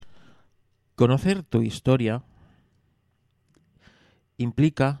conocer tu historia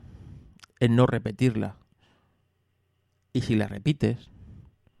implica en no repetirla. Y si la repites,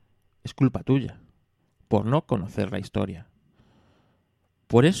 es culpa tuya por no conocer la historia.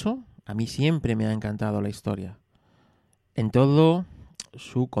 Por eso, a mí siempre me ha encantado la historia, en todo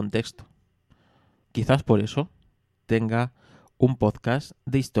su contexto. Quizás por eso tenga un podcast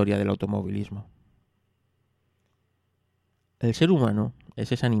de historia del automovilismo. El ser humano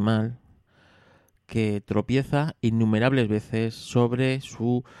es ese animal que tropieza innumerables veces sobre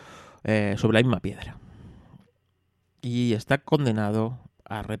la misma piedra. Y está condenado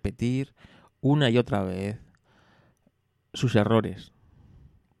a repetir una y otra vez sus errores,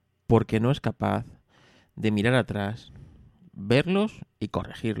 porque no es capaz de mirar atrás, verlos y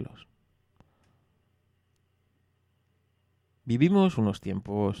corregirlos. Vivimos unos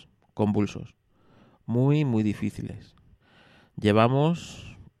tiempos convulsos, muy, muy difíciles.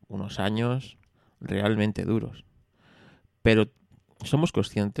 Llevamos unos años realmente duros, pero somos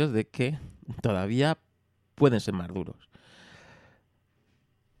conscientes de que todavía pueden ser más duros.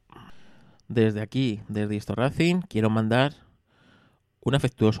 Desde aquí, desde Historracing, quiero mandar un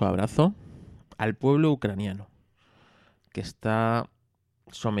afectuoso abrazo al pueblo ucraniano, que está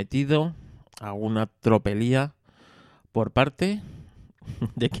sometido a una tropelía por parte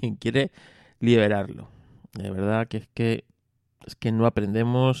de quien quiere liberarlo. De verdad que es que no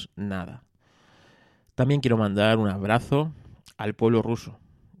aprendemos nada. También quiero mandar un abrazo al pueblo ruso.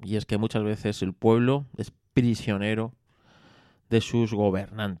 Y es que muchas veces el pueblo es prisionero de sus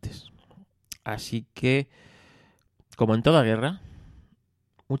gobernantes. Así que, como en toda guerra,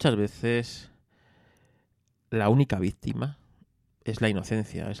 muchas veces la única víctima es la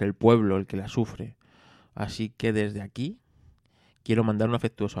inocencia, es el pueblo el que la sufre. Así que desde aquí quiero mandar un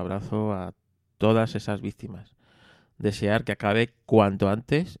afectuoso abrazo a todas esas víctimas. Desear que acabe cuanto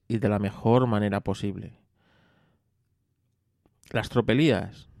antes y de la mejor manera posible. Las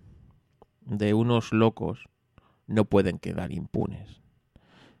tropelías de unos locos no pueden quedar impunes.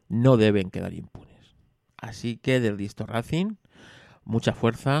 No deben quedar impunes. Así que desde Historracing, mucha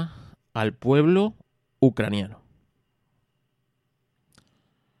fuerza al pueblo ucraniano.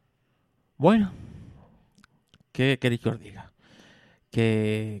 Bueno, ¿qué queréis que os diga?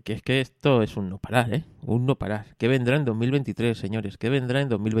 Que es que esto es un no parar, ¿eh? Un no parar. ¿Qué vendrá en 2023, señores? ¿Qué vendrá en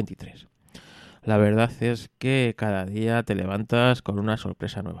 2023? La verdad es que cada día te levantas con una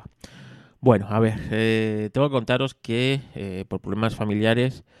sorpresa nueva. Bueno, a ver, tengo que contaros que por problemas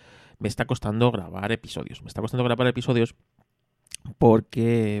familiares me está costando grabar episodios.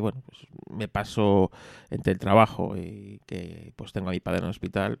 Porque, bueno, pues me paso entre el trabajo y que pues tengo a mi padre en el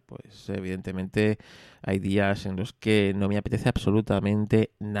hospital, pues evidentemente hay días en los que no me apetece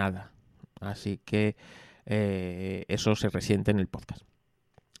absolutamente nada. Así que eso se resiente en el podcast.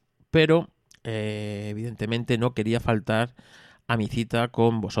 Pero, evidentemente no quería faltar a mi cita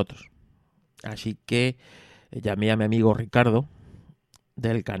con vosotros. Así que llamé a mi amigo Ricardo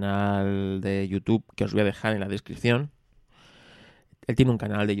del canal de YouTube que os voy a dejar en la descripción. Él tiene un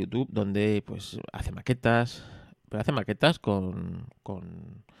canal de YouTube donde pues hace maquetas, pero hace maquetas con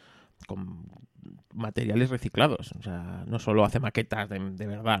materiales reciclados. O sea, no solo hace maquetas de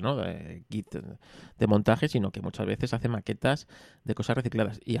verdad, ¿no? De kit de montaje, sino que muchas veces hace maquetas de cosas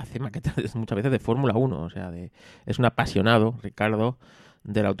recicladas. Y hace maquetas muchas veces de Fórmula 1. O sea, es un apasionado, Ricardo,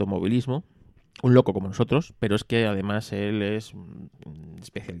 del automovilismo. Un loco como nosotros, pero es que además él es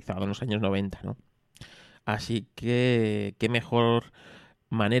especializado en los años 90, ¿no? Así que qué mejor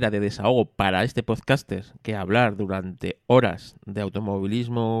manera de desahogo para este podcaster que hablar durante horas de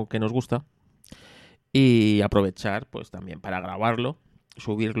automovilismo que nos gusta y aprovechar pues también para grabarlo,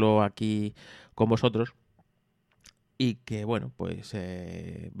 subirlo aquí con vosotros y que bueno, pues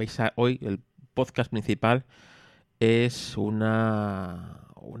veis hoy el podcast principal es una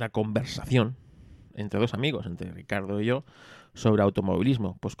conversación entre dos amigos, entre Ricardo y yo, sobre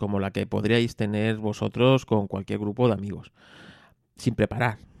automovilismo, pues como la que podríais tener vosotros con cualquier grupo de amigos, sin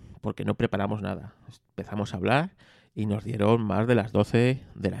preparar, porque no preparamos nada. Empezamos a hablar y nos dieron más de las 12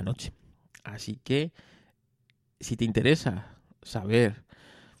 de la noche. Así que, si te interesa saber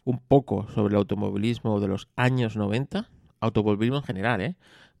un poco sobre el automovilismo de los años 90, automovilismo en general,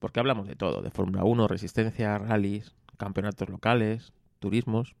 porque hablamos de todo, de Fórmula 1, resistencia, rallies, campeonatos locales,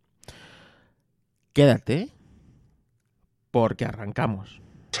 turismos, quédate porque arrancamos.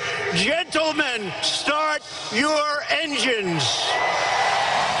 Gentlemen, start your engines.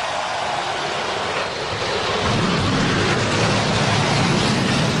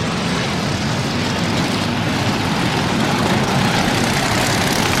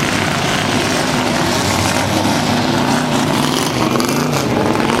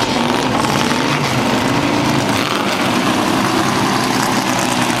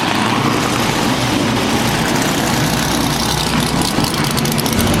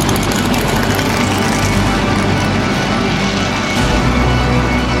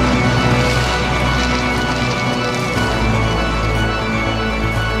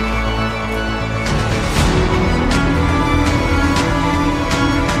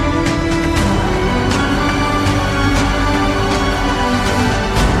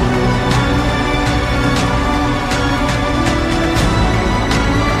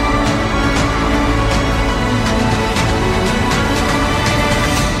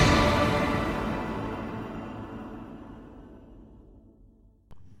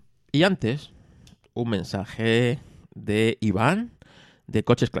 Y antes, un mensaje de Iván de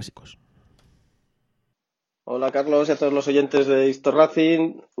Coches Clásicos. Hola Carlos y a todos los oyentes de Histo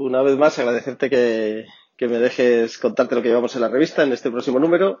Racing. Una vez más agradecerte que me dejes contarte lo que llevamos en la revista en este próximo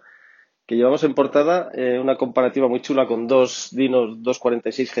número, que llevamos en portada una comparativa muy chula con dos Dinos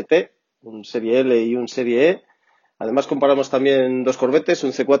 246 GT, un Serie L y un Serie E. Además comparamos también dos Corvettes,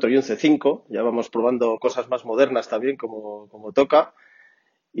 un C4 y un C5. Ya vamos probando cosas más modernas también como toca.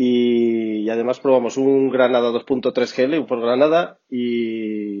 Y además probamos un Granada 2.3 GL, un Ford Granada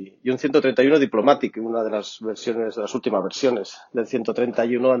y un 131 Diplomatic, una de las versiones, de las últimas versiones del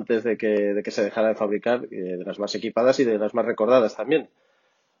 131 antes de que se dejara de fabricar, de las más equipadas y de las más recordadas también.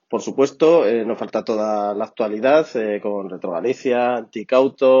 Por supuesto, nos falta toda la actualidad con Retro Galicia,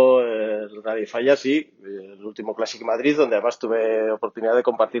 Anticauto, el Rally Fallas y el último Classic Madrid, donde además tuve oportunidad de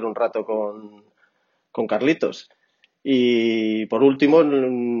compartir un rato con Carlitos. Y por último,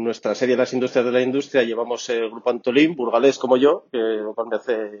 en nuestra serie Las Industrias de la Industria llevamos el grupo Antolín, burgalés como yo, que lo cual me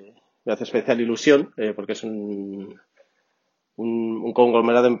hace especial ilusión, porque es un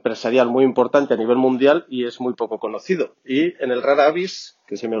conglomerado empresarial muy importante a nivel mundial y es muy poco conocido. Y en el Rara Avis,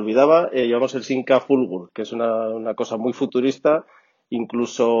 que se me olvidaba, llevamos el Simca Fulgur, que es una cosa muy futurista,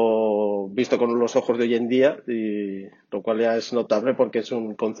 incluso visto con los ojos de hoy en día, y lo cual ya es notable porque es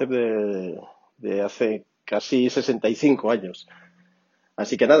un concepto de hace casi 65 años.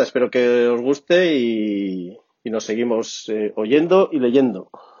 Así que nada, espero que os guste y nos seguimos oyendo y leyendo.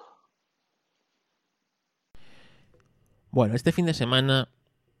 Bueno, este fin de semana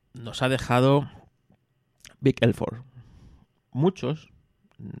nos ha dejado Big Elford. Muchos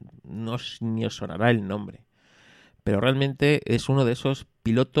ni os sonará el nombre, pero realmente es uno de esos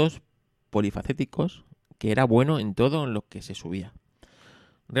pilotos polifacéticos que era bueno en todo lo que se subía.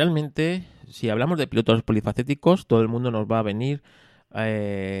 Realmente, si hablamos de pilotos polifacéticos, todo el mundo nos va a venir a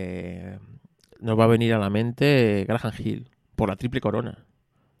la mente Graham Hill por la triple corona,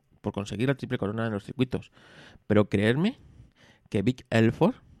 por conseguir la triple corona en los circuitos. Pero creerme que Big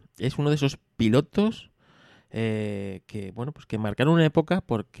Elford es uno de esos pilotos que marcaron una época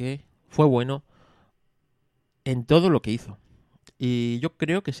porque fue bueno en todo lo que hizo. Y yo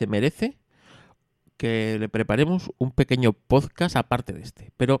creo que se merece que le preparemos un pequeño podcast aparte de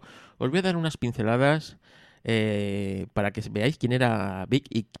este. Pero os voy a dar unas pinceladas para que veáis quién era Big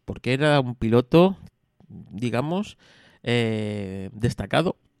y por qué era un piloto, digamos,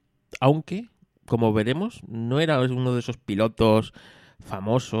 destacado, aunque, como veremos, no era uno de esos pilotos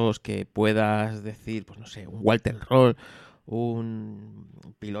famosos que puedas decir, pues no sé, un Walter Roll, un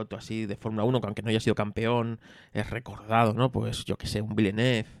piloto así de Fórmula 1 que aunque no haya sido campeón es recordado, ¿no? Pues yo que sé, un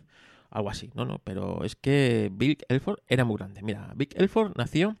Villeneuve, algo así, no, pero es que Big Elford era muy grande. Mira, Big Elford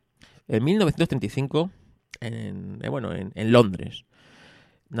nació en 1935 en Londres.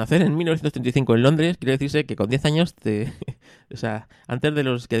 Nacer en 1935 en Londres quiere decirse que con 10 años o sea, antes de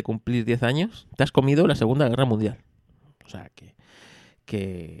los que cumplir 10 años, te has comido la Segunda Guerra Mundial. O sea,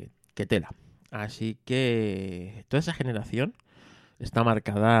 que tela. Así que toda esa generación está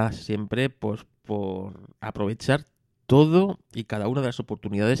marcada siempre pues, por aprovechar todo y cada una de las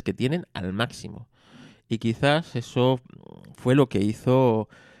oportunidades que tienen al máximo. Y quizás eso fue lo que hizo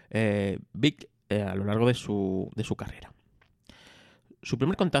Big a lo largo de su carrera. Su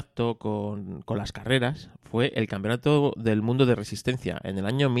primer contacto con las carreras fue el Campeonato del Mundo de Resistencia en el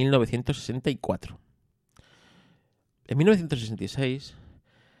año 1964. En 1966,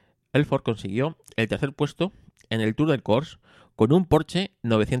 Elford consiguió el tercer puesto en el Tour de Corse con un Porsche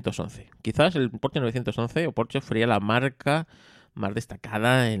 911. Quizás el Porsche 911 o Porsche sería la marca más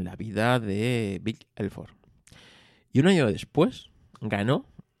destacada en la vida de Big Elford. Y un año después ganó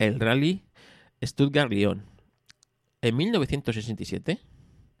el Rally Stuttgart-Lyon. En 1967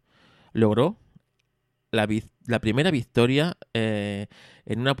 logró la primera victoria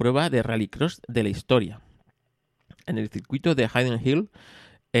en una prueba de rallycross de la historia, en el circuito de Hayden Hill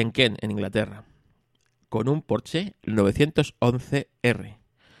en Kent, en Inglaterra, con un Porsche 911R,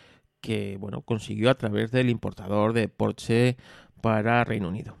 que consiguió a través del importador de Porsche para Reino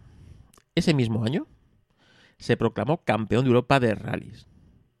Unido. Ese mismo año se proclamó campeón de Europa de rallies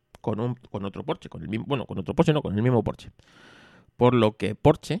con otro Porsche, con el mismo Porsche. Por lo que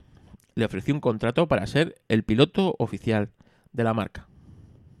Porsche le ofreció un contrato para ser el piloto oficial de la marca.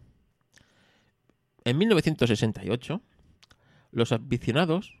 En 1968, los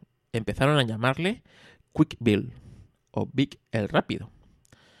aficionados empezaron a llamarle Quick Bill o Big el Rápido,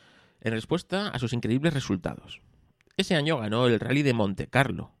 en respuesta a sus increíbles resultados. Ese año ganó el Rally de Monte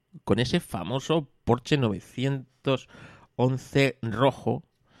Carlo con ese famoso Porsche 911 rojo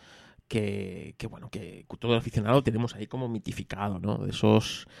bueno, que todo el aficionado tenemos ahí como mitificado, ¿no? De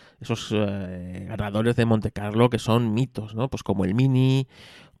esos ganadores de Monte Carlo que son mitos, ¿no? Pues como el Mini,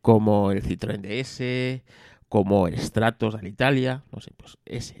 como el Citroën DS, como el Stratos de Alitalia, no sé, pues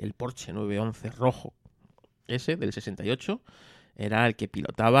ese, el Porsche 911 rojo, ese del 68, era el que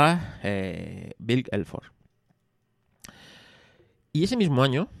pilotaba Bill Elford. Y ese mismo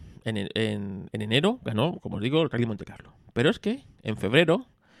año, en enero, ganó, como os digo, el Rally Monte Carlo. Pero es que en febrero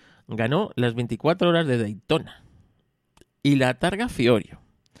ganó las 24 horas de Daytona y la Targa Fiorio,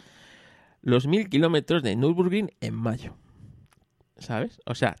 los 1000 kilómetros de Nürburgring en mayo. ¿Sabes?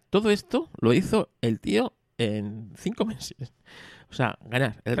 O sea, todo esto lo hizo el tío en 5 meses. O sea,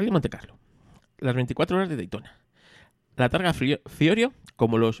 ganar el Rally Monte Carlo, las 24 horas de Daytona, la Targa Fiorio,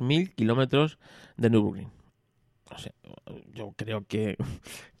 como los 1000 kilómetros de Nürburgring. O sea, yo creo que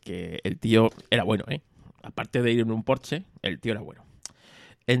el tío era bueno, ¿eh? Aparte de ir en un Porsche, el tío era bueno.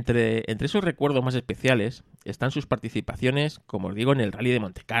 Entre esos recuerdos más especiales están sus participaciones, como os digo, en el Rally de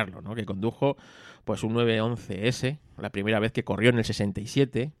Monte Carlo, ¿no? Que condujo pues un 911S, la primera vez que corrió en el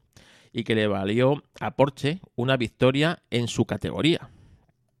 67, y que le valió a Porsche una victoria en su categoría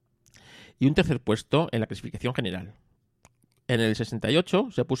y un tercer puesto en la clasificación general. En el 68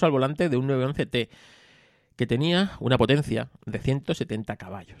 se puso al volante de un 911T que tenía una potencia de 170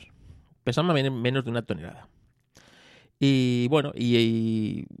 caballos. Pesaba menos de 1 tonelada. Y bueno,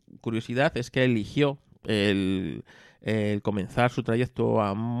 y curiosidad es que eligió el comenzar su trayecto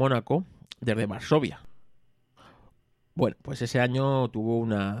a Mónaco desde Varsovia. Bueno, pues ese año tuvo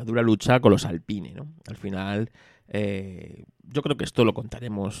una dura lucha con los Alpine, ¿no? Al final, yo creo que esto lo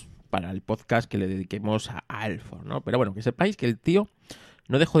contaremos para el podcast que le dediquemos a Elford, ¿no? Pero bueno, que sepáis que el tío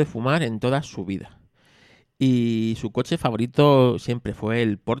no dejó de fumar en toda su vida. Y su coche favorito siempre fue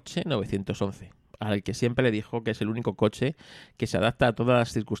el Porsche 911, al que siempre le dijo que es el único coche que se adapta a todas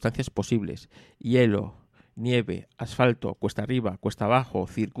las circunstancias posibles. Hielo, nieve, asfalto, cuesta arriba, cuesta abajo,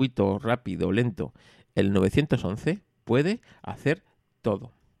 circuito, rápido, lento. El 911 puede hacer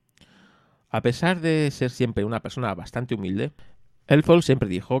todo. A pesar de ser siempre una persona bastante humilde, Elford siempre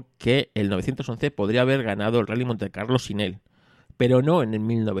dijo que el 911 podría haber ganado el Rally Monte Carlo sin él, pero no en el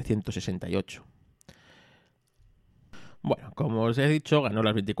 1968. Bueno, como os he dicho, ganó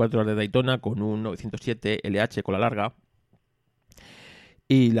las 24 horas de Daytona con un 907 LH con la larga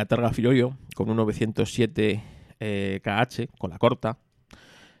y la Targa Fiorio con un 907 KH con la corta.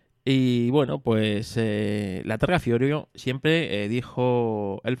 Y bueno, pues la Targa Fiorio siempre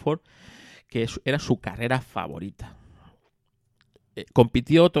dijo Elford que era su carrera favorita.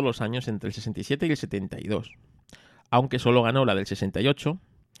 Compitió todos los años entre el 67 y el 72, aunque solo ganó la del 68.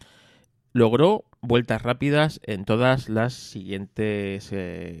 Logró vueltas rápidas en todas las siguientes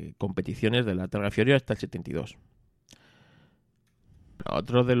competiciones de la Targa Fiorio hasta el 72.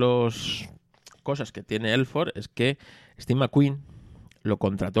 Otro de las cosas que tiene Elford es que Steve McQueen lo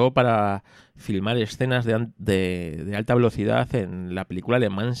contrató para filmar escenas de alta velocidad en la película Le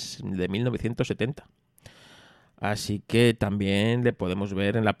Mans de 1970. Así que también le podemos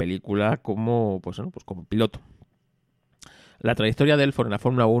ver en la película como piloto. La trayectoria de Elford en la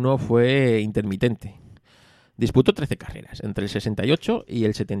Fórmula 1 fue intermitente. Disputó 13 carreras, entre el 68 y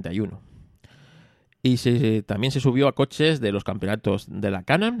el 71. Y también se subió a coches de los campeonatos de la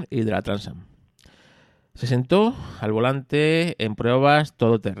Can-Am y de la Trans-Am. Se sentó al volante en pruebas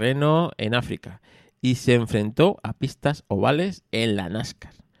todoterreno en África y se enfrentó a pistas ovales en la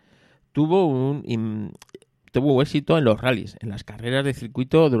NASCAR. Tuvo éxito en los rallies, en las carreras de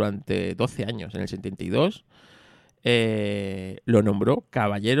circuito durante 12 años. En el 72 lo nombró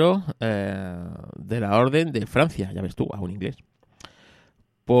caballero de la Orden de Francia, ya ves tú, a un inglés,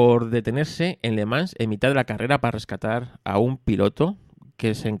 por detenerse en Le Mans en mitad de la carrera para rescatar a un piloto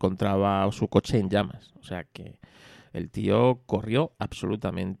que se encontraba su coche en llamas. O sea que el tío corrió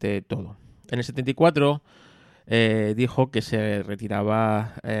absolutamente todo. En el 74 dijo que se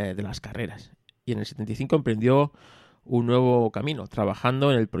retiraba de las carreras y en el 75 emprendió un nuevo camino,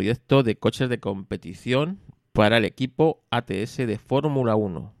 trabajando en el proyecto de coches de competición para el equipo ATS de Fórmula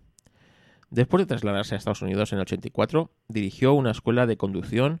 1. Después de trasladarse a Estados Unidos en el 84, dirigió una escuela de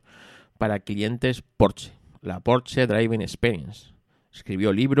conducción para clientes Porsche, la Porsche Driving Experience.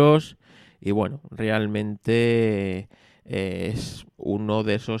 Escribió libros y bueno, realmente es uno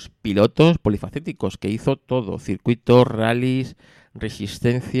de esos pilotos polifacéticos que hizo todo: circuitos, rallies,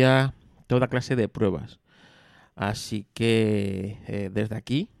 resistencia, toda clase de pruebas. Así que desde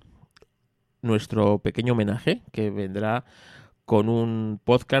aquí, nuestro pequeño homenaje, que vendrá con un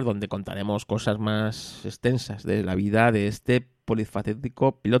podcast donde contaremos cosas más extensas de la vida de este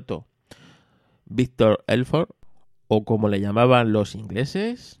polifacético piloto, Victor Elford, o como le llamaban los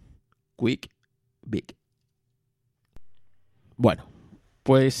ingleses, Quick Big. Bueno,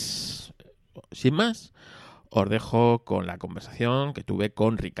 pues sin más, os dejo con la conversación que tuve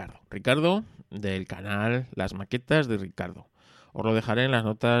con Ricardo. Ricardo, del canal Las Maquetas de Ricardo. Os lo dejaré en las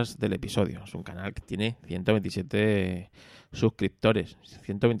notas del episodio. Es un canal que tiene 127 suscriptores.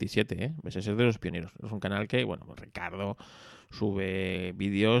 127, ¿eh? Ese es de los pioneros. Es un canal que, bueno, pues Ricardo sube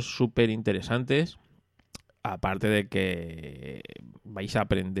vídeos súper interesantes. Aparte de que vais a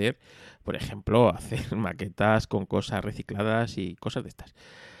aprender, por ejemplo, a hacer maquetas con cosas recicladas y cosas de estas.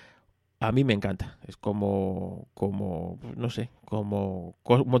 A mí me encanta. Es no sé, como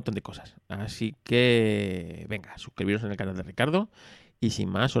un montón de cosas. Así que, venga, suscribiros en el canal de Ricardo. Y sin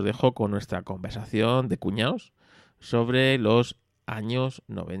más, os dejo con nuestra conversación de cuñados sobre los años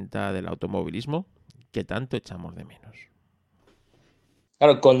 90 del automovilismo que tanto echamos de menos.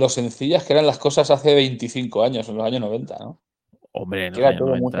 Claro, con lo sencillas que eran las cosas hace 25 años, en los años 90, ¿no? Hombre, en Que los era años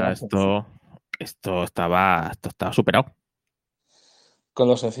todo mucho 90 más sencillo. esto estaba superado. Con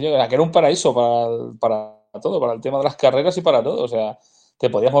lo sencillo que era, que era un paraíso para todo, para el tema de las carreras y para todo. O sea, te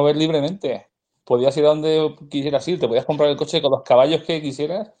podías mover libremente, podías ir a donde quisieras ir, te podías comprar el coche con los caballos que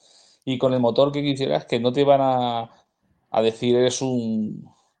quisieras y con el motor que quisieras, que no te iban a decir eres un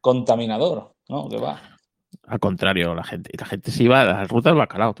contaminador, ¿no? Que va. Al contrario, la gente se iba a las rutas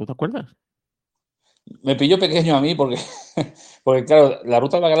bacalao, ¿tú te acuerdas? Me pilló pequeño a mí porque, porque claro, la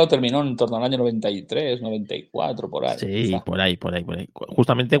ruta del bacalao terminó en torno al año 93, 94, por ahí, Sí, quizá. por ahí.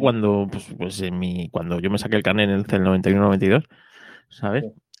 Justamente cuando, cuando yo me saqué el carnet en el 91-92, ¿sabes?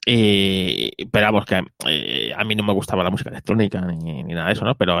 Sí. Pero vamos, que a mí no me gustaba la música electrónica ni nada de eso,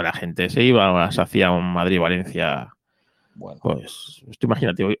 ¿no? Pero la gente se iba, se hacía un Madrid-Valencia, Bueno, pues, tú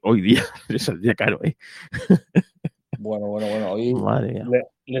imagínate, hoy día es el día caro, ¿eh? bueno. Hoy Madre mía.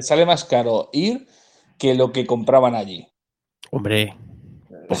 le sale más caro ir que lo que compraban allí. Hombre,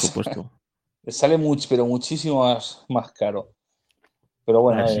 por supuesto. Le sale mucho, pero muchísimo más caro. Pero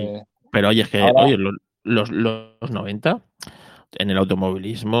bueno, Sí. Pero oye, es que, ahora oye, los 90 en el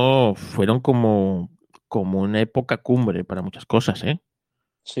automovilismo fueron como una época cumbre para muchas cosas, ¿eh?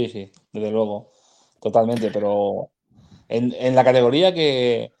 sí, desde luego, totalmente. Pero en la categoría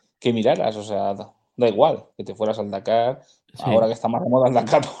que miraras, o sea, da igual que te fueras al Dakar, Sí, ahora que está más de moda el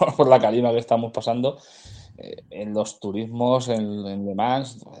Dakar por la calima que estamos pasando, en los turismos, en Le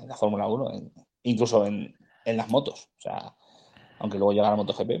Mans, en la Fórmula 1, incluso en las motos. O sea, aunque luego llega la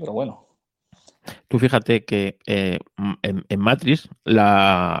MotoGP, pero bueno. tú fíjate que en Matrix,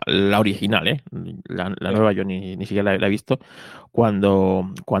 la original, ¿eh? La Sí, nueva yo ni siquiera la he visto, cuando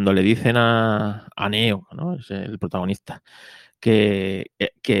le dicen a Neo, ¿no? Es el protagonista, que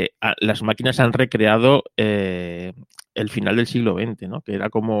las máquinas han recreado el final del siglo XX, ¿no? Que era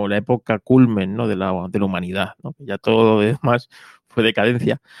como la época culmen, ¿no? de la humanidad, ¿no? Que ya todo lo demás fue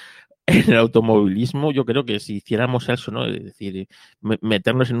decadencia. En el automovilismo, yo creo que si hiciéramos eso, ¿no? Es decir,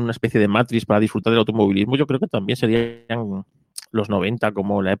 meternos en una especie de matriz para disfrutar del automovilismo, yo creo que también serían los 90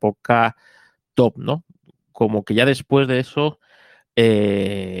 como la época top, ¿no? Como que ya después de eso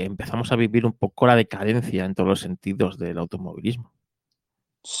empezamos a vivir un poco la decadencia en todos los sentidos del automovilismo.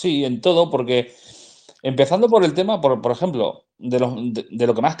 sí, en todo, porque empezando por el tema, por ejemplo, de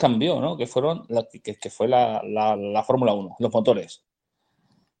lo que más cambió, ¿no? Que fueron que fue la Fórmula 1, los motores.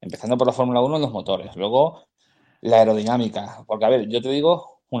 Empezando por la Fórmula 1, los motores. Luego, la aerodinámica. Porque, a ver, yo te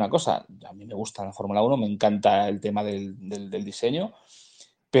digo una cosa, a mí me gusta la Fórmula 1, me encanta el tema del diseño,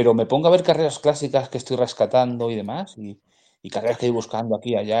 pero me pongo a ver carreras clásicas que estoy rescatando y demás, y carreras que voy buscando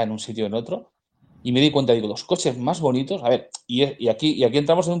aquí, allá, en un sitio, en otro, y me di cuenta, digo, los coches más bonitos, a ver, y aquí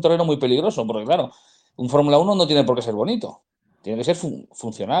entramos en un terreno muy peligroso, porque claro, un Fórmula 1 no tiene por qué ser bonito, tiene que ser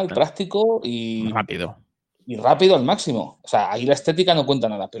funcional, práctico Rápido. y rápido al máximo. O sea, ahí la estética no cuenta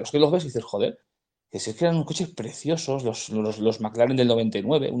nada, pero es que los ves y dices, joder, que si es que eran unos coches preciosos, los McLaren del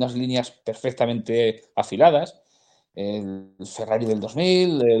 99, unas líneas perfectamente afiladas, el Ferrari del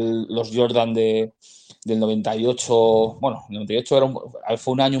 2000, los Jordan del 98, bueno, el 98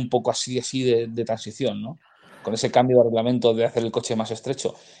 fue un año un poco así de transición, ¿no? Con ese cambio de reglamento de hacer el coche más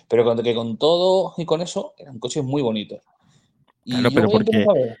estrecho, pero que con todo y con eso eran coches muy bonitos. Claro, Y yo pero voy porque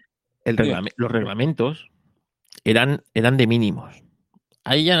empezando a ver, dime, los reglamentos eran de mínimos.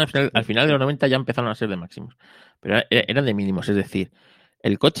 Ahí ya al final de los 90 ya empezaron a ser de máximos. Pero eran de mínimos. Es decir,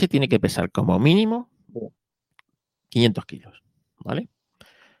 el coche tiene que pesar como mínimo 500 kilos. ¿Vale?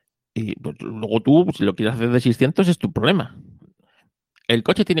 Y pues, luego tú, si lo quieres hacer de 600, es tu problema. El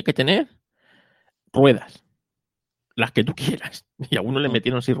coche tiene que tener ruedas, las que tú quieras. Y a uno le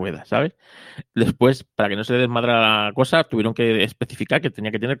metieron 6 ruedas, ¿sabes? Después, para que no se le desmadra la cosa, tuvieron que especificar que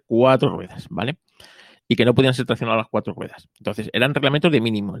tenía que tener 4 ruedas, ¿vale? y que no podían ser traccionados a las 4 ruedas. Entonces, eran reglamentos de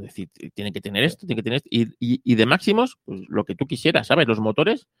mínimo, es decir, tienen que tener esto, tienen que tener esto, y de máximos, pues lo que tú quisieras, ¿sabes? Los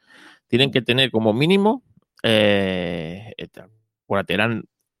motores tienen que tener como mínimo, acuérdate, eran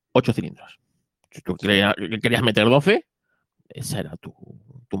 8 cilindros. Si tú querías meter 12, esa era tu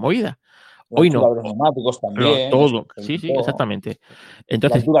movida. La Hoy altura no, de los neumáticos también, todo, sí, exactamente. La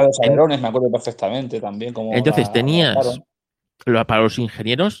Entonces, altura de los alerones, me acuerdo perfectamente también cómo la tenías, adaptaron. para los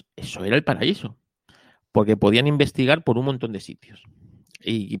ingenieros, eso era el paraíso, porque podían investigar por un montón de sitios.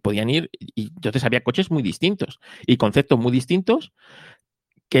 Y podían ir, y entonces había coches muy distintos y conceptos muy distintos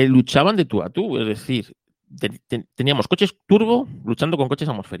que luchaban de tú a tú. Es decir, teníamos coches turbo luchando con coches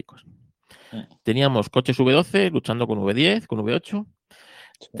atmosféricos. Teníamos coches V12 luchando con V10, con V8.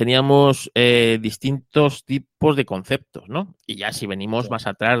 Teníamos distintos tipos de conceptos, ¿no? Y ya si venimos más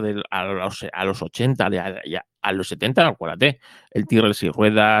atrás a los 80, a los 70, acuérdate, el T-Rex y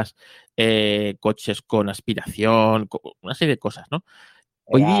ruedas, coches con aspiración, una serie de cosas, ¿no?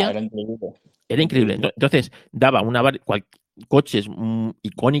 Hoy día Era increíble. era increíble. Entonces, daba coches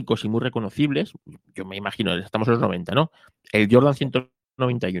icónicos y muy reconocibles. Yo me imagino, estamos en los 90, ¿no? El Jordan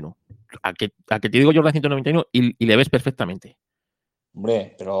 191. ¿A que te digo Jordan 191 y le ves perfectamente?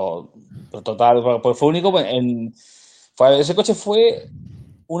 Hombre, pero total, pues fue único. Ese coche fue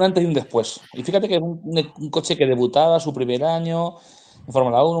un antes y un después. Y fíjate que es un coche que debutaba su primer año en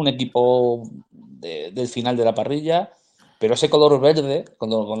Fórmula 1, un equipo del final de la parrilla, pero ese color verde, con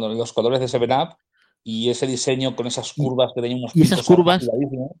los colores de Seven Up, y ese diseño con esas Y, curvas que tenían unos y esas picos curvas,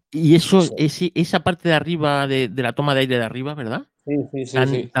 afiladísimos. y Eso. esa parte de arriba, de la toma de aire de arriba, ¿verdad? Sí, sí, sí, Tan,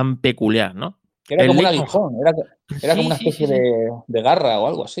 sí. tan peculiar, ¿no? Era El como un Leighton, aguijón, era como sí, una sí, especie sí, sí. de garra o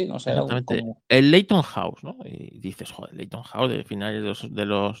algo así, no sé, era Exactamente. como... El Leighton House, ¿no? Y dices, joder, Leighton House de finales de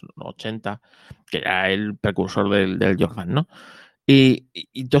los 80, que era el precursor del Jordan, ¿no? Y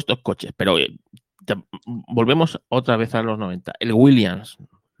todos estos coches, pero volvemos otra vez a los 90. El Williams,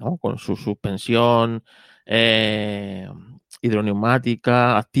 ¿no? Con su suspensión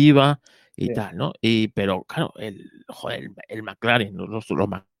hidroneumática activa y Sí. tal, ¿no? Pero claro, el McLaren, los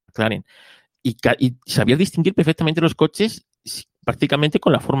McLaren, y sabía distinguir perfectamente los coches prácticamente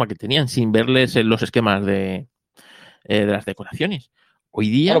con la forma que tenían, sin verles en los esquemas de las decoraciones.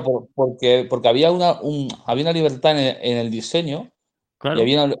 Hoy Claro, día, porque había una libertad en el diseño y claro,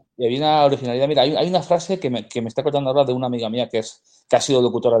 había una originalidad. Mira, hay una frase que me está contando ahora de una amiga mía que ha sido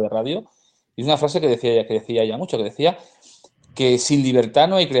locutora de radio, y es una frase que decía ella mucho, que decía que sin libertad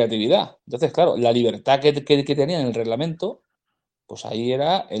no hay creatividad. Entonces, claro, la libertad que tenía en el reglamento, pues ahí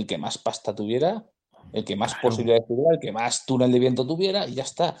era el que más pasta tuviera, el que más claro, posibilidades tuviera, el que más túnel de viento tuviera, y ya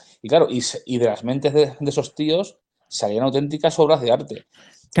está. Y claro, y de las mentes de esos tíos salían auténticas obras de arte.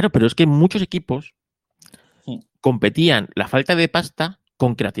 claro, pero es que muchos equipos Mm, competían la falta de pasta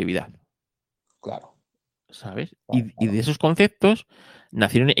con creatividad, claro, ¿sabes? claro, Y de claro. esos conceptos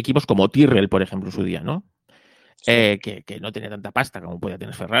nacieron equipos como Tyrrell, por ejemplo, en su día, ¿no? Sí. Que no tenía tanta pasta como podía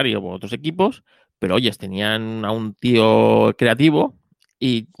tener Ferrari o otros equipos, pero oyes, tenían a un tío creativo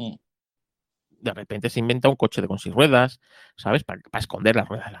y Mm, de repente se inventa un coche con 6 ruedas, ¿sabes? Para esconder las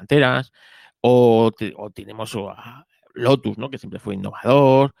ruedas delanteras. O tenemos a Lotus, ¿no? Que siempre fue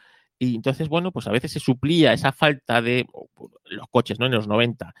innovador. Y entonces, bueno, pues a veces se suplía esa falta de los coches, ¿no? En los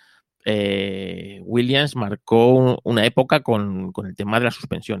 90. Williams marcó una época con el tema de las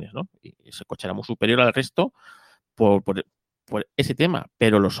suspensiones, ¿no? Y ese coche era muy superior al resto por ese tema.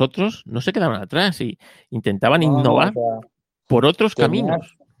 Pero los otros no se quedaban atrás y intentaban no, no, no, o innovar sea, por otros tenías,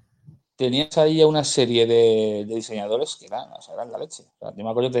 caminos. tenías ahí a una serie de diseñadores que eran, o sea, eran la leche. O sea, yo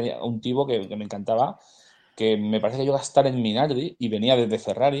me acuerdo que tenía un tipo que me encantaba, que me parece que llegó a estar en Minardi y venía desde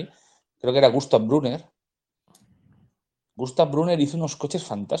Ferrari, creo que era Gustav Brunner. Gustav Brunner hizo unos coches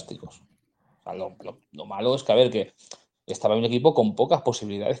fantásticos. O sea, lo malo es que, a ver, que estaba en un equipo con pocas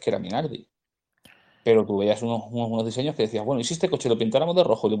posibilidades, que era Minardi. Pero tú veías unos diseños que decías, bueno, ¿y si este coche lo pintáramos de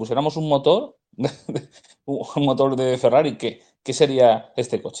rojo y le pusiéramos un motor, un motor de Ferrari, qué sería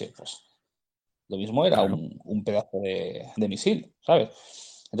este coche? Pues lo mismo era Claro. un pedazo de misil, ¿sabes?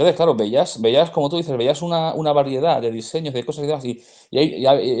 Entonces, claro, veías, como tú dices, veías una variedad de diseños, de cosas y demás. Y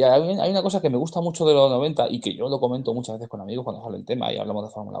hay una cosa que me gusta mucho de los 90 y que yo lo comento muchas veces con amigos cuando sale el tema y hablamos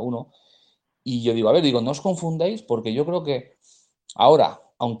de Fórmula 1. Y yo digo, a ver, digo, no os confundáis porque yo creo que ahora,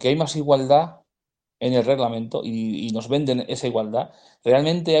 aunque hay más igualdad en el reglamento y nos venden esa igualdad,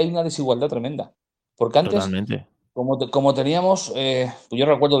 realmente hay una desigualdad tremenda. Porque antes, Totalmente. como teníamos, pues yo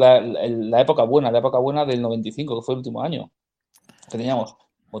recuerdo la época buena del 95, que fue el último año. Teníamos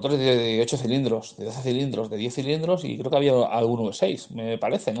motores de 8 cilindros, de 12 cilindros, de 10 cilindros y creo que había alguno de 6 me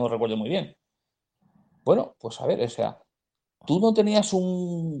parece, no recuerdo muy bien. Bueno, pues a ver, o sea, tú no tenías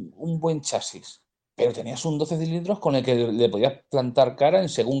un buen chasis, pero tenías un 12 cilindros con el que le podías plantar cara en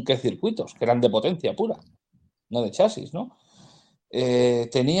según qué circuitos, que eran de potencia pura, no de chasis, ¿no?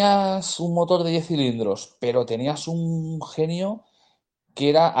 Tenías un motor de 10 cilindros, pero tenías un genio que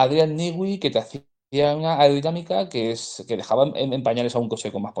era Adrian Newey, que te hacía una aerodinámica que dejaba en pañales a un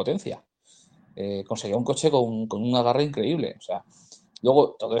coche con más potencia. Conseguía un coche con un agarre increíble. O sea,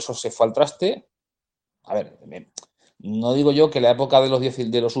 luego todo eso se fue al traste. A ver, no digo yo que la época de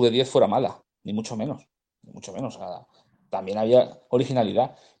de los V10 fuera mala, ni mucho menos. Ni mucho menos. O sea, también había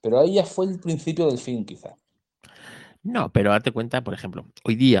originalidad. Pero ahí ya fue el principio del fin, quizá. No, pero date cuenta, por ejemplo,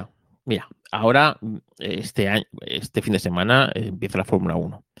 hoy día, mira, ahora este año, este fin de semana empieza la Fórmula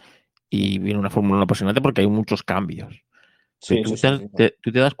 1 y viene una Fórmula 1 apasionante porque hay muchos cambios. Pero Sí, sí, sí, sí.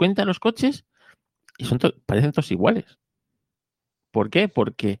 tú te das cuenta de los coches y parecen todos iguales. ¿Por qué?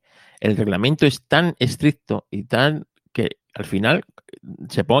 Porque el reglamento es tan estricto y tan que al final,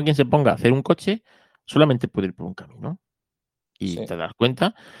 se ponga quien se ponga a hacer un coche, solamente puede ir por un camino. Y Sí. te das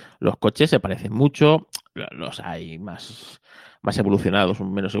cuenta, los coches se parecen mucho, los hay más evolucionados,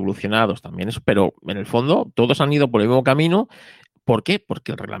 menos evolucionados también, eso, pero en el fondo todos han ido por el mismo camino. ¿Por qué?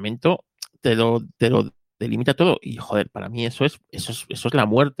 Porque el reglamento te lo delimita todo. Y joder, para mí eso es la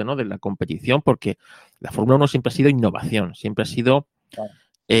muerte, ¿no?, de la competición, porque la Fórmula 1 siempre ha sido innovación, siempre ha sido Claro.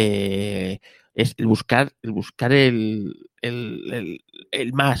 eh, es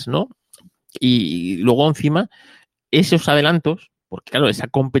el más, ¿no? Y luego encima esos adelantos, porque claro, esa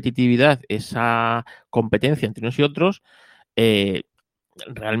competitividad, esa competencia entre unos y otros, eh,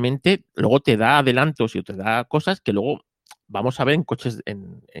 realmente luego te da adelantos y te da cosas que luego vamos a ver en coches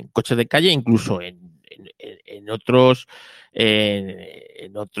de calle, incluso en otros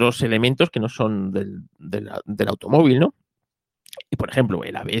elementos que no son del automóvil, ¿no? Y por ejemplo,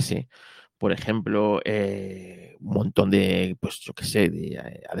 el ABS, por ejemplo, un montón de, pues yo qué sé, de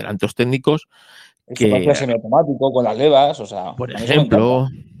adelantos técnicos El secuencia que, semiautomático con las levas, o sea, a por mí eso me encanta. ejemplo,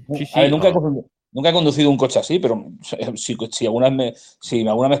 sí, A ver, sí, nunca he conducido un coche así, pero si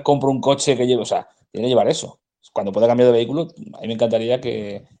alguna vez compro un coche que lleve, o sea, tiene que llevar eso. Cuando pueda cambiar de vehículo, a mí me encantaría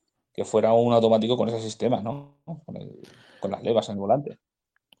que fuera un automático con ese sistema, ¿no? Con las levas en el volante.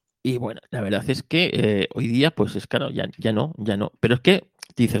 y bueno, la verdad es que hoy día, pues es claro, ya no. Pero es que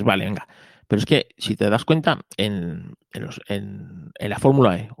dices, vale, venga. Pero es que si te das cuenta, en la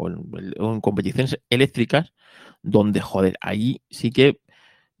Fórmula E o en competiciones eléctricas, donde, joder, ahí sí que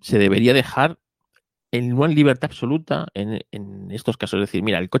se debería dejar no en libertad absoluta en estos casos. Es decir,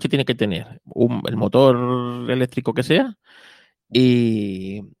 mira, el coche tiene que tener el motor eléctrico que sea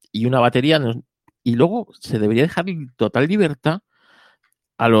y, y una batería. Y luego se debería dejar total libertad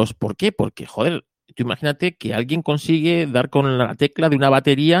 ¿Por qué? Porque, joder, tú imagínate que alguien consigue dar con la tecla de una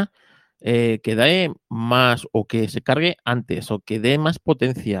batería que dé más o que se cargue antes o que dé más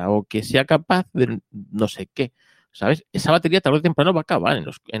potencia o que sea capaz de no sé qué, ¿sabes? Esa batería tarde o temprano va a acabar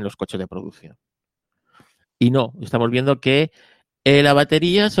en los coches de producción. Y no, estamos viendo que la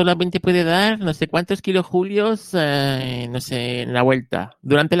batería solamente puede dar no sé cuántos kilojulios, no sé, en la vuelta.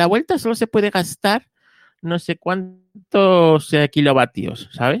 Durante la vuelta solo se puede gastar no sé cuántos kilovatios,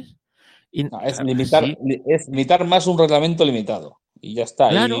 ¿sabes? Y No, sí, es limitar más un reglamento limitado. Y ya está.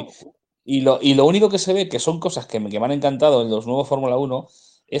 claro, Y lo único que se ve, que son cosas que me han encantado en los nuevos Fórmula 1,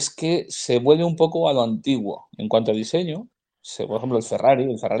 es que se vuelve un poco a lo antiguo en cuanto a diseño. Por ejemplo, el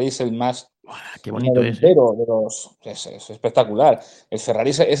Ferrari es el más qué bonito es, ¿eh? noventero de los. Es espectacular. El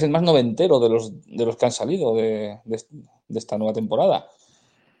Ferrari es el más noventero de los que han salido de esta nueva temporada.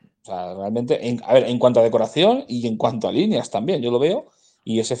 O sea, realmente, a ver, en cuanto a decoración y en cuanto a líneas también, yo lo veo.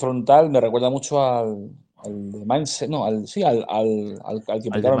 Y ese frontal me recuerda mucho al de Mansell, no, sí, al que Al de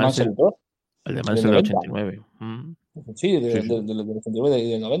inventaron Mansell Mansell, y Prost, al de el del Mansell del 90. 89. Sí, Sí, sí. del 89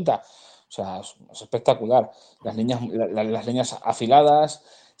 y del 90. O sea, es espectacular. Las líneas afiladas,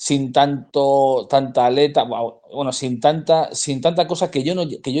 sin tanta aleta, bueno, sin tanta cosa que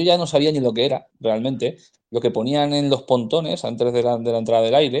yo ya no sabía ni lo que era realmente. Lo que ponían en los pontones antes de la entrada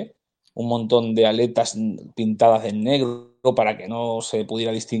del aire, un montón de aletas pintadas en negro para que no se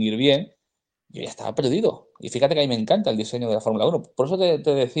pudiera distinguir bien. Yo ya estaba perdido. Y fíjate que a mí me encanta el diseño de la Fórmula 1. Por eso te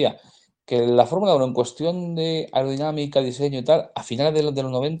decía que la Fórmula 1 en cuestión de aerodinámica, diseño y tal, a finales de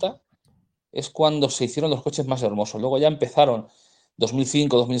los 90 es cuando se hicieron los coches más hermosos. Luego ya empezaron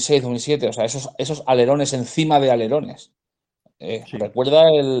 2005, 2006, 2007, o sea, esos alerones encima de alerones. Sí. Recuerda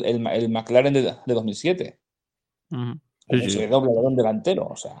el McLaren de 2007, Ujú. Sí, con sí. ese doble alerón delantero.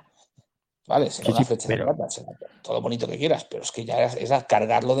 O sea, vale, será Sí, una sí, flecha de pero plata, será todo bonito que quieras, pero es que ya es a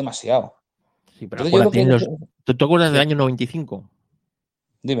cargarlo demasiado. sí, pero Entonces yo creo acuérdate, que. ¿tú te acuerdas del Sí, año 95?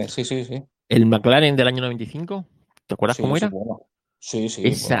 dime, sí, sí, sí. El McLaren del año 95, ¿te acuerdas Sí, cómo sí, era? bueno. Sí, sí,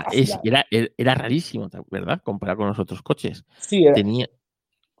 bueno, Era rarísimo, ¿verdad? Comparado con los otros coches. sí, Tenía,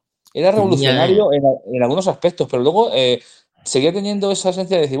 era tenía, revolucionario en algunos aspectos, pero luego seguía teniendo esa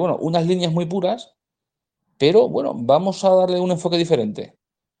esencia de decir, bueno, unas líneas muy puras, pero bueno, vamos a darle un enfoque diferente.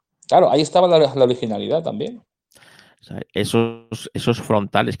 Claro, ahí estaba la originalidad también. o sea, esos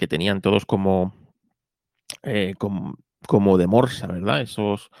frontales que tenían todos eh, como, como de morsa, ¿verdad?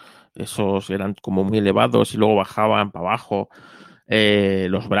 Esos eran como muy elevados y luego bajaban para abajo.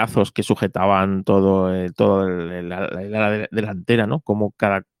 Los brazos que sujetaban el ala delantera, ¿no? Como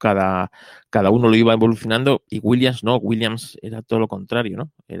cada uno lo iba evolucionando y Williams no, Williams era todo lo contrario,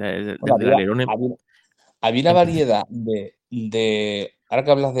 ¿no? Era Bueno, desde el alerón había una empezó. variedad ahora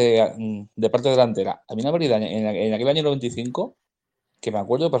que hablas de parte delantera, había una variedad en aquel año 95 que me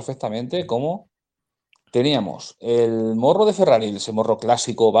acuerdo perfectamente cómo teníamos el morro de Ferrari, ese morro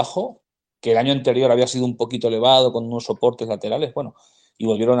clásico bajo, que el año anterior había sido un poquito elevado con unos soportes laterales, bueno, y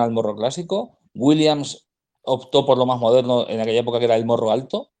volvieron al morro clásico. Williams optó por lo más moderno en aquella época, que era el morro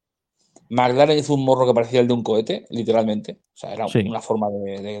alto. McLaren hizo un morro que parecía el de un cohete, literalmente. O sea, era Sí. una forma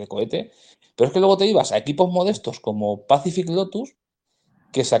de cohete. Pero es que luego te ibas a equipos modestos como Pacific Lotus,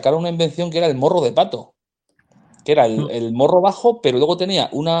 que sacaron una invención que era el morro de pato, que era Mm. el morro bajo, pero luego tenía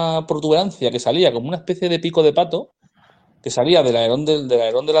una protuberancia que salía como una especie de pico de pato, que salía del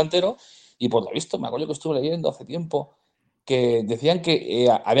alerón delantero, y por lo visto, me acuerdo que estuve leyendo hace tiempo, que decían que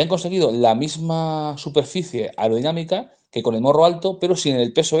habían conseguido la misma superficie aerodinámica que con el morro alto, pero sin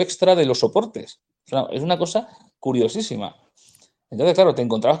el peso extra de los soportes. Es una cosa curiosísima. Entonces, claro, te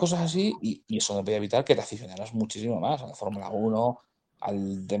encontrabas cosas así y eso no podía evitar que te aficionaras muchísimo más a la Fórmula 1,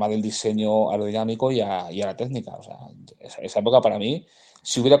 al tema del diseño aerodinámico y a la técnica. O sea, esa época para mí,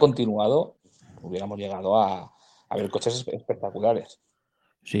 si hubiera continuado, hubiéramos llegado a ver coches espectaculares.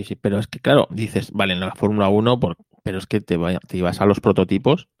 Sí, sí, pero es que claro, dices, vale, en la Fórmula 1, pero es que te ibas a los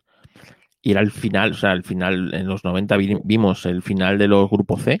prototipos y era el final, o sea, el final, en los 90 vimos el final de los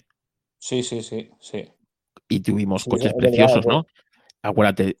grupos C Sí, sí, sí, sí. y tuvimos Sí, coches es verdad, preciosos, ¿no?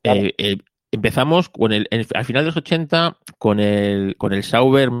 Acuérdate, claro, empezamos al final de los 80 con el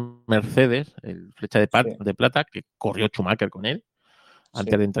Sauber Mercedes, el flecha sí, de plata, que corrió Schumacher con él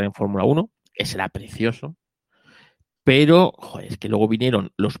antes sí, de entrar en Fórmula 1. Ese era precioso. Pero, joder, es que luego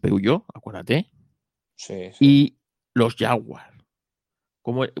vinieron los Peugeot, acuérdate, sí, sí. y los Jaguar.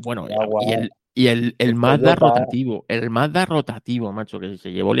 Bueno, Jaguar, el los Mazda Toyota. rotativo, macho, que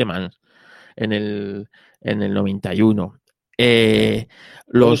se llevó Le Mans en el 91. Johnny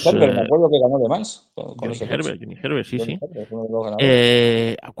Los Herbert, me acuerdo que ganó Le Mans con ese coche. Johnny Herbert, sí, Johnny sí. Herbert, uno de los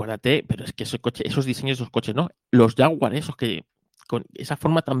ganadores. Acuérdate, pero es que esos diseños de esos coches, ¿no? Los Jaguar, esos que con esa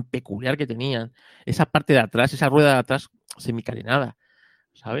forma tan peculiar que tenían, esa parte de atrás, esa rueda de atrás semicarenada,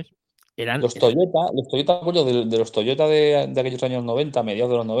 ¿sabes? Eran, Los Toyota, me acuerdo de los Toyota de aquellos años 90, mediados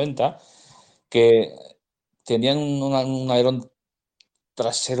de los 90, que tenían un alerón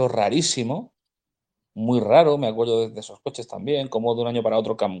trasero rarísimo, muy raro, me acuerdo de esos coches también, como de un año para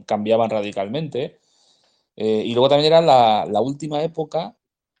otro cambiaban radicalmente. Y luego también era la última época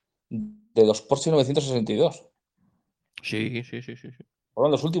de los Porsche 962. sí, sí, sí, sí, sí.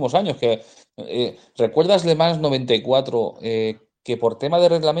 Fueron los últimos años que... ¿recuerdas Le Mans 94? Que por tema de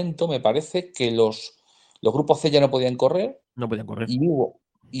reglamento me parece que los grupos C ya no podían correr No podían correr. y hubo...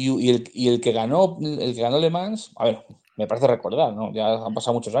 Y el que ganó Le Mans, a ver, me parece recordar, ¿no? Ya han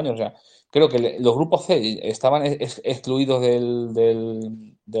pasado muchos años, o sea, creo que los grupos C estaban excluidos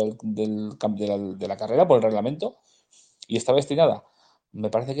de la carrera por el reglamento y estaba destinada, me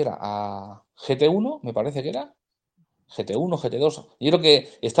parece que era a GT1, me parece que era, GT1, GT2. Yo creo que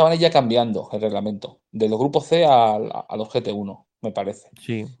estaban ahí ya cambiando el reglamento, de los grupos C a los GT1, me parece.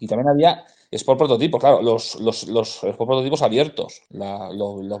 Sí. Y también había Sport prototipos, claro, los Sport prototipos abiertos,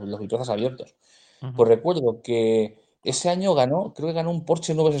 los biplazas abiertos. Ujú. Pues recuerdo que ese año creo que ganó un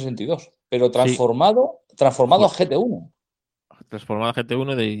Porsche 962, pero Sí, transformado a fue GT1. transformada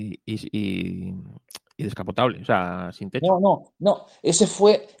GT1 y descapotable, o sea, sin techo. No, no, no, ese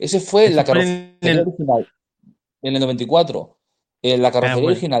fue Ese la fue carrocería original. En el 94, la carrocería bueno,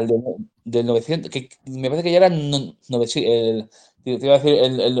 original del 900, que me parece que ya era sí, te iba a decir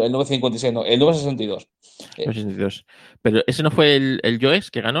el 956, no, el 962. no Eh, sé si Dios. Pero ese no fue el Joes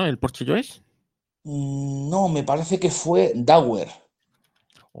que ganó, el Porsche Joes, no, me parece que fue Dauer.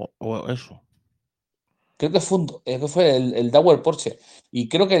 o eso. Creo que fue el Dauer Porsche. Y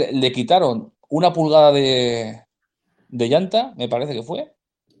creo que le quitaron una pulgada de llanta, me parece que fue.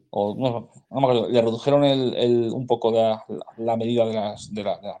 O no me acuerdo, le redujeron un poco la medida de las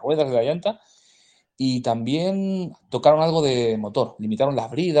ruedas de la llanta. Y también tocaron algo de motor, limitaron las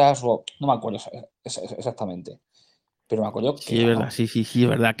bridas, o no me acuerdo exactamente. pero me acuerdo que Sí, es verdad, ganó. sí, es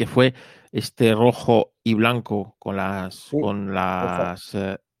verdad que fue este rojo y blanco con Sí,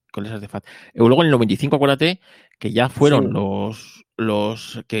 con esas de FAT. Luego en el 95, acuérdate que ya fueron sí,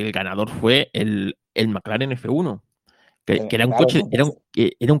 los que el ganador fue el McLaren F1, que era un claro, coche,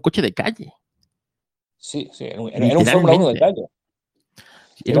 que era un coche de calle, sí, sí, era un Fórmula 1 de literalmente. calle.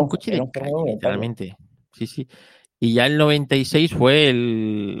 Era un coche Era de un Fórmula calle, 1 de calle. literalmente. Sí, sí. Y ya el 96 fue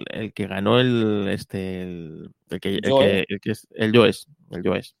el que ganó Yo, el Joes, el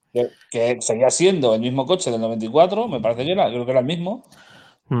Joes. que seguía siendo el mismo coche del 94, me parece que era, creo que era el mismo,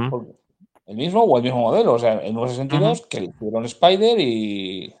 Mm, el mismo o el mismo modelo, o sea, el nuevo ujú. 62, que le hicieron Spider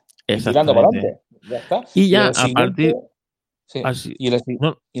y tirando para Exactamente. adelante. Ya está. Y Y en ya el a siguiente, partir sí, así,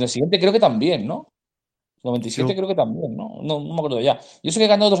 no, y en el siguiente creo que también, ¿no? 97 yo, creo que también, ¿no? No me acuerdo ya. Yo sé que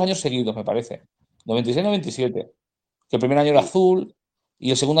ganó 2 años seguidos, me parece. 96-97. Que el primer año era y, azul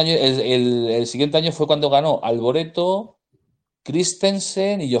y el segundo año, el siguiente año fue cuando ganó Alboreto,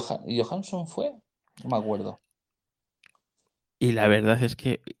 Christensen y Johansson fue. No me acuerdo. y la verdad es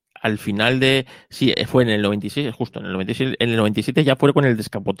que al final sí, fue en el 96, justo en el 96, en el 97 ya fue con el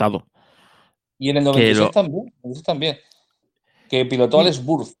descapotado, Y en el que 96 lo también, 96 también. Que pilotó y, Alex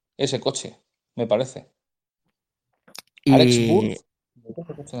Burth ese coche, me parece. Alex y, Burth pilotó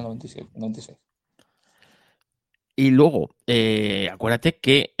ese coche en el 97, 96. y luego acuérdate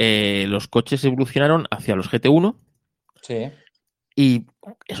que los coches evolucionaron hacia los GT1. Sí, Y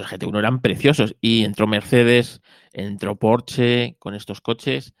esos GT1 eran preciosos. Y entró Mercedes, entró Porsche con estos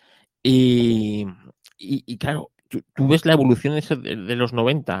coches. Y, y claro, tú ves la evolución de los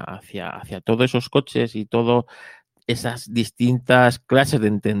 90 hacia todos esos coches y todas esas distintas clases de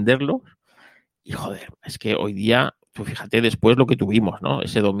entenderlo. Y joder, es que hoy día, tú fíjate después lo que tuvimos, ¿no?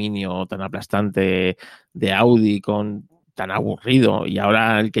 Ese dominio tan aplastante de Audi con tan aburrido. Y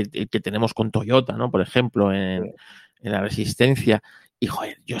ahora el que tenemos con Toyota, ¿no? Por ejemplo, sí. en la resistencia. Y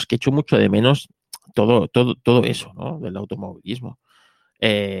joder, yo es que echo mucho de menos todo eso, ¿no? Del automovilismo.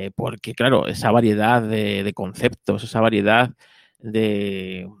 Porque, claro, esa variedad de conceptos, esa variedad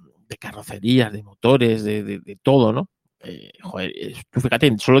de carrocerías, de motores, de todo, ¿no? Joder, tú fíjate,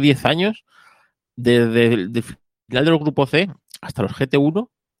 en solo 10 años, desde el final del grupo C hasta los GT1,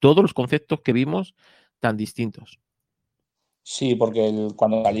 todos los conceptos que vimos tan distintos. Sí, porque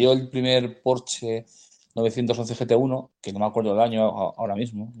cuando salió el primer Porsche 911 GT1, que no me acuerdo del año ahora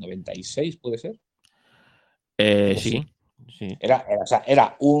mismo, 96 puede ser, pues sí. Sí, sí, O sea,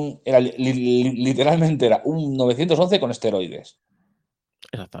 literalmente era un 911 con esteroides.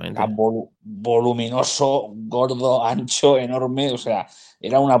 Era exactamente. voluminoso, gordo, ancho, enorme, o sea,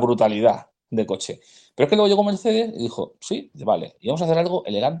 era una brutalidad de coche. Pero es que luego llegó Mercedes y dijo, sí, vale, y vamos a hacer algo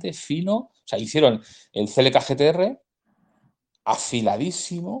elegante, fino. O sea, hicieron el CLK GTR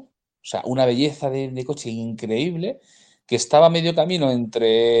afiladísimo, o sea, una belleza de coche increíble, que estaba a medio camino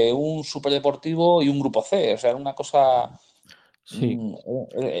entre un superdeportivo y un grupo C. O sea, era una cosa, Sí.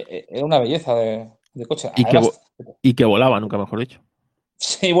 era una belleza de coche. Y que, Además, y que volaba, nunca mejor dicho.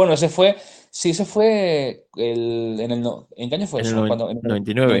 sí, bueno, ese fue ¿en qué año fue En el eso? Cuando, en el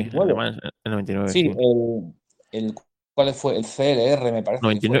 99, 99. además, en el 99, Sí, sí. ¿cuál fue? El CLR me parece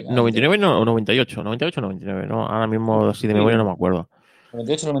que fue, 99, ¿no? 99 no, o 98, 98 99, ¿no? Ahora mismo, así de memoria, no Sí, me acuerdo.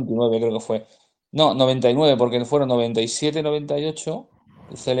 98-99 creo que fue. No, 99, porque fueron 97-98,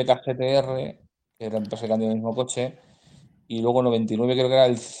 el CLK GTR, que era pues, el cambio del mismo coche, y luego 99 creo que era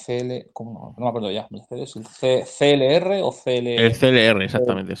el ¿cómo no? No me acuerdo ya, Mercedes, CLR o El CLR,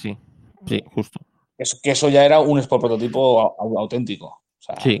 exactamente, sí. Sí, justo. que eso ya era un Sport prototipo auténtico. O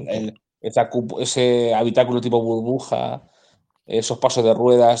sea, Sí, ese habitáculo tipo burbuja, esos pasos de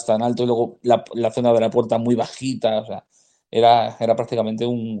ruedas tan alto y luego la zona de la puerta muy bajita. O sea, era prácticamente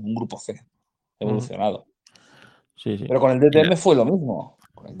un grupo C ujú, evolucionado. sí, sí. Pero con el Y DTM fue lo mismo.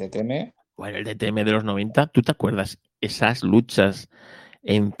 Con el DTM, bueno, el DTM de los 90, ¿tú te acuerdas? Esas luchas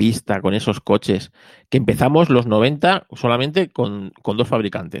en pista con esos coches, que empezamos los 90 solamente con dos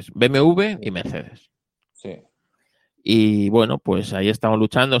fabricantes, BMW y Mercedes. sí, Y bueno, pues ahí estamos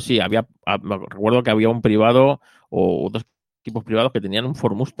luchando. Sí, me recuerdo que había un privado o dos equipos privados que tenían un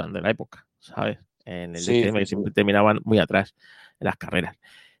Ford Mustang de la época, ¿sabes? En el sí, DTM, sí, que sí. siempre terminaban muy atrás en las carreras.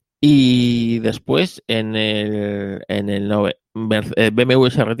 Y después BMW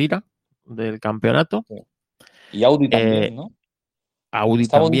se retira del campeonato. Sí. Y Audi eh, también, ¿no? Audi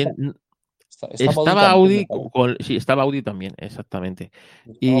Estaba Audi, también. estaba Audi también, me parece. Sí, estaba Audi también, exactamente.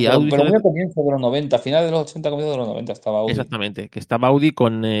 Estaba, Y Audi pero muy al comienzo de los 90, final de los 80, comienzo de los 90 estaba Audi. exactamente, que estaba Audi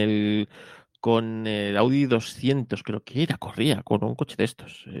con el Audi 200, creo que era, corría con un coche de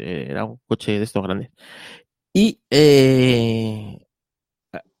estos. Era un coche de estos grandes. Y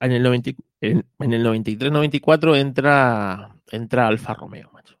En el 93-94 entra Alfa Romeo,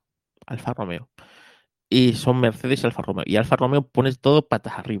 macho. Alfa Romeo. Y son Mercedes y Alfa Romeo. Y Alfa Romeo pones todo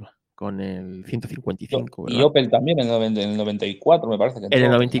patas arriba con el 155, Y ¿verdad? Opel también en el 94, me parece que En entró el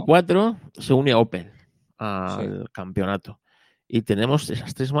Opel, ¿no? 94 se une Opel Sí. al campeonato. Y tenemos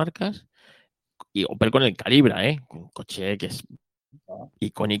esas tres marcas y Opel con el Calibra, ¿eh? Un coche que es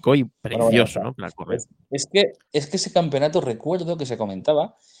icónico y Bueno, o precioso, sea, ¿no? Para correr. es que ese campeonato recuerdo que se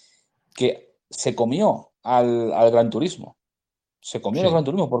comentaba que se comió al Gran Turismo. Se comió el Sí, Gran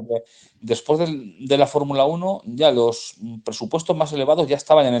Turismo porque después de la Fórmula 1 ya los presupuestos más elevados ya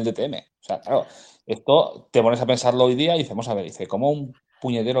estaban en el DTM. O sea, claro, esto te pones a pensarlo hoy día y dices, vamos a ver, dice, ¿cómo un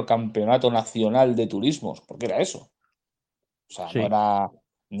puñetero campeonato nacional de turismos? ¿Por qué era eso? O sea, no sí. era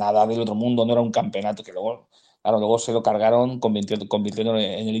nada del otro mundo, no era un campeonato que luego, claro, luego se lo cargaron convirtiéndolo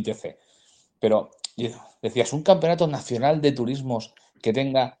en el ITC. Pero decías, un campeonato nacional de turismos que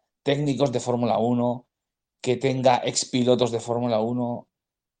tenga técnicos de Fórmula 1, que tenga expilotos de Fórmula 1,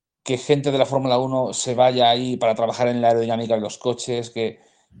 que gente de la Fórmula 1 se vaya ahí para trabajar en la aerodinámica de los coches,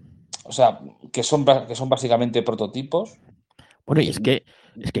 o sea, que son básicamente prototipos. Bueno, y Dices,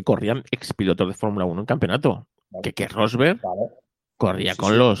 es que corrían expilotos de Fórmula 1 en campeonato. vale, Que Rosberg vale, corría sí,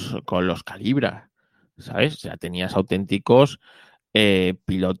 sí, con los Calibra, ¿sabes? O sea, tenías auténticos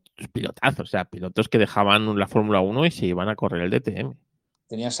pilotazos, o sea, pilotos que dejaban la Fórmula 1 y se iban a correr el DTM.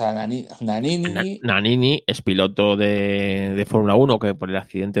 tenías a Nanini, Nannini es piloto de Fórmula 1 que por el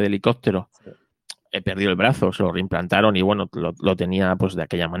accidente de helicóptero perdió el brazo, se lo reimplantaron y bueno, lo tenía pues de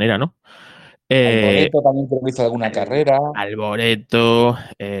aquella manera, ¿no? Eh, Alboreto también creo que hizo alguna carrera, Alboreto,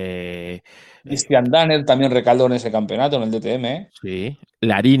 Christian Danner también recaló en ese campeonato, en el DTM, ¿eh? sí,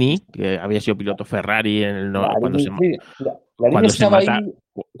 Larini, que había sido piloto Ferrari en el Larini, sí, Larini cuando se estaba mata, ahí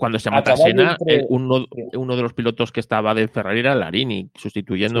cuando se a mata caballo Senna, entre. Sí, uno de los pilotos que estaba de Ferrari era Larini,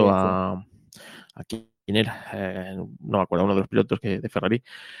 sustituyendo sí, sí. a quién era, no me acuerdo, uno de los pilotos de Ferrari,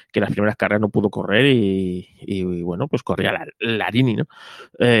 que en las primeras carreras no pudo correr y bueno, pues corría Larini, ¿no?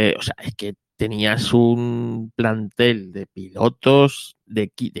 O sea, es que tenías un plantel de pilotos,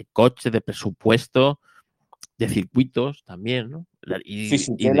 de coches, de presupuesto, de circuitos también, ¿no? Y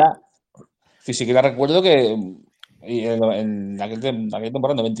de, Fisichella recuerdo que en aquel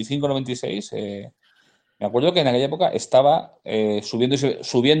temporada 95-96, me acuerdo que en aquella época estaba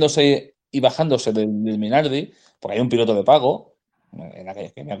subiéndose y bajándose del Minardi, porque hay un piloto de pago,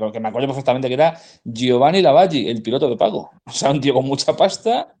 que me acuerdo perfectamente que era Giovanni Lavaggi, el piloto de pago. O sea, un tío con mucha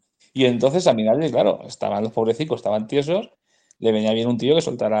pasta, y entonces a Minardi, claro, estaban los pobrecicos, estaban tiesos, le venía bien un tío que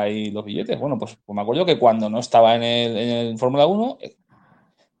soltara ahí los billetes. Bueno, pues me acuerdo que cuando no estaba en el Fórmula 1,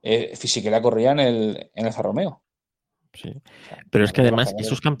 Fisichella corría en el Alfa Romeo. sí. O sea, Pero me es que acuerdo además perfectamente esos de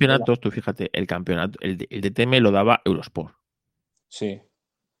esa historia. campeonatos, tú fíjate, el campeonato, el DTM lo daba Eurosport. Sí,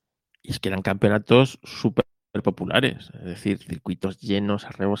 Y es que eran campeonatos súper populares, es decir, circuitos llenos a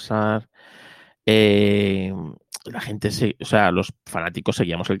rebosar. eh, la gente, o sea, los fanáticos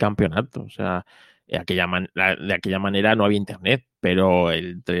seguíamos el campeonato. O sea, de aquella manera no había internet, pero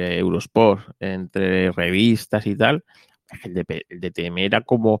entre Eurosport, entre revistas y tal, el DTM era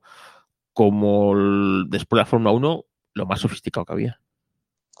después de la Fórmula 1 lo más sofisticado que había.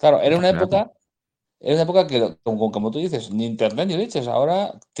 claro, El campeonato. era una época que, como tú dices, ni internet ni leches.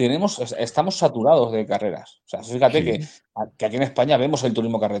 Ahora estamos saturados de carreras. O sea, fíjate que, Sí, que aquí en España vemos el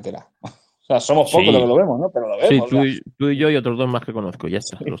turismo carretera. O sea, somos pocos los que sí, lo vemos, ¿no? Pero lo sí, vemos. O sea, tú y yo y otros dos más que conozco, ya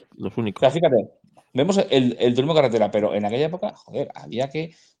está, los o sea, únicos. fíjate, vemos el turismo carretera, pero en aquella época, joder, había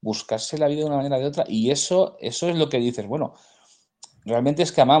que buscarse la vida de una manera o de otra. Y eso es lo que dices, bueno, realmente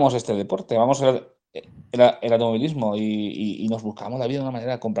es que amamos este deporte, amamos el automovilismo y nos buscamos la vida de una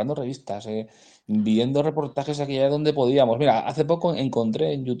manera, comprando revistas, viendo reportajes aquí y allá donde podíamos. Mira, hace poco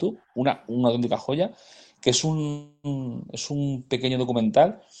encontré en YouTube una auténtica joya, que es un pequeño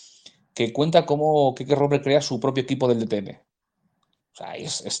documental que cuenta cómo Keke Romer crea su propio equipo del DTM. O sea,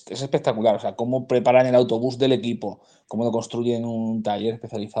 es espectacular. O sea, cómo preparan el autobús del equipo, cómo lo construyen un taller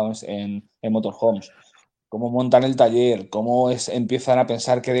especializado en motorhomes, cómo montan el taller, empiezan a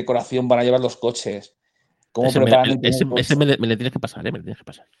pensar qué decoración van a llevar los coches, cómo preparan el primer Ese coche. me le tienes que pasar, me le tienes que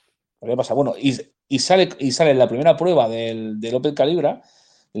pasar. ¿Qué pasa? Bueno, y sale en la primera prueba del Opel Calibra,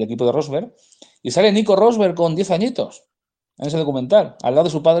 del equipo de Rosberg, y sale Nico Rosberg con 10 añitos en ese documental, al lado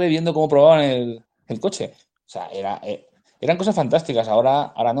de su padre viendo cómo probaban el coche. O sea, eran cosas fantásticas.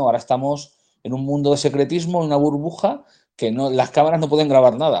 Ahora no, ahora estamos en un mundo de secretismo, en una burbuja, que las cámaras no pueden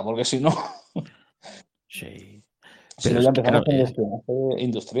grabar nada, porque si no, Sí. si Pero no es ya que, claro, empezamos con el espionaje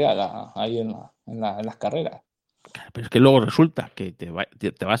industrial ahí en las carreras. pero es que luego resulta que te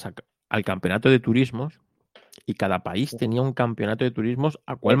vas al campeonato de turismos y cada país tenía un campeonato de turismos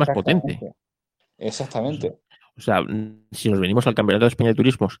a cual más potente. Exactamente. O sea, si nos venimos al Campeonato de España de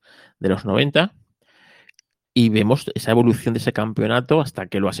Turismos de los 90 y vemos esa evolución de ese campeonato hasta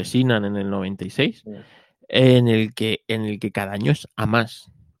que lo asesinan en el 96, en el que cada año es a más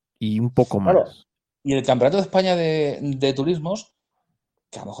y un poco más. Claro. Y el Campeonato de España de Turismos,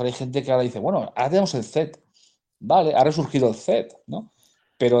 que a lo mejor hay gente que ahora dice, bueno, ahora tenemos el CET. Vale, ha resurgido el CET, ¿no?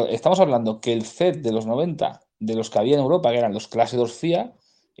 Pero estamos hablando que el CET de los 90, de los que había en Europa, que eran los clase 2 FIA,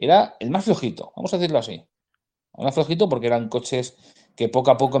 era el más flojito, vamos a decirlo así. El más flojito porque eran coches que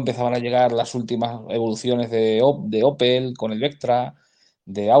poco a poco empezaban a llegar las últimas evoluciones de Opel con el Vectra,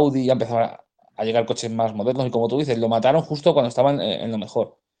 de Audi, ya empezaban a llegar coches más modernos y como tú dices, lo mataron justo cuando estaban en lo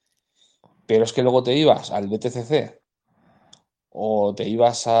mejor. Pero es que luego te ibas al BTCC o te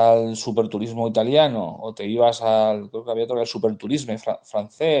ibas al Superturismo italiano, o te ibas creo que había otro, el Superturisme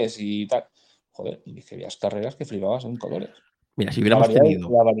francés y tal. Joder, y que habías carreras que flipabas en colores. Mira, si hubiéramos tenido...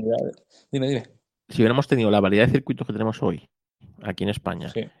 Dime. Si hubiéramos tenido la variedad de circuitos que tenemos hoy, aquí en España,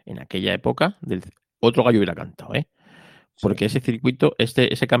 sí. En aquella época, otro gallo hubiera cantado, ¿eh? Porque ese circuito,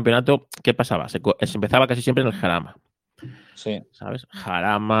 ese campeonato, ¿qué pasaba? Se empezaba casi siempre en el Jarama. Sí. ¿Sabes?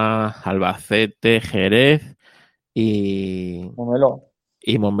 Jarama, Albacete, Jerez y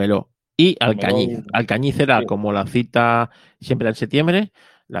Montmeló. Y Alcañiz. Alcañiz era como la cita, siempre en septiembre,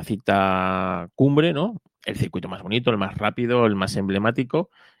 la cita cumbre, ¿no? El circuito más bonito, el más rápido, el más emblemático,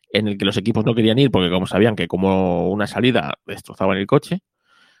 en el que los equipos no querían ir porque como sabían que como una salida destrozaban el coche,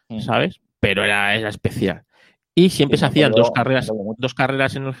 ¿sabes? Pero era especial. Y siempre se hacían dos carreras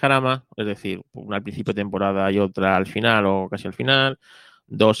en el Jarama, es decir, una al principio de temporada y otra al final o casi al final.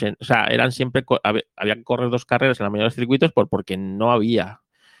 O sea, eran siempre, había que correr 2 carreras en la mayoría de los circuitos porque no había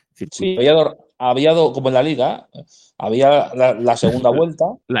circuito. Sí, había como en la liga, había la segunda vuelta.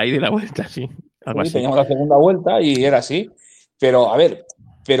 La ida y la vuelta, sí. Teníamos la segunda vuelta y era así. Pero, a ver,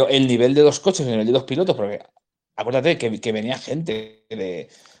 el nivel de los coches, el nivel de los pilotos, porque acuérdate que venía gente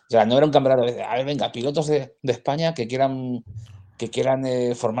o sea, no era un campeonato de, a ver, venga, pilotos de España que quieran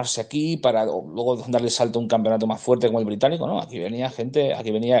formarse aquí para luego darle salto a un campeonato más fuerte como el británico, ¿no? Aquí venía gente,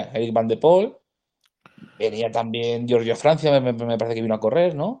 aquí venía Eric Van de Poel, venía también Giorgio Francia, me parece que vino a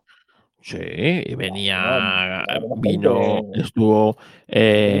correr, ¿no? Sí, estuvo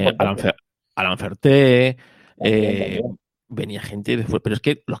Alain Ferté, venía gente después, pero es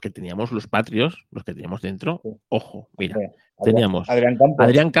que los que teníamos los Patrios, los que teníamos dentro, ojo, mira, teníamos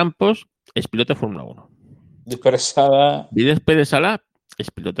Adrián Campos, es piloto de Fórmula 1. Vides Pérez Sala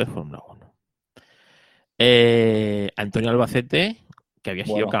es piloto de Fórmula 1. Antonio Albacete, que había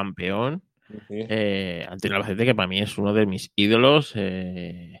sido campeón. Antonio Albacete, que para mí es uno de mis ídolos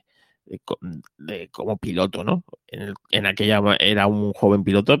como piloto, ¿no? En aquella era un joven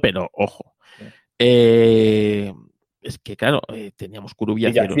piloto, pero ojo. Es que, claro, teníamos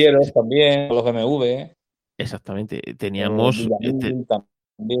Villacieros también, los BMW. Exactamente. Teníamos también.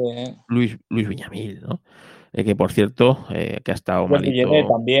 Luis Viñamil, ¿no? Que por cierto, que ha estado malito.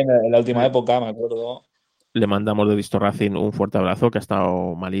 También en la última época, me acuerdo. Le mandamos de Disto Racing un fuerte abrazo, que ha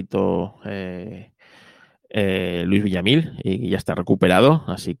estado malito Luis Villamil y ya está recuperado,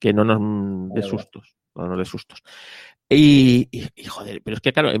 así que no nos dé sustos. No nos dé sustos. Y joder, pero es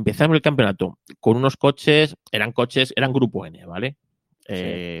que claro, empezamos el campeonato con unos coches, eran grupo N, ¿vale?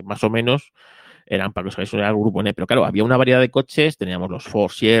 Más o menos eran, para que os hagáis era el grupo N, pero claro, había una variedad de coches, teníamos los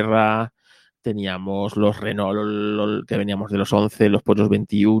Ford Sierra, teníamos los Renault que veníamos de los 11, los Peugeot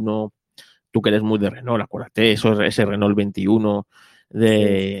 21, tú que eres muy de Renault, acuérdate, ese Renault 21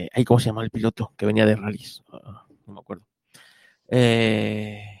 de... Ay, ¿cómo se llama el piloto? Que venía de rallies. No me acuerdo.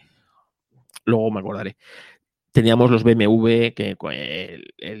 Luego me acordaré. Teníamos los BMW, que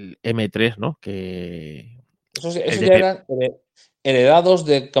el M3, ¿no? Que... Esos ya eran heredados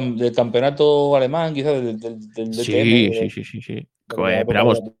del campeonato alemán, quizás del DTM. Sí. Pero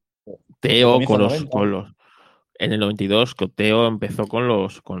vamos, Teo con los... En el 92, Teo empezó con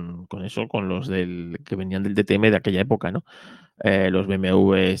los que venían del DTM de aquella época, ¿no? Los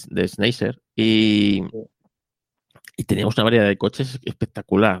BMWs de Schneider. Y teníamos una variedad de coches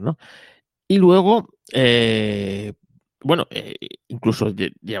espectacular, ¿no? Y luego, incluso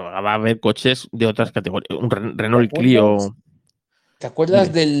llegaba a haber coches de otras categorías. Un Renault Clio. ¿Te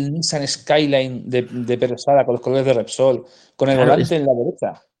acuerdas del Nissan Skyline de Pérez Sala con los colores de Repsol, con el volante en la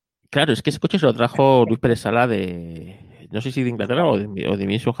derecha? Claro, es que ese coche se lo trajo Luis Pérez Sala no sé si de Inglaterra o de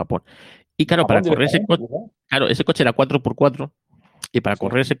mismo Japón. Y claro, para correr ese coche, ese coche era 4x4 y para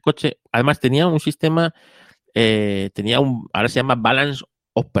correr ese coche, además tenía un sistema, ahora se llama Balance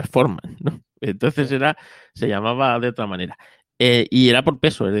of Performance, ¿no? Entonces se llamaba de otra manera. Y era por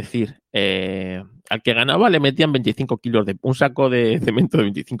peso, es decir, al que ganaba le metían 25 kilos de un saco de cemento de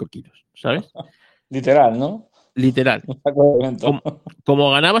 25 kilos, ¿sabes? Literal, ¿no? Literal. Un saco de cemento. Como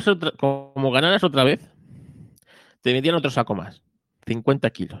ganaras otra vez, te metían otro saco más, 50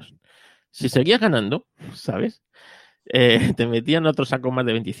 kilos. Si seguías ganando, ¿sabes? Te metían otro saco más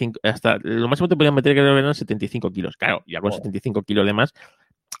de 25, hasta lo máximo te podían meter, creo que eran 75 kilos. Claro, ya con 75 kilos de más,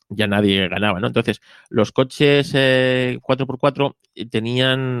 ya nadie ganaba, ¿no? Entonces, los coches 4x4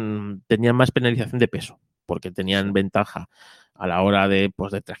 tenían más penalización de peso, porque tenían ventaja a la hora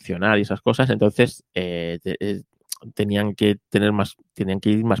pues, de traccionar y esas cosas, entonces tenían que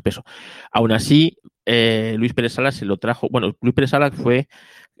ir más peso. Aún así, Luis Pérez Salas se lo trajo. Bueno, Luis Pérez Salas fue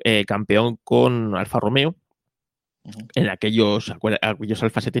campeón con Alfa Romeo en aquellos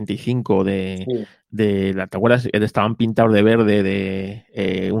Alfa 75 ¿te acuerdas? Estaban pintados de verde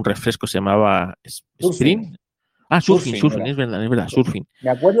de un refresco, se llamaba Sprint. Surfing, es verdad, Surfing.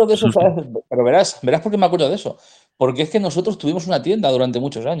 Me acuerdo de eso, ¿sabes? Pero verás por qué me acuerdo de eso. Porque es que nosotros tuvimos una tienda durante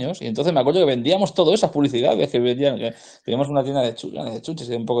muchos años y entonces me acuerdo que vendíamos todas esas publicidades que vendían, que teníamos una tienda de chuches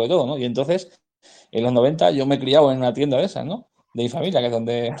y un poco de todo, ¿no? Y entonces, en los 90 yo me he criado en una tienda de esas, ¿no? De mi familia, que es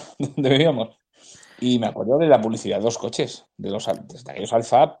donde vivíamos. Y me acuerdo de la publicidad de los coches, de aquellos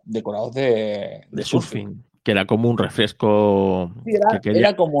Alfa decorados de Surfing, que era como un refresco. Sí,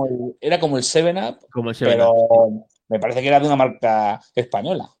 era como el 7-Up, como el 7-Up, pero sí. me parece que era de una marca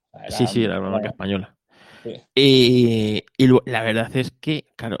española. Sí, era una marca española. Sí. Y la verdad es que,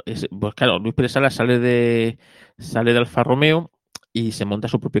 claro, Luis Pérez Salas sale de Alfa Romeo y se monta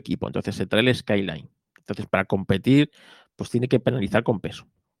su propio equipo. Entonces se trae el Skyline. Entonces, para competir, pues tiene que penalizar con peso.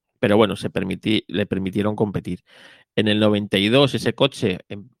 Pero bueno, le permitieron competir. En el 92 ese coche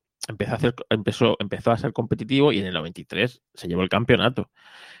empezó a ser competitivo y en el 93 se llevó el campeonato.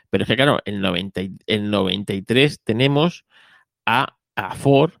 Pero es que, claro, en el 93 tenemos a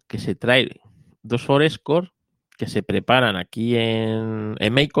Ford, que se trae dos Ford Escort que se preparan aquí en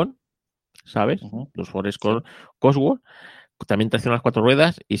Macon, ¿sabes? Los Ford Escort Cosworth, también traccionan las 4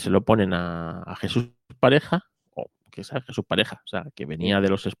 ruedas y se lo ponen a Jesús Pareja, que es Jesús Pareja, o sea, que venía de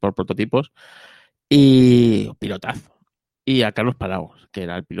los Sport prototipos, y pilotazo. Y a Carlos Palau, que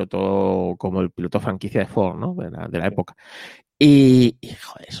era el piloto, como el piloto franquicia de Ford, ¿no? De la época. Y,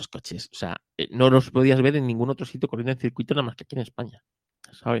 joder, esos coches, o sea, no los podías ver en ningún otro sitio corriendo en circuito nada más que aquí en España,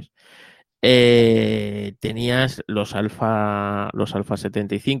 ¿sabes? Tenías los Alfa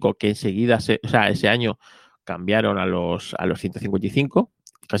 75 que enseguida, ese año cambiaron a los 155,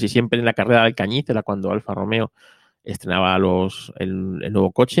 casi siempre en la carrera del Cañiz era cuando Alfa Romeo estrenaba el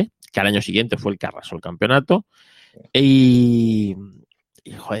nuevo coche, que al año siguiente fue el que arrasó el campeonato. Y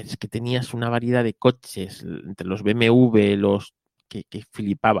joder, es que tenías una variedad de coches entre los BMW, los que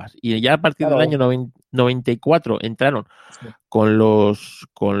flipabas. Y ya a partir del año 94 entraron con los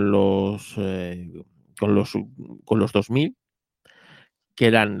 2000, que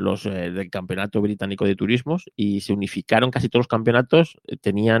eran los del Campeonato Británico de Turismos, y se unificaron casi todos los campeonatos,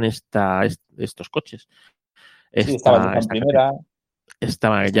 tenían estos coches. Estaba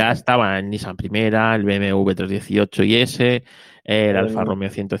en Nissan Primera, el BMW 318 IS, el Alfa Romeo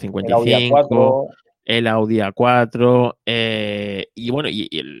 155, el Audi A4, y bueno,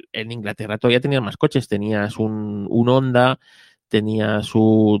 en Inglaterra todavía tenías más coches, tenías un Honda, tenías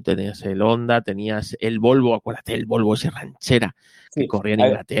el Honda, tenías el Volvo, acuérdate, el Volvo ese ranchera que corría en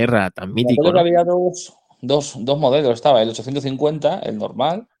Inglaterra, tan mítico, ¿no? Había dos modelos, estaba el 850, el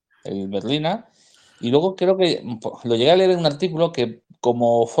normal, el Berlina, y luego creo que lo llegué a leer en un artículo que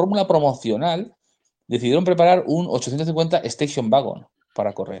como fórmula promocional decidieron preparar un 850 Station Wagon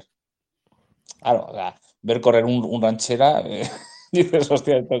para correr. Claro, ver correr un ranchera, dices,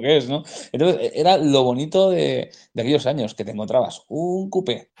 hostia, ¿esto qué es, no? Entonces, era lo bonito de aquellos años, que te encontrabas un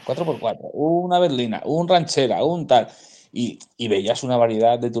coupé 4x4, una berlina, un ranchera, un tal, y veías una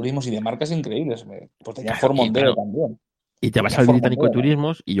variedad de turismos y de marcas increíbles. Pues tenía Ford Mondeo también. Y te vas al Británico de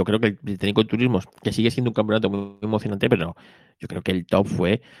Turismos, y yo creo que el Británico de Turismos, que sigue siendo un campeonato muy emocionante, pero yo creo que el top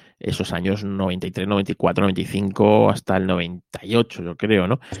fue esos años 93, 94, 95, hasta el 98, yo creo,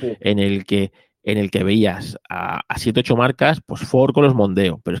 ¿no? Sí. En el que veías a 7, 8 marcas, pues Ford con los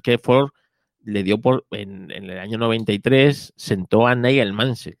Mondeo. Pero es que Ford le dio en el año 93, sentó a Nigel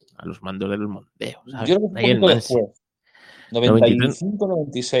Mansell a los mandos de los Mondeo, ¿sabes? Yo creo que Nigel Mansell. 95,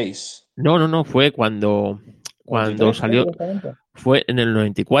 96. No, fue cuando salió, fue en el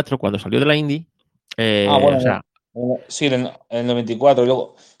 94, cuando salió de la Indy. Sí, en el 94. Y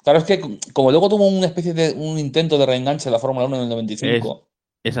luego, claro, es que como luego tuvo una especie de un intento de reenganche de la Fórmula 1 en el 95.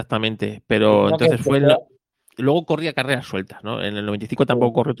 Exactamente, pero entonces luego corría carreras sueltas, ¿no? En el 95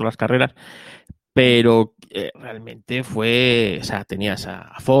 tampoco corrió todas las carreras, pero realmente fue, o sea, tenías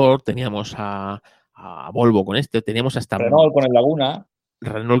a Ford, teníamos a Volvo con teníamos hasta Renault con el Laguna,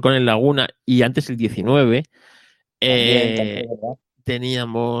 Renault con el Laguna y antes el 19. también es verdad.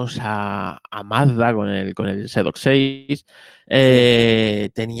 Teníamos a Mazda con el Sedoc 6. Sí.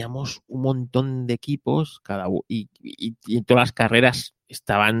 Teníamos un montón de equipos y en todas las carreras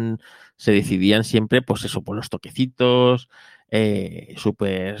se decidían siempre, pues eso, por los toquecitos,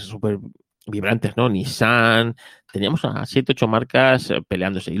 súper vibrantes, ¿no? Nissan, teníamos a 7, 8 marcas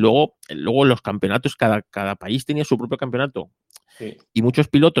peleándose. Y luego los campeonatos, cada país tenía su propio campeonato. Sí. Y muchos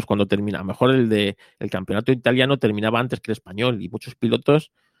pilotos, cuando termina, a lo mejor el campeonato italiano terminaba antes que el español, y muchos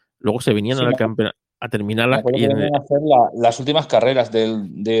pilotos luego se venían Sí, a terminar me acuerdo que venían a hacer las últimas carreras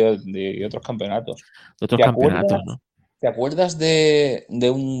de otros campeonatos. otros ¿Te campeonatos, acuerdas, ¿no? te acuerdas de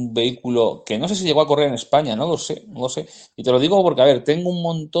un vehículo que no sé si llegó a correr en España? No lo sé, no lo sé. Y te lo digo porque, a ver, tengo un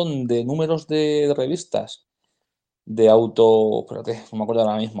montón de números de revistas de auto. Espérate, no me acuerdo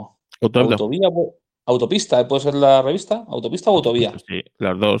ahora mismo. Autovía, Autovía, autopista, ¿puede ser la revista? ¿Autopista o autovía? autopista, sí,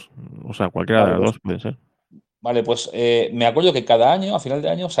 las dos, o sea, cualquiera de Vale, las pues dos puede ser. Vale, pues me acuerdo que cada año, a final de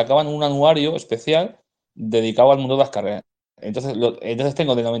año, sacaban un anuario especial dedicado al mundo de las carreras. Entonces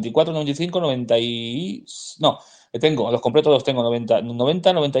tengo de 94, 95, 90 y... No, tengo, los completos los tengo 90,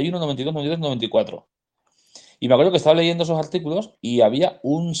 91, 92, 93, 94. Y me acuerdo que estaba leyendo esos artículos y había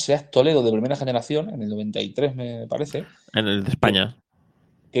un Seat Toledo de primera generación, en el 93 me parece, En el de que, España,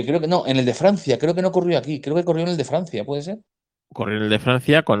 que creo que no, en el de Francia, creo que no corrió aquí, creo que corrió en el de Francia, ¿puede ser? corrió en el de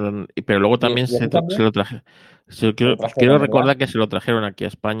Francia, pero luego también Y aquí se también lo traje. lo Quiero trajeron, ¿verdad? recordar que se lo trajeron aquí a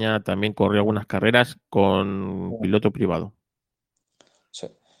España, también corrió algunas carreras con piloto privado. Sí.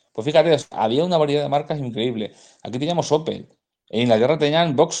 Pues fíjate, había una variedad de marcas increíble. Aquí teníamos Opel, en Inglaterra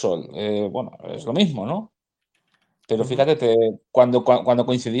tenían Vauxhall, bueno, es lo mismo, ¿no? Pero Ujú. fíjate, cuando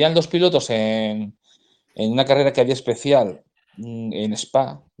coincidían los pilotos en una carrera que había especial en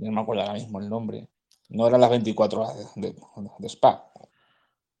Spa, no me acuerdo ahora mismo el nombre, no eran las 24 horas de Spa,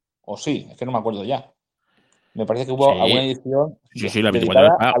 o sí, es que no me acuerdo ya. Me parece que hubo Sí, alguna edición sí, la 24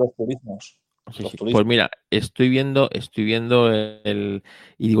 dedicada horas. a los turismos. Sí, Los sí. Pues turistas. mira, estoy viendo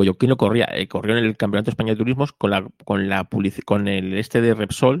y digo yo, ¿quién lo corría? Corrió en el Campeonato Español de Turismos con el de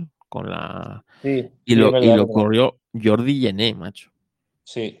Repsol, Sí, y sí, es y verdad, es lo verdad. corrió Jordi Gené, macho,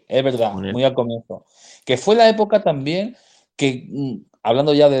 Sí, es verdad, con él. muy al comienzo. Que fue la época también que,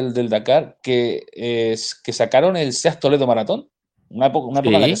 hablando ya del Dakar, que sacaron el Seat Toledo Maratón. Una época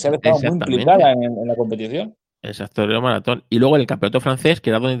en la que Sí, Seat estaba muy exactamente. implicada en la competición. Exacto, el maratón. Y luego el campeonato francés,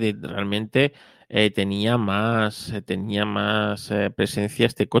 que era donde realmente tenía más presencia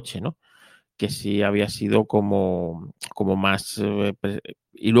este coche, ¿no? Que sí había sido como más...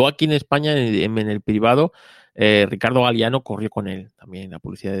 y luego aquí en España, en el privado, Ricardo Galiano corrió con él también, la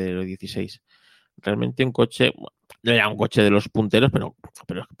publicidad de los 16. Realmente un coche, bueno, no era un coche de los punteros, pero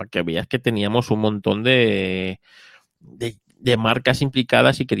para que veas que teníamos un montón de marcas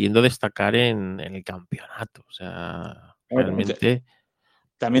implicadas y queriendo destacar en el campeonato. O sea, Bueno, realmente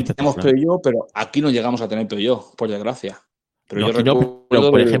también tenemos espectacular. Peugeot, pero aquí no llegamos a tener Peugeot, por desgracia. Pero No, yo aquí no, pero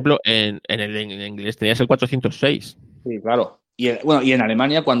recuerdo por de... ejemplo, en inglés tenías el 406. Sí, claro. Bueno, y en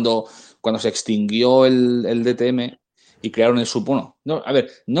Alemania, cuando se extinguió el DTM y crearon el Sub, bueno, no, a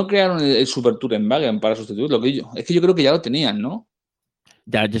ver, no crearon el Super Tourenwagen para sustituirlo, es que yo creo que ya lo tenían, ¿no?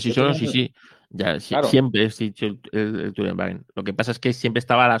 Ya, ya sí, Yo solo tenía... sí, sí. Ya, Claro, siempre he dicho el Tourenwagen. Lo que pasa es que siempre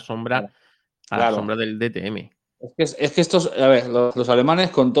estaba claro, a la sombra claro. del DTM. Es que estos, a ver, los alemanes,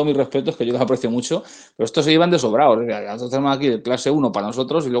 con todo mi respeto, es que yo los aprecio mucho, pero estos se iban de sobrados. O sea, nosotros tenemos aquí el clase 1 para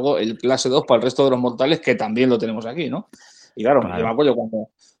nosotros y luego el clase 2 para el resto de los mortales, que también lo tenemos aquí, ¿no? Y claro, yo me Claro. acuerdo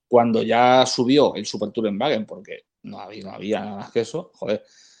cuando ya subió el Super Tourenwagen, porque no había nada más que eso, joder,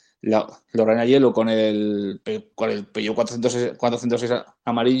 Lorena Hielo con el Peugeot 406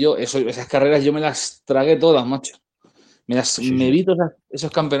 amarillo, esas carreras yo me las tragué todas, macho. Sí, Me sí. vi todos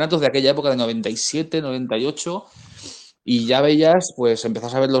esos campeonatos de aquella época de 97, 98 y ya veías, pues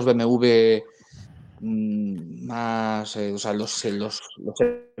empezás a ver los BMW más, o sea, los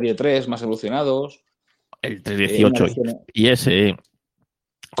Serie 3 más evolucionados, El una 318 legión, y ese,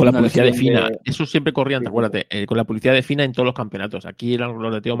 con la una publicidad de legión FINA. de... Eso siempre corrían, Sí, te sí, sí, acuérdate, con la publicidad de FINA en todos los campeonatos. Aquí eran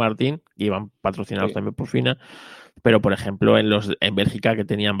los de Teo Martín, que iban patrocinados sí. también por FINA, pero por ejemplo en Bélgica, que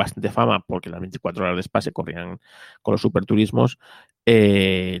tenían bastante fama, porque las 24 horas de Spa se corrían con los superturismos,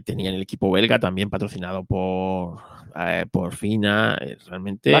 tenían el equipo belga también patrocinado por FINA,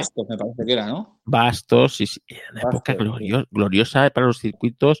 realmente Bastos me parece que era, ¿no? vastos, y era una época Bastos, sí. gloriosa para los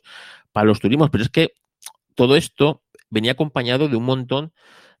circuitos, para los turismos, pero es que todo esto venía acompañado de un montón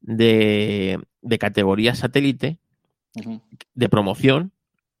de categorías satélite Ujú. de promoción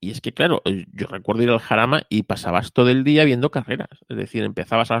Y es que, claro, yo recuerdo ir al Jarama y pasabas todo el día viendo carreras. Es decir,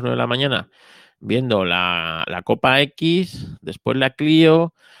 empezabas a las 9 de la mañana viendo la Copa X, después la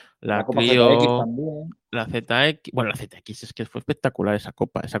Clio, La la Copa ZX Clio, también. la ZX. Bueno, la ZX es que fue espectacular esa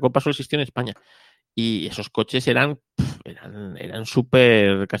Copa. Esa Copa solo existió en España. Y esos coches eran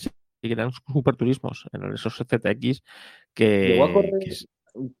súper, casi que eran súper turismos. Eran esos ZX Llegó a que, correr, que es-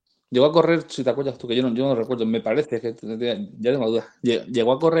 llegó a correr, si te acuerdas tú, que yo no recuerdo, me parece que ya tengo dudas.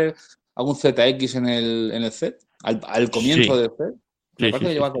 Llegó a correr algún ZX en el set, al comienzo sí, del set. Me sí, parece sí, que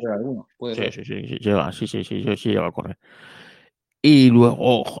sí, llegó a sí. correr alguno, puede Sí, ser. sí, sí, sí, yo sí llego a correr. Y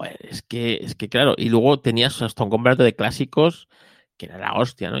luego, joder, es que claro, y luego tenías hasta un campeonato de clásicos que era la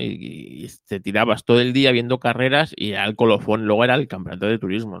hostia, ¿no? Y te tirabas todo el día viendo carreras y era el colofón, luego era el campeonato de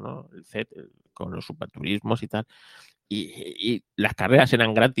turismo, ¿no? El CET, con los superturismos y tal. Y las carreras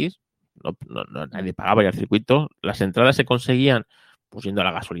eran gratis, nadie pagaba ya el circuito. Las entradas se conseguían pues yendo a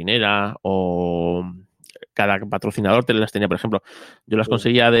la gasolinera o cada patrocinador te las tenía, por ejemplo, yo las Sí.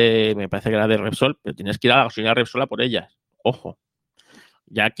 conseguía me parece que era de Repsol, pero tienes que ir a la gasolinera Repsol a por ellas. Ojo,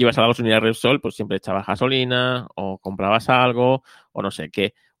 ya que ibas a la gasolinera Repsol, pues siempre echabas gasolina o comprabas algo o no sé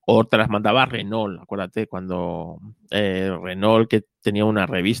qué. O te las mandaba Renault, acuérdate, cuando Renault, que tenía una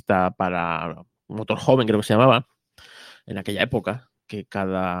revista para motor joven, creo que se llamaba, en aquella época, que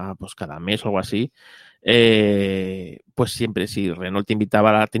cada mes o algo así, pues siempre si Renault te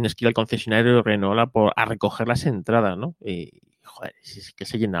invitaba, tienes que ir al concesionario de Renault a recoger las entradas, ¿no? Y joder, es que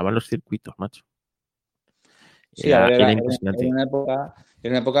se llenaban los circuitos, macho. Sí, a ver, Era era impresionante.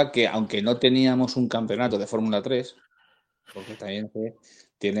 una época que, aunque no teníamos un campeonato de Fórmula 3, porque también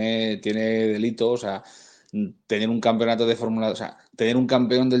tiene delito, o sea, tener un campeonato de Fórmula, o sea, tener un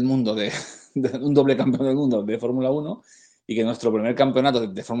campeón del mundo, un doble campeón del mundo de Fórmula 1 y que nuestro primer campeonato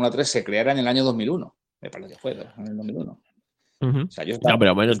de Fórmula 3 se creara en el año 2001, me parece que fue, en el 2001. O Ujú. sea, yo No,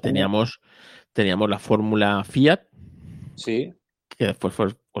 pero bueno, estaba teníamos la fórmula Fiat, sí, que después fue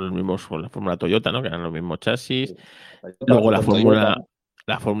con la fórmula Toyota, ¿no? Que eran los mismos chasis. la Luego Super Toyota.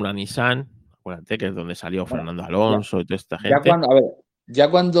 la fórmula Nissan, acuérdate que es donde salió Bueno, Fernando ya, Alonso y toda esta ya gente. cuando, a ver, ya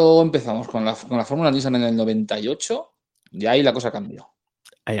cuando empezamos con la Fórmula Nissan en el 98, ya ahí la cosa cambió.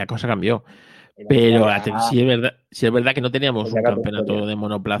 Ahí la cosa cambió. Y la cosa Pero ya, sí es verdad que no teníamos ya un era otra historia. campeonato de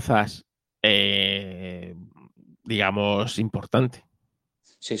monoplazas, eh, digamos, importante.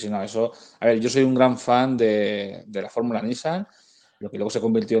 Sí, sí, no, eso. A ver, yo soy un gran fan de la Fórmula Nissan, lo que luego se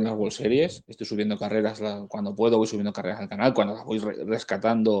convirtió en las World Series. Estoy subiendo carreras cuando puedo, voy subiendo carreras al canal, cuando las voy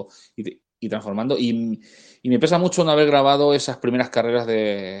rescatando y transformando. Y me pesa mucho no haber grabado esas primeras carreras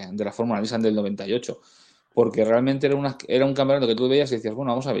de la Fórmula Nissan del 98, porque realmente era un campeonato que tú veías y decías,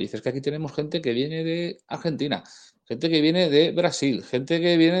 bueno, vamos a ver, dices que aquí tenemos gente que viene de Argentina, gente que viene de Brasil, gente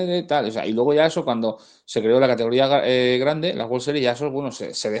que viene de tal, o sea, y luego ya eso cuando se creó la categoría grande, la World Series, ya eso, bueno,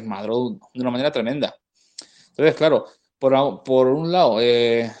 se desmadró de una manera tremenda. Entonces, claro, por un lado,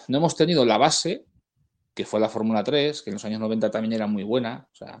 no hemos tenido la base, que fue la Fórmula 3, que en los años 90 también era muy buena,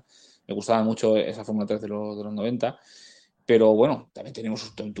 o sea, me gustaba mucho esa Fórmula 3 de los 90, pero bueno, también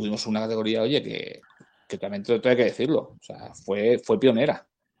tuvimos una categoría, oye, que también hay que decirlo, o sea, fue pionera,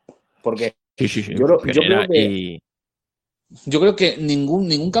 porque Sí, sí, sí, yo, fue yo creo pionera que yo creo que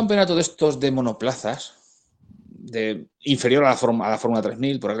ningún campeonato de estos de monoplazas inferior a la Fórmula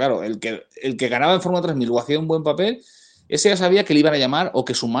 3000, porque claro, el que ganaba en Fórmula 3000 o hacía un buen papel, ese ya sabía que le iban a llamar o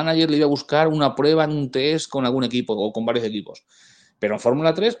que su manager le iba a buscar una prueba en un test con algún equipo o con varios equipos. Pero en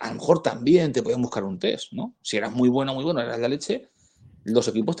Fórmula 3 a lo mejor también te podían buscar un test, ¿no? Si eras muy bueno, eras la leche, los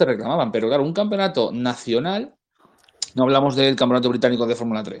equipos te reclamaban. Pero claro, un campeonato nacional, no hablamos del campeonato británico de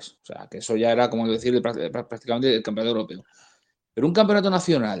Fórmula 3, o sea, que eso ya era, como decir, prácticamente el campeonato europeo. Pero un campeonato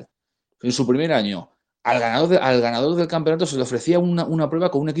nacional, en su primer año, al ganador del campeonato se le ofrecía una prueba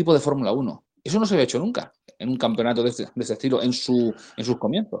con un equipo de Fórmula 1. Eso no se había hecho nunca en un campeonato de este estilo en sus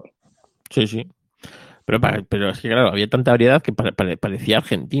comienzos. sí, sí. Pero es que, claro, había tanta variedad que parecía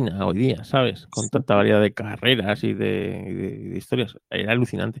Argentina hoy día, ¿sabes? Con tanta variedad de carreras y de historias. Era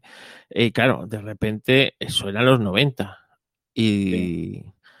alucinante. Y claro, de repente, eso eran los 90. Sí, Y,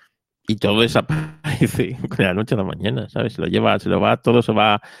 y todo desaparece de la noche a la mañana, ¿sabes? Todo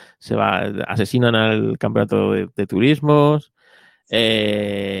asesinan al campeonato de turismos.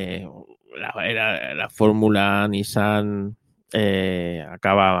 eh, la fórmula Nissan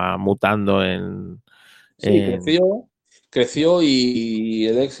acaba mutando sí, en creció y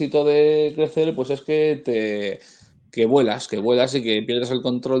el éxito de crecer pues es que vuelas y que pierdes el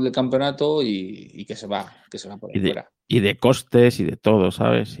control del campeonato y que se va por ahí y de, fuera. y de costes y de todo,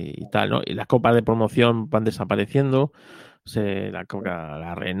 ¿sabes? Y tal, ¿no? Y las copas de promoción van desapareciendo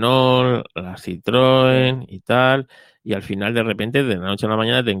la Renault, la Citroën y tal, y al final de repente de la noche a la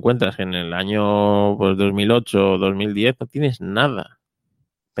mañana te encuentras que en el año pues 2008 o 2010 no tienes nada,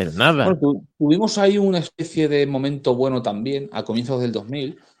 pero Bueno, nada. tuvimos ahí una especie de momento bueno también, a comienzos del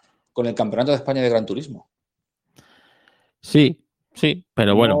 2000, con el Campeonato de España de Gran Turismo. Sí, sí,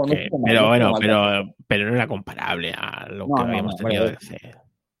 pero bueno, No estuvo mal, no estuvo mal tampoco. pero no era comparable a lo que No, no, habíamos no, tenido hombre, del C.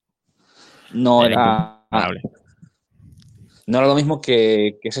 no Era era, incomparable. no era lo mismo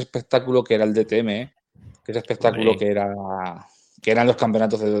que ese espectáculo que era el DTM, que ese espectáculo Hombre, que eran los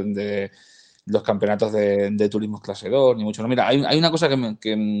campeonatos los campeonatos de turismo clase 2, ni mucho no. Mira, hay una cosa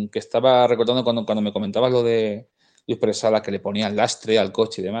que estaba recordando cuando me comentabas lo de Luis Pérez Sala, que le ponían lastre al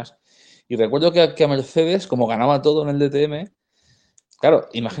coche y demás. Y recuerdo que a Mercedes, como ganaba todo en el DTM, claro,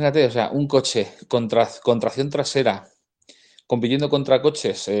 imagínate, o sea, un coche con tracción trasera, compitiendo contra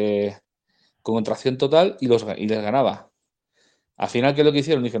coches con tracción total y les ganaba. Al final, ¿qué es lo que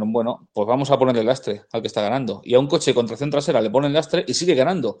hicieron? Dijeron, bueno, pues vamos a ponerle lastre al que está ganando. Y a un coche con tracción trasera le ponen lastre y sigue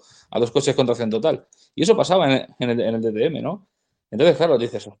ganando a dos coches con tracción total. Y eso pasaba en el DTM, ¿no? Entonces, claro,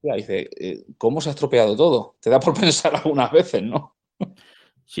 dices, hostia, dice, ¿cómo se ha estropeado todo? Te da por pensar algunas veces, ¿no?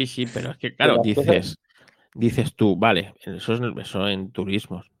 sí, sí, pero es que Que claro, las cosas. dices tú, vale, eso en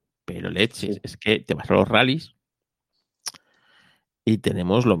turismos, pero leches, Sí, es que te vas a los rallies y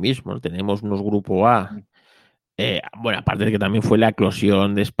tenemos lo mismo, tenemos unos grupo A. Bueno, aparte de que también fue la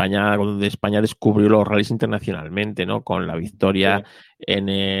eclosión de España, donde España descubrió los rallies internacionalmente, ¿no? Con la victoria sí, en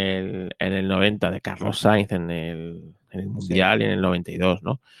el 90 de Carlos Sainz en el sí. Mundial y en el 92,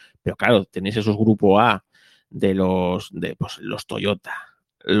 ¿no? Pero claro, tenéis esos grupo A de pues, los Toyota,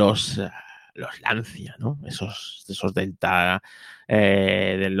 los, eh, los Lancia, ¿no? Esos Delta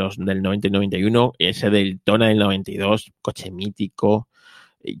del 90 y 91, ese Daytona del 92, coche mítico.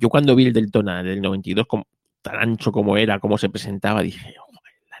 Yo cuando vi el Daytona del 92, tan ancho como era, cómo se presentaba, dije, oh,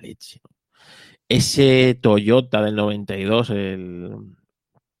 la leche. Ese Toyota del 92, el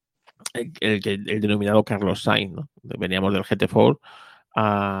denominado Carlos Sainz, ¿no? Veníamos del GT4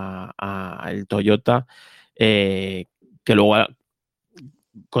 a el Toyota, eh, que luego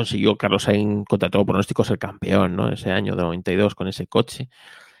consiguió Carlos Sainz contra todo pronóstico ser campeón, ¿no? Ese año de 92 con ese coche.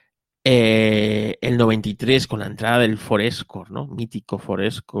 El 93 con la entrada del Forescore, ¿no? Mítico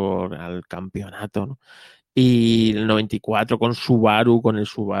Forescore al campeonato, ¿no? Y el 94 con Subaru, con el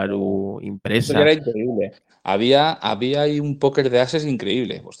Subaru Eso ya Impresa. era increíble. Había ahí un póker de ases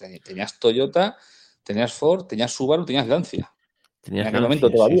increíble. Pues tenías Toyota, tenías Ford, tenías Subaru, tenías Lancia. En Tenías aquel momento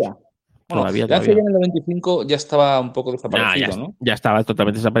Lancia, sí, sí. todavía. Bueno, Lancia ya Todavía. en el 95 ya estaba un poco Nah, desaparecido, ¿no? ya estaba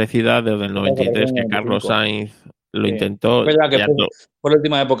totalmente desaparecida desde el Ya desapareció 93 en el que Carlos 95. Sainz lo Sí. Es intentó. verdad que Ya fue la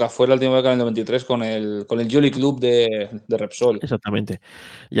última época, fue la última época en el 93 con el Jolly Club de Repsol. exactamente.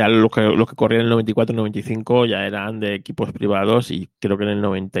 Ya lo que corría en el 94 y 95 ya eran de equipos privados y creo que en el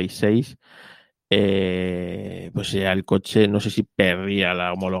 96 pues ya el coche, no sé si perdía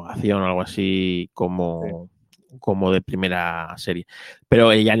la homologación o algo así Sí. como de primera serie.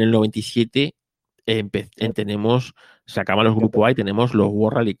 Pero ya en el 97 tenemos, se acaban los grupos A y tenemos los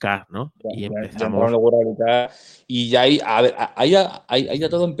World Rally Car, ¿no? Y Ya entraron empezamos, los World Rally y ya ahí, a ver, ahí ya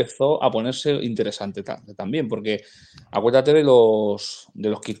todo empezó a ponerse interesante también, porque acuérdate de los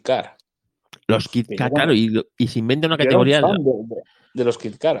Kit Car. los Kit Que Kat, claro, y se inventa una yo era un categoría fan de los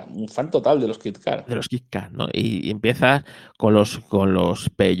Kit Car, un fan total de los Kit Car. de los Kit Kat, ¿no? Y empiezas con los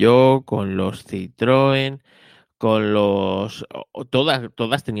Peugeot, con los Citroën, con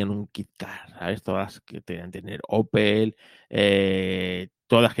todas tenían un Kit Kat, ¿sabes? Todas que querían tener Opel,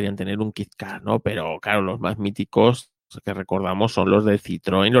 todas querían tener un Kit Kat, ¿no? Pero claro, los más míticos que recordamos son los de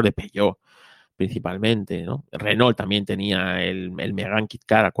Citroën, los de Peugeot, principalmente, ¿no? Renault también tenía el Megane Kit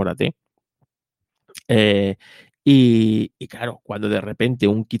Kat, acuérdate. Eh, y claro, cuando de repente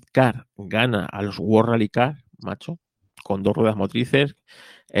un Kit Kat gana a los World Rally Car, macho, con dos ruedas motrices,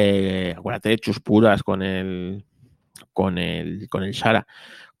 acuérdate de Chuspuras con el Shara,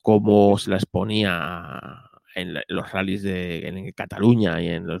 como se las ponía en los rallies en Cataluña y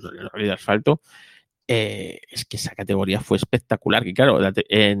en los rallies de asfalto, es que esa categoría fue espectacular. Y claro,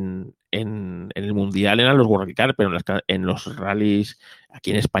 en el Mundial eran los World Car, pero en los rallies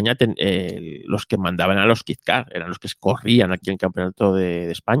aquí en España los que mandaban a los Kit Kat, eran los que corrían aquí en el campeonato de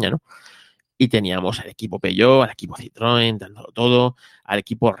España, ¿no? Y teníamos al equipo Peugeot, al equipo Citroën, dándolo todo, al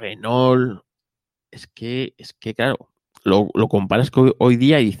equipo Renault. Es que claro, lo comparas con hoy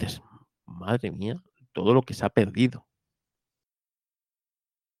día y dices, madre mía, todo lo que se ha perdido.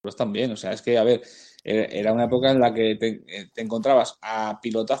 Pues también, o sea, es que, a ver, era una época en la que te encontrabas a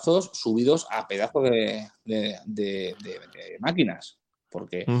pilotazos subidos a pedazos de máquinas.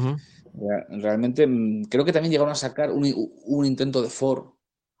 porque Ujú. realmente creo que también llegaron a sacar un intento de Ford,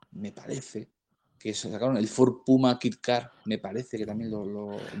 me parece, que sacaron el Ford Puma Kit Car, me parece que también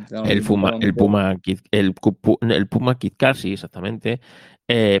lo intentaron El meter. Puma el Puma Kit Kat, sí, exactamente.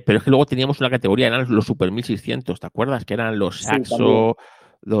 Pero es que luego teníamos una categoría, eran los Super 1600, ¿te acuerdas? Que eran los Sí, también, Saxo,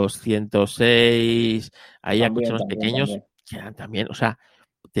 los 106, ahí a coches también, más también, pequeños, también. que eran también, o sea,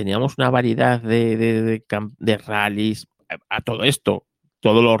 teníamos una variedad de rallies. A todo esto,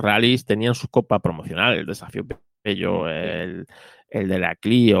 todos los rallies tenían su copa promocional, el Desafío Pello, Sí. el de la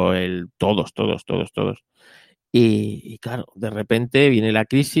Clio, todos. Y claro, de repente viene la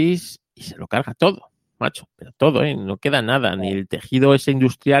crisis y se lo carga todo, macho, pero todo, ¿eh? No queda nada, ni el tejido ese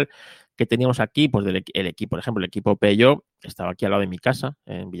industrial que teníamos aquí, pues el equipo, por ejemplo, el equipo Peugeot, que estaba aquí al lado de mi casa,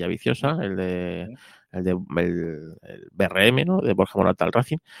 en Villaviciosa, el BRM, ¿no? De Borja Moratal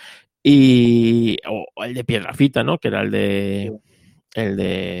Racing, o el de Piedrafita, ¿no? Que era el de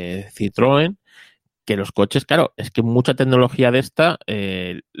Citroën, que los coches, claro, es que mucha tecnología de esta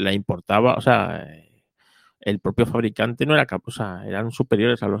la importaba, o sea, el propio fabricante no era capaz, o sea, eran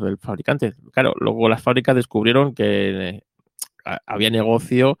superiores a los del fabricante. Claro, luego las fábricas descubrieron que había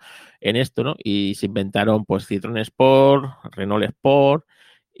negocio en esto, ¿no? Y se inventaron pues Citroën Sport, Renault Sport,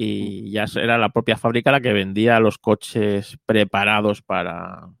 y ya era la propia fábrica la que vendía los coches preparados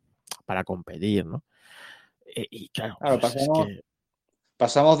para competir, ¿no? Y claro, Claro, pues es que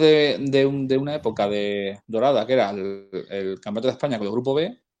pasamos de una época dorada, que era el Campeonato de España con el Grupo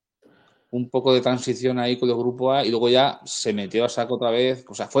B, un poco de transición ahí con el Grupo A, y luego ya se metió a saco otra vez,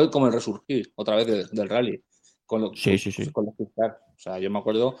 o sea, fue como el resurgir otra vez del rally, sí. con los Kit Kat. O sea, yo me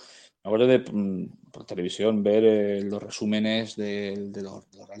acuerdo de por televisión ver los resúmenes de los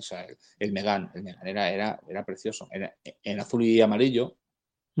rallies. O sea, el Megane era precioso, era en azul y amarillo.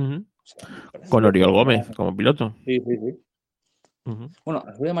 uh-huh. O sea, me Con parecía Oriol fenomenal. Gómez como piloto. Sí, sí, sí. Uh-huh. Bueno,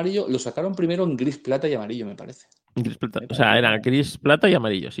 azul y amarillo lo sacaron primero en gris, plata y amarillo, me parece. Gris, plata, Me o sea, parece. era gris, plata y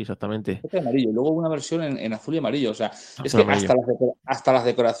amarillo, sí, exactamente. Plata y amarillo. Y luego una versión en azul y amarillo. O sea, es Azul que amarillo. hasta las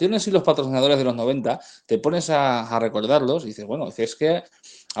decoraciones y los patrocinadores de los 90 te pones a recordarlos y dices, bueno, es que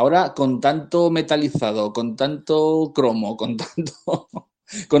ahora con tanto metalizado, con tanto cromo, con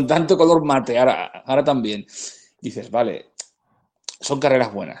tanto color mate, ahora también, dices, vale, son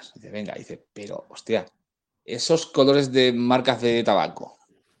carreras buenas. Dice, venga, dice, pero hostia, esos colores de marcas de tabaco,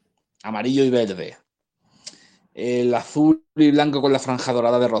 amarillo y verde, el y blanco con la franja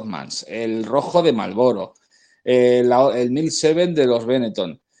dorada de Rothmans, el rojo de Marlboro, el 1007 de los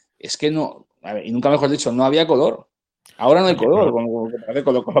Benetton. Es que no, a ver, y nunca mejor dicho, no había color. Ahora no No hay había color, color. como que parece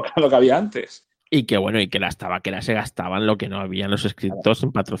con lo que había antes. Y que bueno, y que las tabaqueras se gastaban lo que no habían los escritos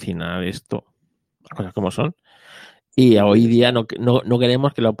en patrocinar esto. Las cosas como son. Y Sí, hoy sí, o día sea, no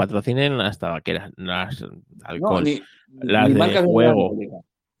queremos que lo patrocinen las tabaqueras, las de no, alcohol, las ni de marcas de bebidas juego. alcohólicas.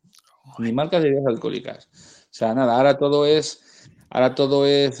 Ni marcas de bebidas alcohólicas. O sea, nada, ahora todo es,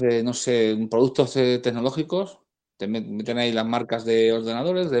 no sé, productos tecnológicos. Meten ahí las marcas de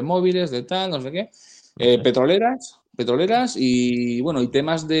ordenadores, de móviles, de tal, no sé qué. Eso es. Petroleras y bueno, y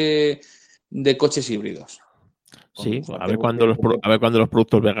temas de coches híbridos. Sí, O sea, a ver cuando los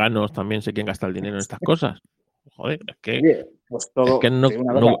productos veganos también se quieren gastar el dinero en estas cosas. Joder, oye, pues es que te digo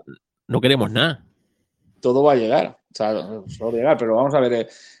una cosa, no queremos nada. todo va a llegar. O sea, todo va a llegar, pero vamos a ver,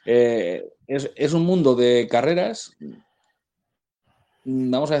 es un mundo de carreras,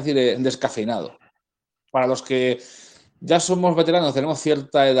 vamos a decir, descafeinado. Para los que ya somos veteranos, tenemos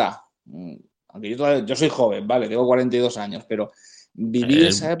cierta edad, aunque yo soy joven, vale, tengo 42 años, pero viví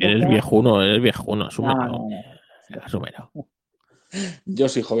esa época. Eres viejuno, No, asúmelo, no, hombre, no. asúmelo. Yo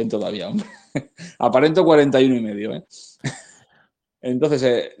soy joven todavía, hombre. Aparento 41 y medio, ¿eh?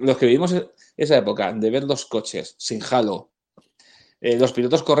 Entonces, los que vivimos esa época de ver los coches sin halo, los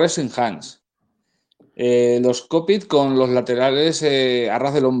pilotos correr sin hands, los cockpit con los laterales a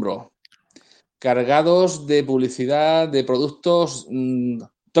ras del hombro, cargados de publicidad de productos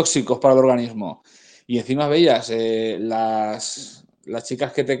tóxicos para el organismo. Y encima veías las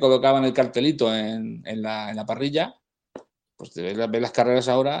chicas que te colocaban el cartelito en la parrilla, pues te ves las carreras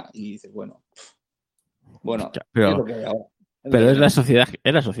ahora y dices, bueno, Hostia, ¿qué es lo que hay ahora? Es lo que pero tenemos. es la sociedad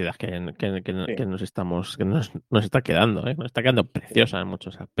Sí. que nos está quedando, ¿eh? Nos está quedando preciosa en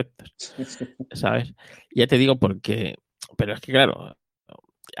muchos aspectos, ¿sabes? Ya te digo porque, pero es que claro,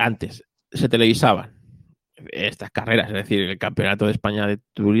 antes se televisaban estas carreras, es decir, el Campeonato de España de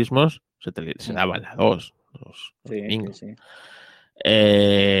Turismos se daba a las los Sí, sí, domingos. sí.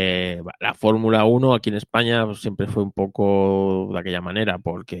 La Fórmula 1 aquí en España pues, siempre fue un poco de aquella manera,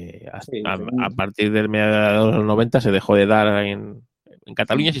 porque Sí, a partir del mediados de los 90 se dejó de dar en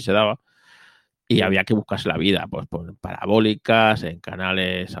Cataluña, sí se daba, Y Sí. había que buscarse la vida, pues por parabólicas, en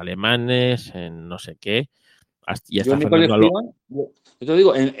canales alemanes, en no sé qué. Y Yo hasta en mi Fernando Alonso. colección, yo te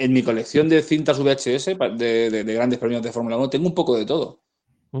digo, en mi colección de cintas VHS de grandes premios de Fórmula 1, tengo un poco de todo.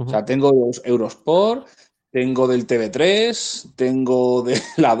 O sea, tengo Eurosport, tengo del TV3, tengo de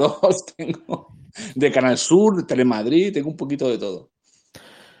la 2, tengo de Canal Sur, de Telemadrid, tengo un poquito de todo.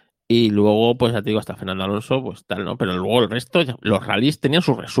 Y luego, pues ya te digo, hasta Fernando Alonso, pues tal, ¿no? Pero luego el resto, los rallies tenían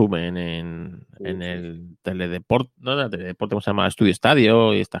su resumen Sí, en sí, el Teledeporte, ¿no? El Teledeporte, ¿cómo se llama? Estudio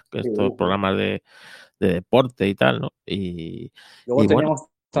Estadio y sí, estos sí. programas de deporte y tal, ¿no? Luego Y bueno, teníamos pues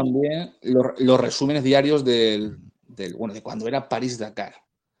también los resúmenes diarios bueno, de cuando era París-Dakar.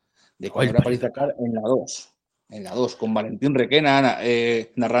 De joder, cuando el era París París-Dakar Dakar. en la 2. En la 2, con Valentín Requena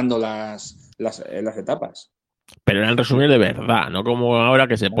narrando las etapas. Pero eran Y, resúmenes de verdad, no como ahora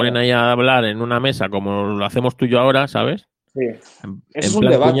que se ponen bueno, ahí a hablar en una mesa como lo hacemos tú y yo ahora, ¿sabes? sí. Eso es En un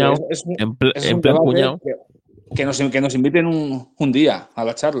plan debate, cuñado, eso es en un plan debate cuñado. que nos inviten un día a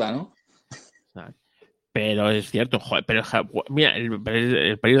la charla, ¿no? Pero es cierto, joder, pero mira, el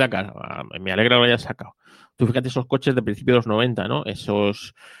París Dakar, me alegra que lo hayas sacado. Tú fíjate esos coches de principios de los 90, ¿no?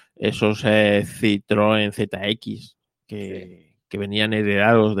 Esos Citroën ZX Sí, que venían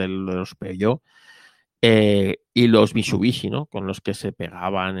heredados de los Peugeot y los Mitsubishi, ¿no? Con los que se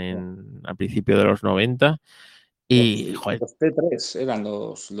pegaban sí. al principio de los 90. Y, joder, Los T3 eran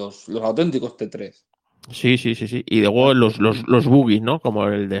los auténticos T3. sí, sí, sí, sí. Y luego los buggies, ¿no? Como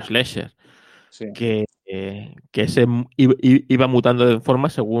el de Slasher, Sí, que iba mutando de forma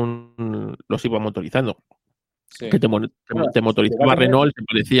según los iba motorizando. sí. Que Bueno, te llegó a motorizaba tener. Renault, se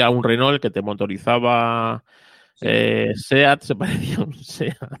parecía a un Renault, que te motorizaba Sí, Seat, se parecía a un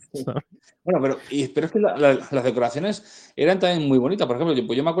Seat, sí. ¿sabes? Bueno, pero es que las decoraciones eran también muy bonitas. Por ejemplo,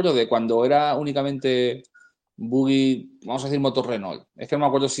 pues yo me acuerdo de cuando era únicamente Buggy, vamos a decir motor Renault. Es que no me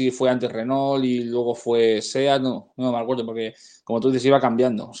acuerdo si fue antes Renault y luego fue SEAT, no me acuerdo, porque como tú dices, iba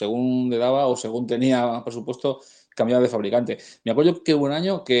cambiando. Según le daba o según tenía presupuesto, cambiaba de fabricante. Me acuerdo que hubo un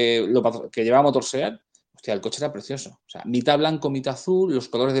año que llevaba motor SEAT, hostia, el coche era precioso. O sea, mitad blanco, mitad azul, los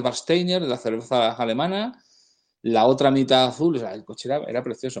colores de Warsteiner, de la cerveza alemana, la otra mitad azul, o sea, el coche era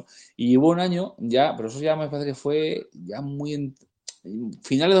precioso. Y hubo un año ya, pero eso ya me parece que fue ya muy en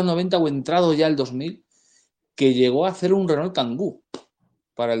finales de los 90 o entrado ya el 2000, que llegó a hacer un Renault Kangoo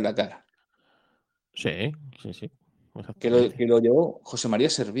para el Dakar, Sí, sí, sí, que lo, exactamente. que lo llevó José María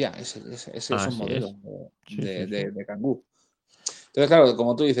Serviá, esos Así modelos es. Sí, sí, sí. de Kangoo. Entonces, claro,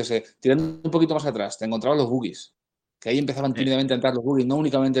 como tú dices, tirando un poquito más atrás, te encontrabas los buggies, que ahí empezaban Eh, tímidamente a entrar los buggies, no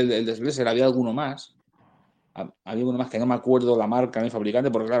únicamente el de Slesser, había alguno más. Había uno más que no me acuerdo la marca ni el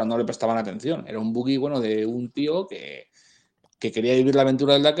fabricante, porque claro, no le prestaban atención. Era un buggy, bueno, de un tío que quería vivir la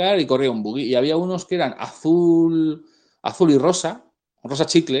aventura del Dakar y corría un buggy. Y había unos que eran azul y rosa, rosa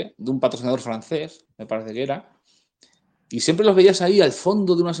chicle, de un patrocinador francés, me parece que era. Y siempre los veías ahí al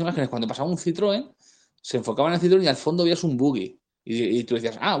fondo de unas imágenes. Cuando pasaba un Citroën, se enfocaban en el Citroën y al fondo veías un buggy. Y tú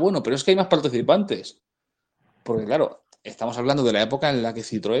decías, ah, bueno, pero es que hay más participantes. Porque claro, estamos hablando de la época en la que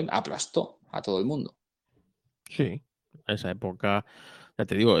Citroën aplastó a todo el mundo. sí, esa época, ya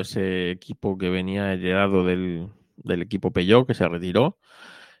te digo, ese equipo que venía heredado del equipo Peugeot, que se retiró,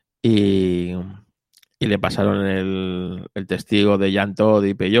 y, y le pasaron el testigo de Jean Todt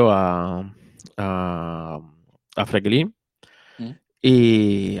y Peugeot a, a Franklin, ¿Mm?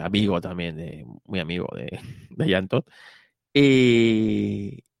 y amigo también, muy amigo de Jean Todt.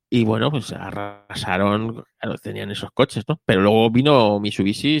 Y bueno, pues arrasaron, claro, tenían esos coches, ¿no? Pero luego vino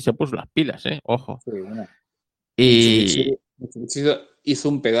Mitsubishi y se puso las pilas, ¿eh? Ojo. Sí, bueno. Mitsubishi, Y Mitsubishi hizo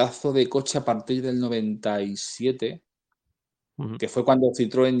un pedazo de coche a partir del 97, ujú, que fue cuando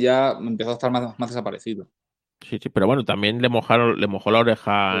Citroën ya empezó a estar más desaparecido. sí, sí, pero bueno, también le mojó la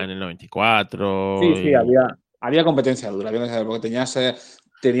oreja Sí, en el 94 sí, y había competencia dura, porque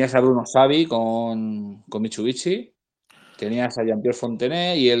tenías a Bruno Savi con Mitsubishi, tenías a Jean-Pierre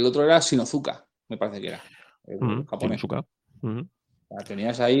Fontenet y el otro era Shinozuka, me parece que era, el japonés. Shizuka. Ujú. O sea,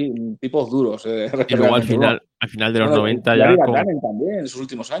 tenías ahí tipos duros, Y luego realmente. Bueno, al final de los bueno, 90 Yari ya con... Batanen también en sus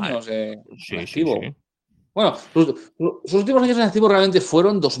últimos ah, años en sí, sí, activo. sí. Bueno, sus últimos años en activo realmente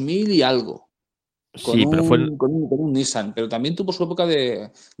fueron 2000 y algo, con Sí, pero fue... un Nissan, pero también tuvo su época de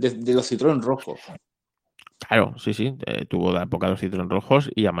los Citroën rojos. Claro, sí, sí. Tuvo la época de los Citroën rojos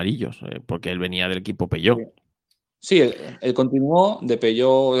y amarillos, porque él venía del equipo Peugeot. Sí, él continuó de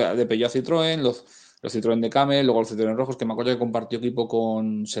Peugeot a Citroën, los Citroën de Camel, luego los Citroën rojos, que me acuerdo que compartió equipo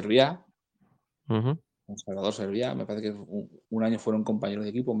con Serviá, Ujú, con Salvador Serviá, me parece que un año fueron compañeros de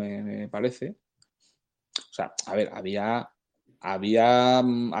equipo, me parece. O sea, a ver, había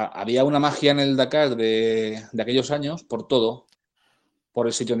una magia en el Dakar de aquellos años por todo. por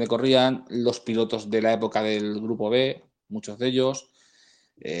el sitio donde corrían, los pilotos de la época del Grupo B, muchos de ellos.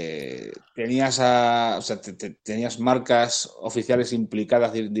 Tenías marcas oficiales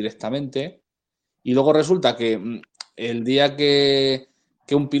implicadas directamente. Y luego resulta que el día que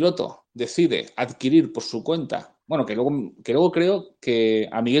un piloto decide adquirir por su cuenta, bueno, que luego creo que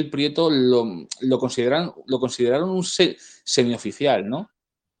a Miguel Prieto lo consideraron un semioficial, ¿no?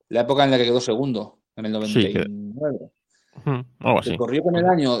 La época en la que quedó segundo, en el Sí, 99. algo Que así. corrió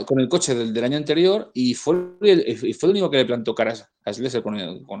con el coche del año anterior y fue el único que le plantó caras a Schlesser con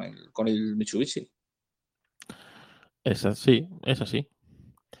el Mitsubishi. Es así, es así.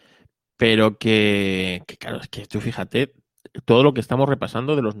 Pero claro, es que tú fíjate todo lo que estamos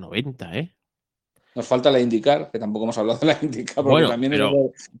repasando de los 90, ¿eh? Nos falta la IndyCar, que tampoco hemos hablado de la IndyCar, porque Bueno, también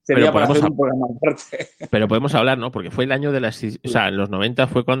pero sería para podemos, hacer un programa aparte. pero podemos hablar, ¿no? Porque fue el año de las... O sea, en los 90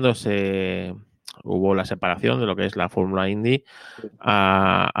 fue cuando hubo la separación de lo que es la Fórmula Indy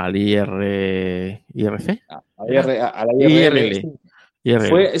al IRC. A ¿Era? la IRL. IRL.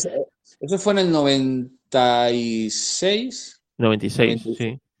 IRL. Eso fue en el 96. 96,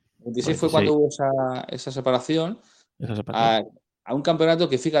 sí. 96 fue 96, cuando hubo esa separación. esa separación. A un campeonato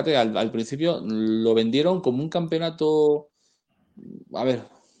que, fíjate, al principio lo vendieron como un campeonato, a ver,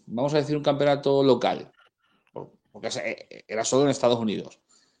 vamos a decir un campeonato local, porque era solo en Estados Unidos.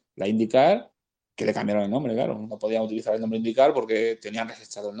 La IndyCar, que le cambiaron el nombre, claro, no podían utilizar el nombre IndyCar porque tenían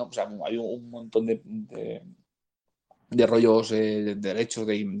registrado el nombre, o sea, hay un montón de rollos, de derechos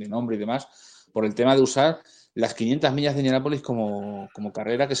de nombre y demás, por el tema de usar las 500 millas de Indianápolis como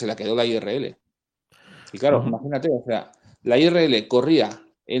carrera que se la quedó la IRL. Y claro, imagínate, o sea, la IRL corría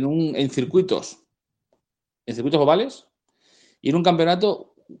en circuitos ovales y en un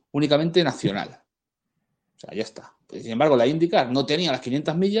campeonato únicamente nacional. O sea, ya está. Sin embargo, la IndyCar no tenía las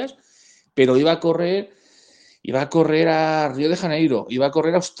 500 millas, pero iba a correr a Río de Janeiro, iba a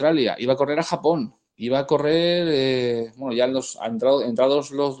correr a Australia, iba a correr a Japón, iba a correr, bueno, ya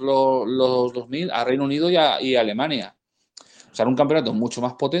entrados los 2000 a Reino Unido y a Alemania. O sea, era un campeonato mucho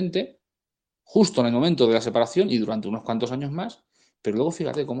más potente, justo en el momento de la separación y durante unos cuantos años más, pero luego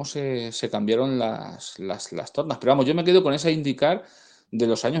fíjate cómo se cambiaron las tornas. Pero vamos, yo me quedo con esa IndyCar de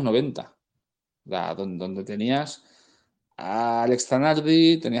los años 90, donde tenías a Alex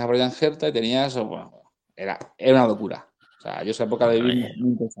Zanardi, tenías a Brian Herta y tenías, bueno, era una locura. O sea, yo esa época la viví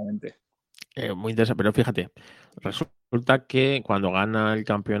muy intensamente. Muy interesante, pero fíjate, resulta que cuando gana el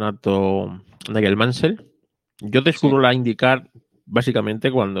campeonato Nigel Mansell, yo descubro la IndyCar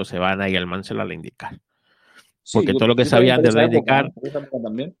básicamente cuando se va Nigel Mansell a la IndyCar. Porque todo lo que sabía antes de la IndyCar,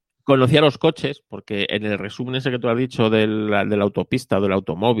 conocía los coches, porque en el resumen ese que tú has dicho de la autopista o del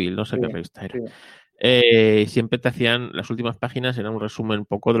automóvil, no sé qué revista era, siempre te hacían, las últimas páginas era un resumen un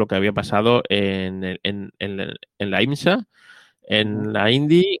poco de lo que había pasado en la IMSA, en la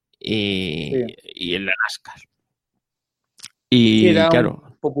Indy y en la NASCAR. Y era claro,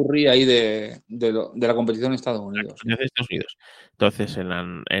 un popurrí ahí de la competición en Estados Unidos. Entonces,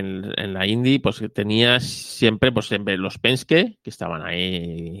 en la Indy, pues tenías siempre los Penske, que estaban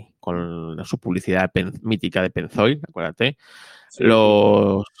ahí con su publicidad mítica de Pennzoil, acuérdate. Sí.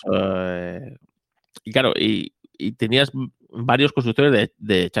 Y claro, y tenías varios constructores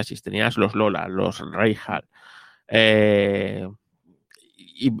de chasis. Tenías los Lola, los Reinhardt.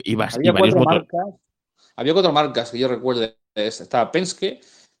 Y varios motores. Había cuatro marcas que yo recuerdo. Estaba Penske,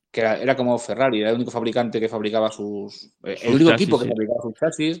 que era como Ferrari, era el único fabricante que fabricaba el único equipo que fabricaba sus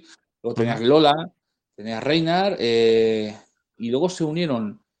chasis. Luego tenías Lola, tenías Reinhardt, y luego se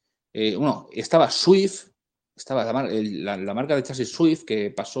unieron. Estaba Swift, estaba la marca de chasis Swift,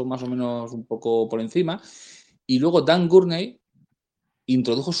 que pasó más o menos un poco por encima. Y luego Dan Gurney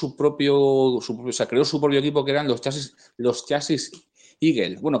introdujo o sea, creó su propio equipo, que eran los chasis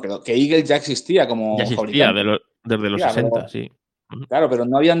Eagle. Bueno, que Eagle ya existía como fabricante. Desde los 60, sí. Claro, pero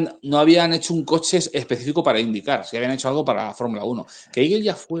no habían hecho un coche específico para IndyCar, sí habían hecho algo para Fórmula 1. Que Eagle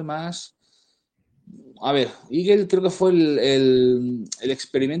ya fue más... A ver, Eagle creo que fue el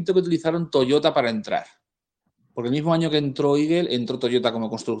experimento que utilizaron Toyota para entrar. Porque el mismo año que entró Eagle, entró Toyota como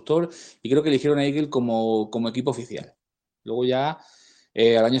constructor y creo que eligieron a Eagle como equipo oficial. Luego ya,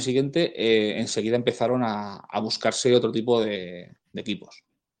 al año siguiente, enseguida empezaron a buscarse otro tipo de equipos.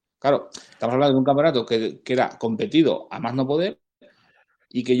 Claro, estamos hablando de un campeonato que era competido a más no poder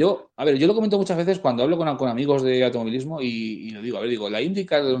y que yo lo comento muchas veces cuando hablo con amigos de automovilismo y lo digo, la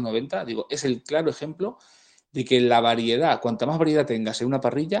IndyCar de los 90, es el claro ejemplo de que la variedad, cuanta más variedad tengas en una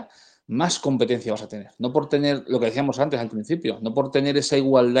parrilla, más competencia vas a tener. No por tener, lo que decíamos antes al principio, no por tener esa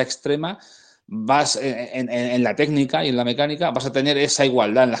igualdad extrema, vas en la técnica y en la mecánica, vas a tener esa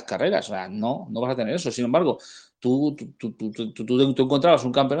igualdad en las carreras. O sea, no vas a tener eso. Sin embargo, tú encontrabas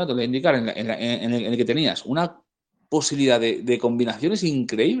un campeonato de IndyCar en el que tenías una posibilidad de combinaciones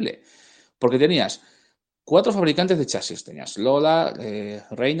increíble, porque tenías 4 fabricantes de chasis, tenías Lola,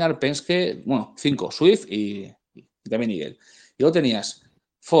 Reynard, Penske, bueno, 5, Swift y también Eagle. Y luego tenías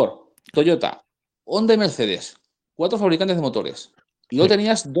Ford, Toyota, Honda y Mercedes, 4 fabricantes de motores. Y luego Sí.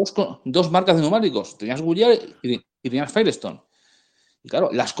 tenías dos marcas de neumáticos, tenías Goodyear y tenías Firestone. Y claro,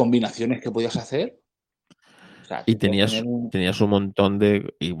 las combinaciones que podías hacer, o sea, Y que puedes tenías, tener un... tenías un montón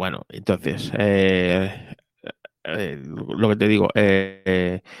de... Y bueno, entonces, lo que te digo,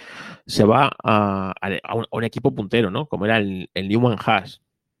 se va a un equipo puntero, ¿no? Como era el Newman Haas.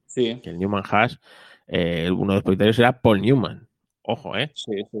 Sí, Que el Newman Haas, uno de los propietarios era Paul Newman. Ojo,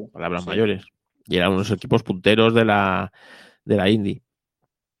 sí, sí, palabras sí. mayores. Y eran unos equipos punteros de la Indy.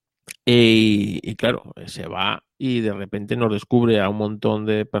 Y claro, se va y de repente nos descubre a un montón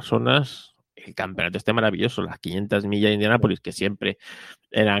de personas el campeonato este maravilloso, las 500 millas de Indianápolis, que siempre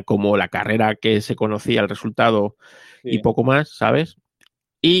era como la carrera que se conocía el resultado y Sí. poco más, ¿sabes?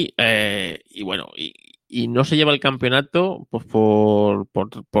 Y bueno, y no se lleva el campeonato pues por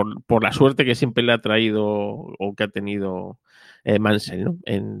la suerte que siempre le ha traído o que ha tenido Mansell, ¿no?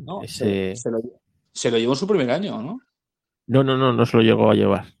 En No, ese... se lo llevó en su primer año, ¿no? No se lo llegó a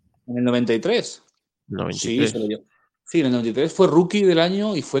llevar. En el 93. Sí, se lo 93. llevó. Sí, en el 93 fue rookie del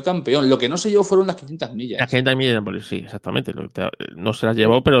año y fue campeón. Lo que no se llevó fueron las 500 La millas. gente de Indianápolis, sí, exactamente. No se las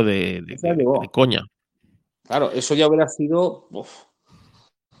llevó, pero de, de- No se la de- de llevó. coña. Claro, eso ya hubiera sido...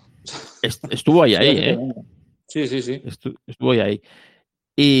 Estuvo ahí, eso hubiera ahí, sido ¿eh? tremendo. Sí, sí, sí. Estuvo ahí.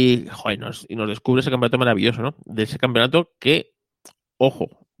 Y, joder, nos descubre ese campeonato maravilloso, ¿no? De ese campeonato que, ojo,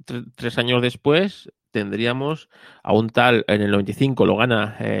 3 años después tendríamos a un tal, en el 95 lo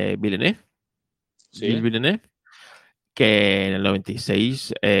gana Villeneuve, Gilles Sí. Villeneuve, que en el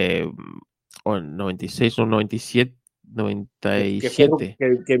 96, o en 96 o 97,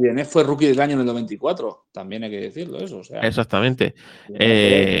 Que Villeneuve fue rookie del año en el 94. También hay que decirlo eso. O sea, exactamente. Villeneuve fue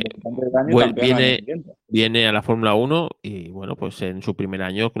Eh, representante del año y campeón al año viene, siguiente. viene a la Fórmula 1 y, bueno, pues en su primer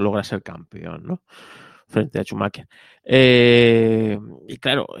año logra ser campeón, ¿no? Frente a Schumacher. Y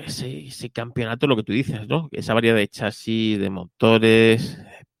claro, ese campeonato, lo que tú dices, ¿no? Esa variedad de chasis, de motores,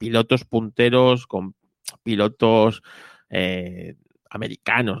 pilotos punteros con pilotos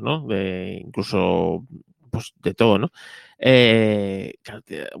americanos, ¿no? Incluso, pues, de todo, ¿no? Claro,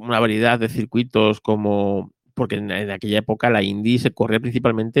 una variedad de circuitos como... Porque en aquella época la Indy se corría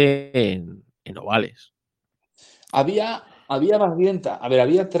principalmente en ovales. Había más bien, a ver,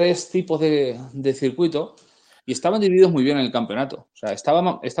 había 3 tipos de circuito y estaban divididos muy bien en el campeonato. O sea, estaba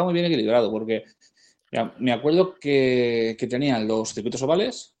muy bien equilibrado porque ya, me acuerdo que tenían los circuitos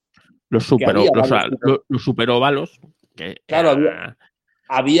ovales, Los que super, había los, varios tipos. los superóvalos, que Claro, era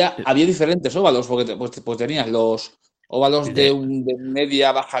había diferentes óvalos, porque pues tenías los óvalos de, de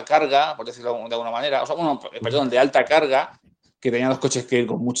media baja carga, por decirlo de alguna manera, o sea, bueno, perdón, de alta carga, que tenían los coches que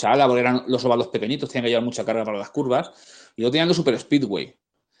con mucha ala, porque eran los óvalos pequeñitos, tenían que llevar mucha carga para las curvas, y luego tenían los super speedway,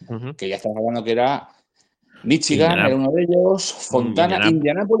 uh-huh, que ya estamos hablando que era Michigan, era Indiana, uno de ellos, Fontana,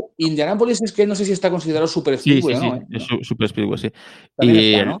 Indiana, Indianápolis es que no sé si está considerado super sí, speedway sí, o no, sí, ¿eh? es Super Speedway, sí. También Y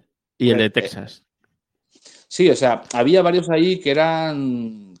está, el, ¿no? y el de Eh, eh, Texas. Sí, o sea, había varios ahí que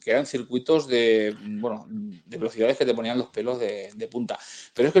eran circuitos de, bueno, de velocidades que te ponían los pelos de punta.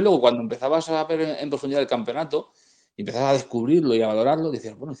 Pero es que luego cuando empezabas a ver en profundidad el campeonato y empezabas a descubrirlo y a valorarlo,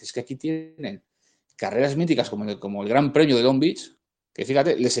 decías, bueno, es que aquí tienen carreras míticas como el Gran Premio de Long Beach, que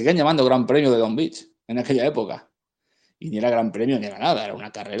fíjate, le seguían llamando Gran Premio de Long Beach en aquella época. Y ni era Gran Premio ni era nada, era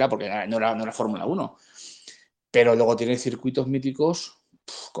una carrera porque no era Fórmula 1. Pero luego tienes circuitos míticos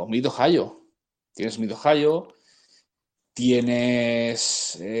con Mid Ohio. Tienes Mid Ohio,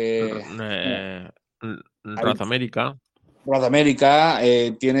 tienes bueno, hay Raza América. Road America,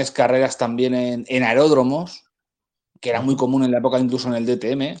 tienes carreras también en aeródromos, que era muy Uh-huh. común en la época incluso en el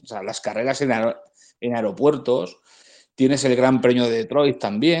DTM, o sea, las carreras en aeropuertos. Tienes el Gran Premio de Detroit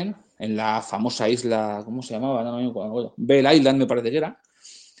también, en la famosa isla, ¿cómo se llamaba? No me acuerdo. Bell Island me parece que era,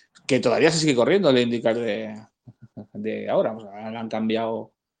 que todavía se sigue corriendo el IndyCar de ahora. O sea, la han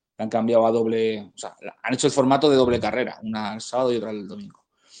cambiado a doble, o sea, han hecho el formato de doble carrera, una el sábado y otra el domingo. O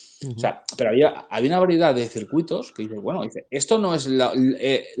Uh-huh. sea, pero había una variedad de circuitos que dices, bueno, dice, esto no es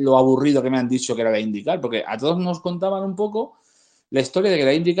lo aburrido que me han dicho que era la IndyCar, porque a todos nos contaban un poco la historia de que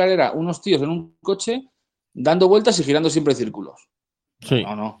la IndyCar era unos tíos en un coche dando vueltas y girando siempre círculos. Sí.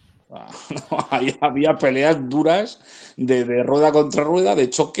 No, no. O sea, no, había peleas duras de rueda contra rueda,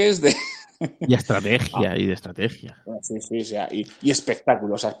 de choques, de... Y estrategia, y de estrategia. Sí, sí, o sea, y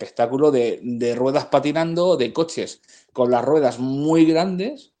espectáculo, o sea, espectáculo de ruedas patinando, de coches con las ruedas muy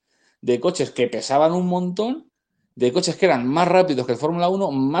grandes, de coches que pesaban un montón de coches que eran más rápidos que el Fórmula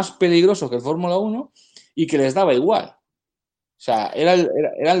 1, más peligrosos que el Fórmula 1 y que les daba igual. O sea,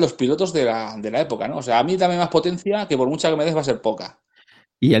 eran los pilotos de la época, ¿no? O sea, a mí dame más potencia que por mucha que me des va a ser poca.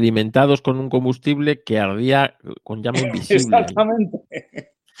 Y alimentados con un combustible que ardía con llama invisible. Exactamente.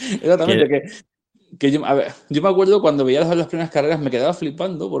 Exactamente. Que, Que yo, a ver, yo me acuerdo cuando veía las primeras carreras me quedaba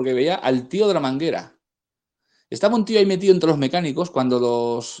flipando porque veía al tío de la manguera. Estaba un tío ahí metido entre los mecánicos cuando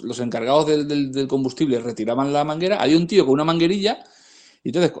los encargados del combustible retiraban la manguera. Había un tío con una manguerilla y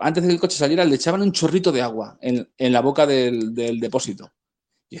entonces antes de que el coche saliera le echaban un chorrito de agua en la boca del depósito.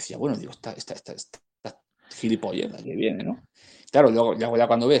 Y decía, bueno, digo, esta gilipollez que viene, ¿no? Claro, luego ya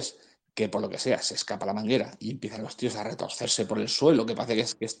cuando ves que por lo que sea se escapa la manguera y empiezan los tíos a retorcerse por el suelo, que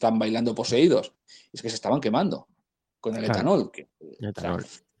parece que están bailando poseídos, es que se estaban quemando con el claro, etanol. O sea, etanol.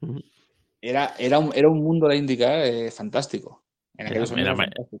 Ujú. era un mundo de la IndyCar fantástico. En Era, aquellos años era, era ma-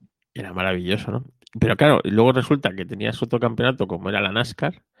 fantástico. era maravilloso, ¿no? Pero claro, luego resulta que tenías otro campeonato como era la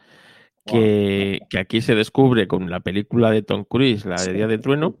NASCAR, Buah. que aquí se descubre con la película de Tom Cruise, la de Día de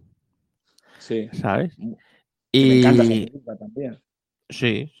Trueno, Sí. ¿sabes? Que me encanta esa Y película también.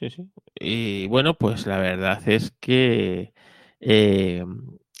 sí, sí, sí. Y bueno, pues la verdad es que, eh,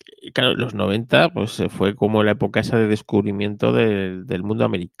 claro, los 90 pues fue como la época esa de descubrimiento del mundo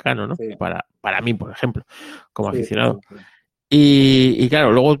americano, ¿no? Sí, Para mí, por ejemplo, como sí, sí, aficionado. sí, sí. Y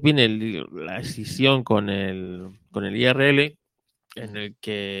claro, luego viene la escisión con el IRL, en el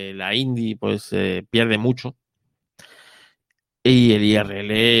que la Indy pues pierde mucho. Y el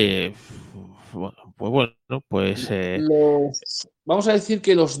IRL, bueno, pues Vamos a decir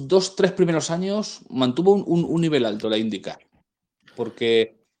que los 2, 3 primeros años mantuvo un nivel alto la IndyCar,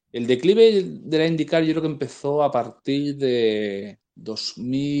 porque el declive de la IndyCar yo creo que empezó a partir de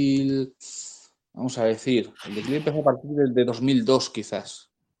 2000, vamos a decir, el declive empezó a partir de 2002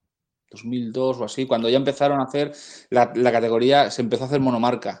 quizás, 2002 o así, cuando ya empezaron a hacer la categoría, se empezó a hacer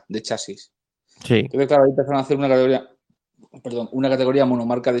monomarca de chasis. sí, Entonces, claro, ahí empezaron a hacer una categoría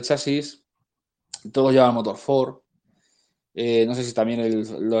monomarca de chasis, todos llevaban motor Ford. No sé si también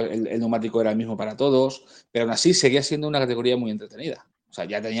el neumático era el mismo para todos, pero aún así seguía siendo una categoría muy entretenida. O sea,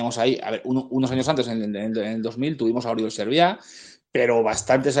 ya teníamos ahí, a ver, unos años antes, en el 2000, tuvimos a Oriol Servià, pero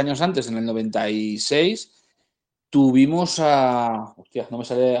bastantes años antes, en el 96, tuvimos a... Hostia, no me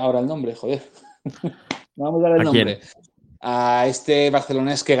sale ahora el nombre, joder. No vamos a dar el ¿a quién? nombre. A este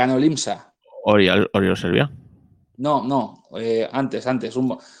barcelonés que ganó el IMSA. Oriol Servia. No, no, antes,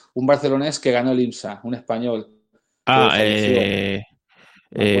 un barcelonés que ganó el IMSA, un español que Ah, falleció,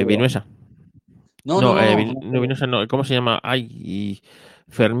 me acuerdo. Vinuesa. No, no, No, no, no, no me No, acuerdo. Vinuesa no. ¿Cómo se llama? Ay,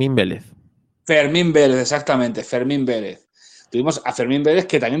 Fermín Vélez. Fermín Vélez, exactamente, Fermín Vélez. Tuvimos a Fermín Vélez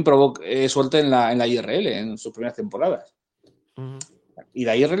que también probó suerte en la IRL en sus primeras temporadas. Ujú. Y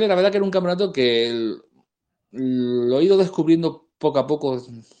la IRL, la verdad que era un campeonato que lo he ido descubriendo poco a poco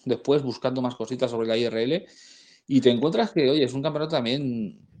después, buscando más cositas sobre la IRL. Y te encuentras que, oye, es un campeonato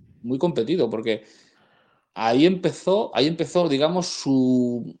también muy competido, porque ahí empezó, digamos,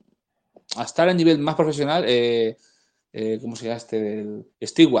 a estar a nivel más profesional, ¿cómo se llama este?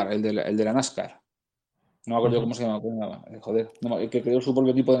 Stewart, el de la NASCAR. No me acuerdo Ujú. cómo se llama. Joder, que creó su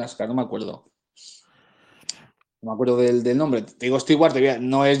propio equipo de NASCAR, no me acuerdo. No me acuerdo del nombre. Te digo Stewart,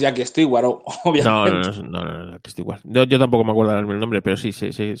 no es Jackie Stewart, No, no, obviamente. no, no, no, no, que estoy igual. Yo tampoco me acuerdo el nombre, pero sí,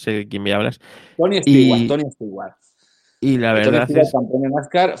 sé de quién me hablas. Tony Stewart, Y, Tony Stewart. y la Tony verdad Stewart, es, campeón de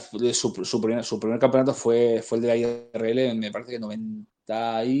NASCAR, su primer campeonato fue el de la IRL, me parece que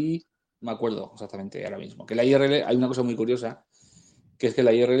 90 y... No me acuerdo exactamente ahora mismo. Que la IRL, hay una cosa muy curiosa, que es que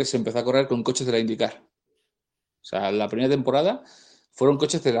la IRL se empezó a correr con coches de la IndyCar. O sea, la primera temporada fueron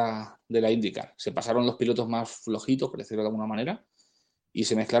coches de la IndyCar. Se pasaron los pilotos más flojitos, por decirlo de alguna manera, y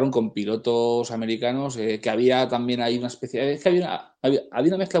se mezclaron con pilotos americanos, que había también ahí una especie, es que había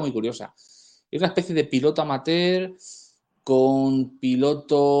una mezcla muy curiosa. Es una especie de piloto amateur con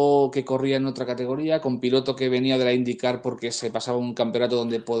piloto que corría en otra categoría, con piloto que venía de la IndyCar porque se pasaba un campeonato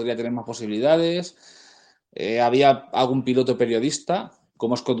donde podría tener más posibilidades. Había algún piloto periodista,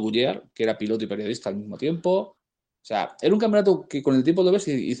 como Scott Goodyear, que era piloto y periodista al mismo tiempo. O sea, era un campeonato que con el tiempo lo ves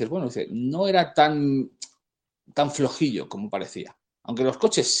y dices, bueno, no era tan flojillo como parecía. Aunque los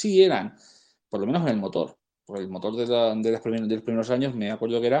coches sí eran, por lo menos en el motor. Por el motor de los primeros años me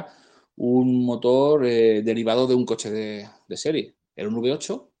acuerdo que era un motor derivado de un coche de serie. Era un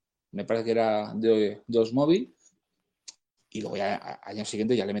V8, me parece que era de Oldsmobile, y luego ya año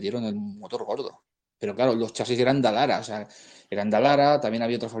siguiente ya le metieron el motor gordo. Pero claro, los chasis eran Dallara, o sea, eran Dallara, también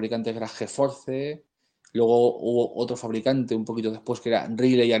había otro fabricante que era GeForce, luego hubo otro fabricante un poquito después que era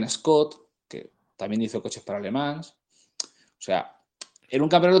Riley and Scott, que también hizo coches para alemán. O sea, era un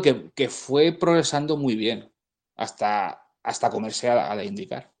campeonato que fue progresando muy bien. hasta comerse a la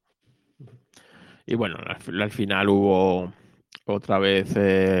IndyCar. Y bueno, al final hubo otra vez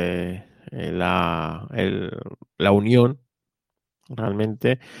la unión,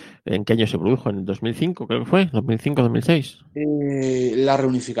 realmente. ¿En qué año se produjo? ¿En el 2005 creo que fue? ¿2005-2006? La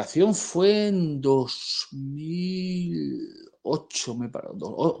reunificación fue en 2008, me parece.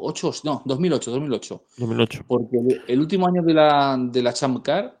 2008. 2008. Porque el último año de la Champ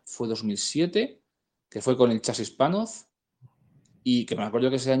Car fue 2007, que fue con el chasis Panoz, y que me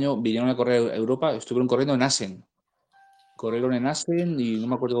acuerdo que ese año vinieron a correr a Europa, estuvieron corriendo en Assen. Corrieron en Assen y no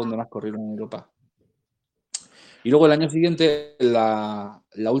me acuerdo dónde más corrieron en Europa. Y luego el año siguiente, la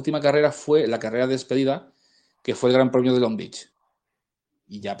última carrera fue la carrera de despedida, que fue el Gran Premio de Long Beach.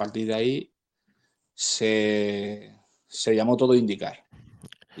 Y ya a partir de ahí se llamó todo IndyCar.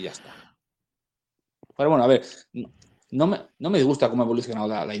 Y ya está. Pero bueno, a ver, no me disgusta cómo ha evolucionado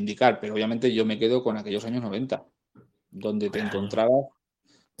la IndyCar, pero obviamente yo me quedo con aquellos años 90, donde te encontrabas,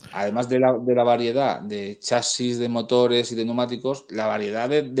 además de la variedad de chasis, de motores y de neumáticos, la variedad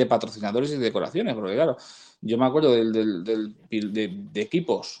de patrocinadores y de decoraciones. Porque claro, yo me acuerdo de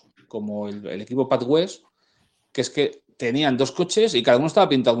equipos como el equipo Pat West, que es que tenían dos coches y cada uno estaba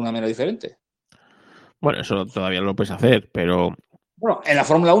pintado de una manera diferente. Bueno, eso todavía lo puedes hacer, pero Bueno, en la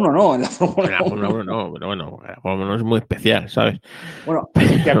Fórmula 1 no, en la en Fórmula la Fórmula 1. 1 no, pero bueno, la Fórmula 1 es muy especial, ¿sabes? Bueno,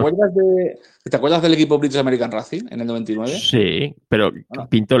 ¿te acuerdas del equipo British American Racing en el 99? Sí, pero Bueno,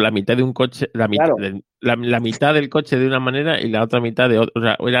 pintó la mitad de un coche, claro, la mitad del coche de una manera y la otra mitad de otra. O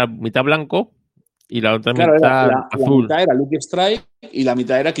sea, era mitad blanco y la otra claro, mitad la azul. mitad era Luke Strike y la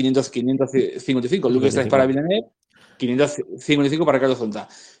mitad era 555. Luke Strike para 55. Villeneuve, 555 para Carlos Zonta.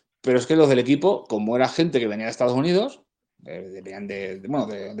 Pero es que los del equipo, como era gente que venía de Estados Unidos, venían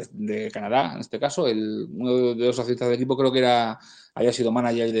de Canadá, en este caso, uno de los accionistas del equipo creo que había sido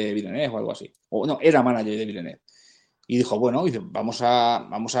manager de Villeneuve o algo así. O no, era manager de Villeneuve. Y dijo, bueno, vamos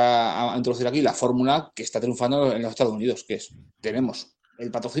a introducir aquí la fórmula que está triunfando en los Estados Unidos, que es, tenemos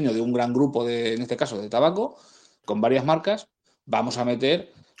el patrocinio de un gran grupo, en este caso, de tabaco, con varias marcas, vamos a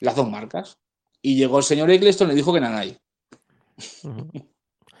meter las dos marcas. Y llegó el señor Eccleston y le dijo que Nanay. Ujú.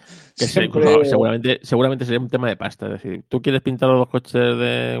 Siempre... No, seguramente sería un tema de pasta. Es decir, tú quieres pintar los dos coches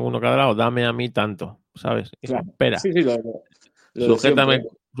de uno cada lado, dame a mí tanto, ¿sabes? Y dijo, Claro, espera, sí, lo de siempre.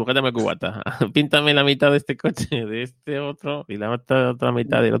 sujétame cubata. Píntame la mitad de este coche, de este otro y la otra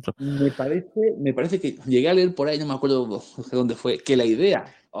mitad del otro. Me parece que llegué a leer por ahí, no me acuerdo de dónde fue, que la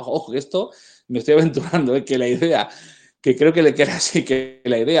idea, ojo, que esto me estoy aventurando, que la idea, que creo que era así, que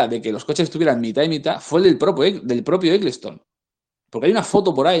la idea de que los coches estuvieran mitad y mitad fue del propio Eccleston. Porque hay una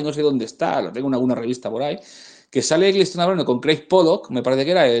foto por ahí, no sé dónde está, la tengo en alguna revista por ahí, que sale Eccleston hablando con Craig Pollock, me parece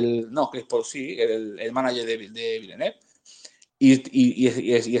que era Craig Pollock sí, el manager de Villeneuve,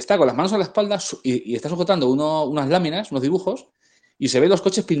 y está con las manos a la espalda y está sujetando unas láminas, unos dibujos, y se ven los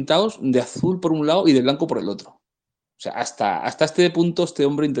coches pintados de azul por un lado y de blanco por el otro. O sea, hasta este punto este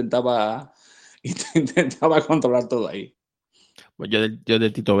hombre intentaba controlar todo ahí. Pues yo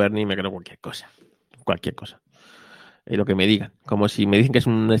del Tito Berni me creo cualquier cosa. Cualquier cosa. Lo que me digan. Como si me dicen que es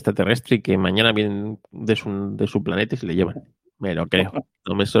un extraterrestre y que mañana vienen de su planeta y se le llevan. Me lo creo.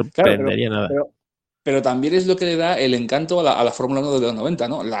 No me Claro, sorprendería nada. pero también es lo que le da el encanto a la Fórmula 1 de los 90,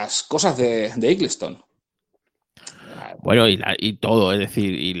 ¿no? Las cosas de Eccleston. Bueno, y todo, es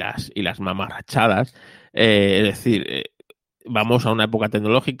decir, y las mamarrachadas. Es decir, vamos a una época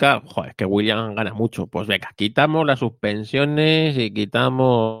tecnológica, joder, que Williams gana mucho. Pues venga, quitamos las suspensiones y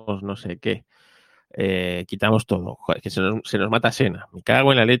quitamos no sé qué. Quitamos todo. Joder, que se nos mata Senna. Me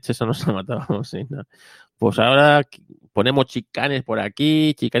cago en la leche, eso nos ha matado Senna. Pues ahora ponemos chicanes por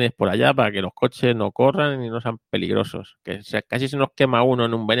aquí, chicanes por allá, para que los coches no corran y no sean peligrosos. Que casi se nos quema uno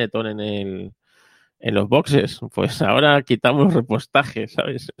en un Benetton en los boxes. Pues ahora quitamos los repostajes,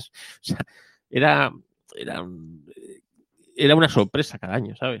 ¿sabes? O sea, era, era, era una sorpresa cada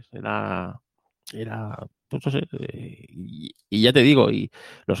año, ¿sabes? Pues no sé, y ya te digo, y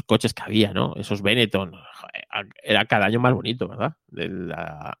los coches que había, ¿no? Esos Benetton, joder, era cada año más bonito, ¿verdad?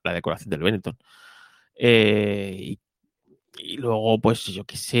 La decoración del Benetton. Y luego, pues yo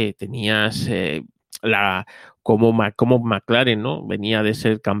qué sé, tenías como McLaren, ¿no? Venía de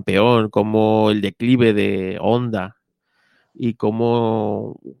ser campeón, como el declive de Honda y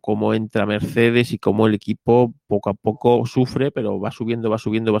cómo entra Mercedes y cómo el equipo poco a poco sufre, pero va subiendo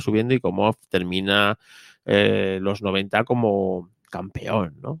y cómo termina los 90 como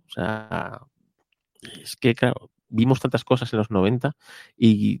campeón, ¿no? O sea, es que, claro, vimos tantas cosas en los 90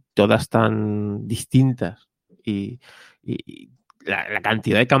 y todas tan distintas y la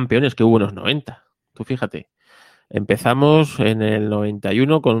cantidad de campeones que hubo en los 90. Tú fíjate, empezamos en el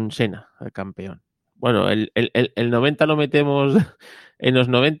 91 con Senna, el campeón. Bueno, el 90 lo metemos en los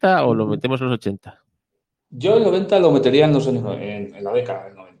 90 o lo metemos en los 80. Yo el 90 lo metería en los años, en la década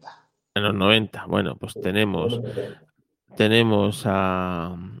del 90. En los 90. Bueno, pues Yo lo tenemos, metería. tenemos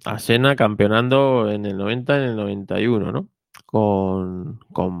a Senna campeonando en el 90 y en el 91, ¿no? Con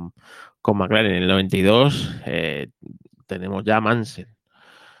McLaren. En el 92 tenemos ya a Mansell.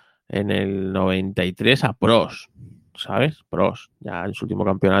 En el 93 a Prost, ¿sabes? Prost, ya en su último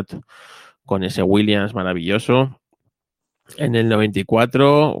campeonato, con ese Williams maravilloso. En el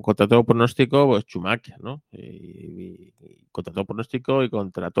 94, contra todo pronóstico, pues Schumacher, ¿no? Y contra todo pronóstico y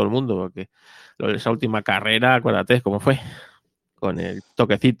contra todo el mundo, porque esa última carrera, acuérdate cómo fue, con el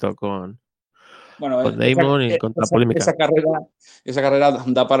toquecito, con Bueno, Damon y contra polémica. esa carrera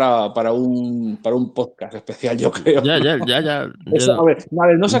da para un podcast especial, yo creo. Ya, ¿no? ya, ya, ya. A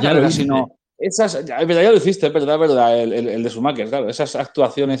ver, no esa Ya lo carrera, hice. sino esas. Ya lo hiciste, es verdad, el de Schumacher, claro, esas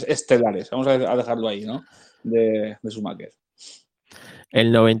actuaciones estelares. Vamos a dejarlo ahí, ¿no? De Schumacher. El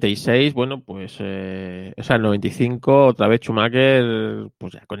 96, bueno, pues, o sea, el 95, otra vez Schumacher,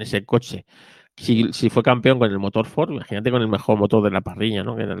 pues ya con ese coche. Si fue campeón con el motor Ford, imagínate con el mejor motor de la parrilla,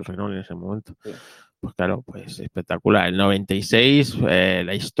 ¿no? Que era el Renault en ese momento. Sí. Pues claro, pues espectacular. El 96,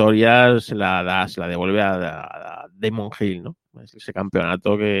 la historia se la devuelve a Damon Hill, ¿no? Es ese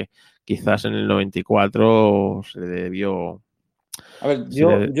campeonato que quizás en el 94 se le debió. A ver, yo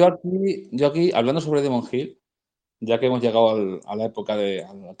aquí, hablando sobre Demon Hill, ya que hemos llegado a la época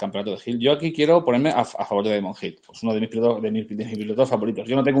al campeonato de Hill, yo aquí quiero ponerme a favor de Demon Hill. Pues uno de mis pilotos favoritos.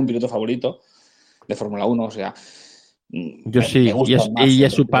 Yo no tengo un piloto favorito de Fórmula 1, o sea, Yo me sí, gustan más. y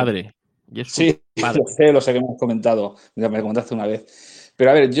es su padre. Y es su Sí, padre. lo sé que me has comentado, me lo comentaste una vez.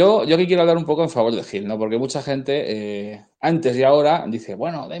 Pero a ver, yo aquí quiero hablar un poco en favor de Hill, ¿no? Porque mucha gente, antes y ahora, dice,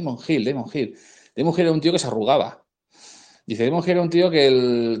 bueno, Damon Hill. Damon Hill era un tío que se arrugaba. Dice, Damon Hill era un tío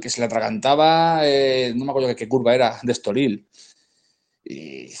que se le atragantaba, no me acuerdo qué curva era, de Estoril.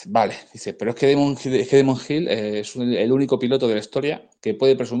 Y vale, dice, pero es que Damon Hill es el único piloto de la historia que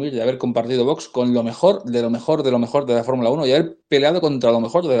puede presumir de haber compartido box con lo mejor de lo mejor de lo mejor de la Fórmula 1 y haber peleado contra lo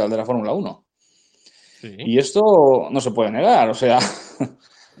mejor de la Fórmula 1. Sí. Y esto no se puede negar, o sea.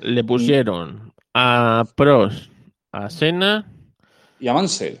 Le pusieron a Prost, a Senna Y a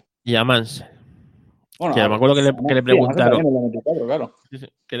Mansell. y a Mansell. Bueno, Que me acuerdo que le sí, a Mansell preguntaron. también en el 94, claro.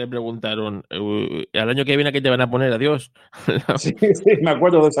 Que le preguntaron, al año que viene, ¿a qué te van a poner? Adiós. Sí, me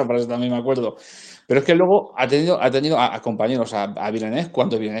acuerdo de esa frase también, me acuerdo. Pero es que luego ha tenido a compañeros, a Villeneuve,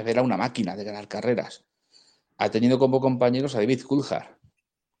 cuando Villeneuve era una máquina de ganar carreras. Ha tenido como compañeros a David Coulthard,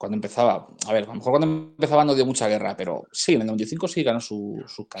 cuando empezaba. A ver, a lo mejor cuando empezaba no dio mucha guerra, pero sí, en el 95 sí ganó sus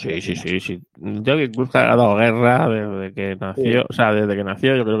carreras. Sí. Yo que Coulthard ha dado guerra desde que nació, Sí. o sea, desde que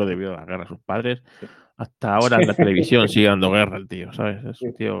nació yo creo que debió dar guerra a sus padres. Hasta ahora en la televisión sigue dando guerra el tío, ¿sabes? Es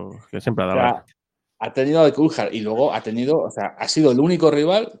un tío que siempre ha O dado sea, guerra. ha tenido a Coulthard y luego ha tenido, o sea, ha sido el único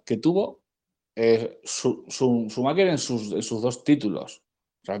rival que tuvo su Schumacher en sus dos títulos,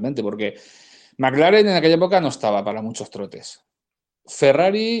 realmente, porque McLaren en aquella época no estaba para muchos trotes.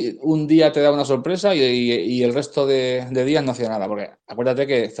 Ferrari un día te da una sorpresa y el resto de días no hacía nada, porque acuérdate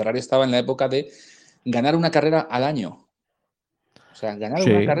que Ferrari estaba en la época de ganar una carrera al año. O sea, ganar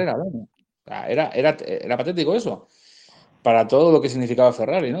una Sí, carrera al año. O sea, era patético eso, para todo lo que significaba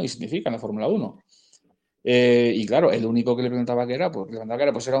Ferrari, ¿no? Y significa en la Fórmula 1. Y claro, el único que le preguntaba que era,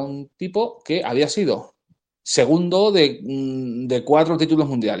 pues era un tipo que había sido segundo de 4 títulos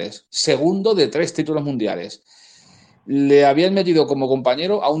mundiales, segundo de 3 títulos mundiales. Le habían metido como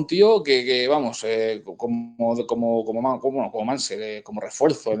compañero a un tío que vamos, como Mansell, como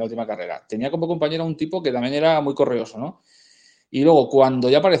refuerzo en la última carrera. Tenía como compañero a un tipo que también era muy correoso, ¿no? Y luego, cuando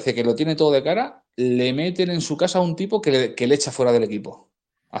ya parece que lo tiene todo de cara, le meten en su casa a un tipo que le echa fuera del equipo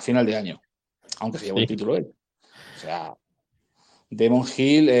a final de año, aunque se llevó el sí. título él. O sea, Damon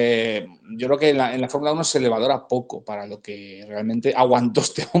Hill, yo creo que en la Fórmula 1 se le valora poco para lo que realmente aguantó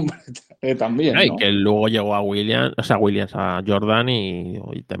este hombre también, Y ¿no? que luego llegó a Williams, o sea, Williams a Jordan y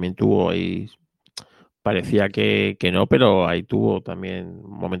también tuvo ahí, parecía que no, pero ahí tuvo también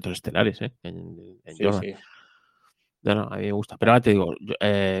momentos estelares, en Sí, Jordan. sí. No, a mí me gusta. Pero ahora te digo,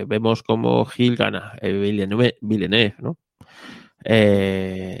 vemos cómo Hill gana Villeneuve, ¿no?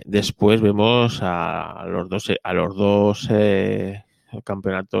 Después vemos a los dos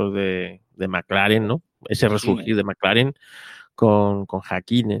campeonatos de McLaren, ¿no? Ese resurgir de McLaren con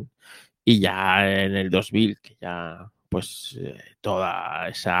Häkkinen. Y ya en el 2000, que ya pues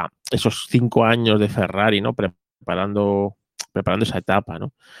esos 5 años de Ferrari, ¿no? Preparando esa etapa,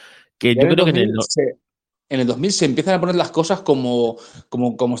 ¿no? Que Ya yo creo que en el 2000 se empiezan a poner las cosas como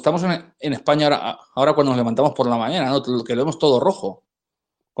estamos en España ahora cuando nos levantamos por la mañana, ¿no? Que lo vemos todo rojo.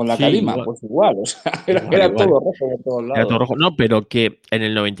 Con la Sí, calima, igual, pues igual, o sea, igual, era igual. todo rojo por todos Era todo lados. rojo. No, pero que en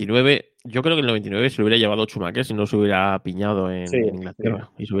el 99, yo creo que en el 99 se lo hubiera llevado Schumacher si no se hubiera piñado Sí, en sí. Inglaterra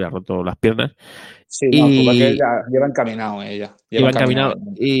y se hubiera roto las piernas. Sí, no, Schumacher Y ya lleva encaminado ella, lleva iba encaminado.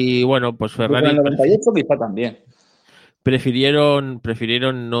 encaminado. Y bueno, pues Incluso en el Ferrari 98 quizá también.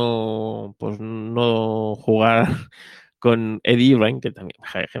 prefirieron no, pues no jugar con Eddie Irvine, que también,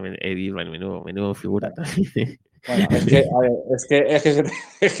 Eddie Irvine, menudo figura Bueno, también. bueno, es que, a ver,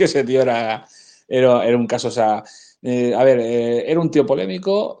 es que ese tío era un caso, o sea, a ver, era un tío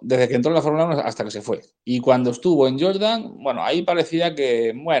polémico desde que entró en la Fórmula 1 hasta que se fue. Y cuando estuvo en Jordan, bueno, ahí parecía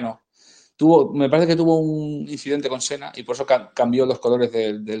que, bueno, me parece que tuvo un incidente con Senna y por eso cambió los colores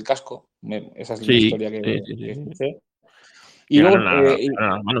del casco. Esa es una Sí, historia sí, sí, que sí, sí. escuché. Y Que luego, ganan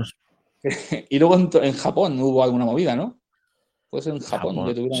las manos. y luego en Japón hubo alguna movida, ¿no? Pues en Japón que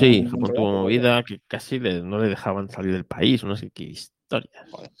Japón. tuvieron Sí, un Japón tuvo rodaje, pues, movida que casi no le dejaban salir del país, no sé qué historias.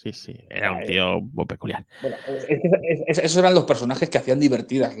 joder. Sí, sí, era un tío muy peculiar. Bueno, esos eran los personajes que hacían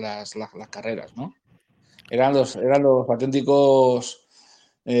divertidas las carreras, ¿no? Eran los auténticos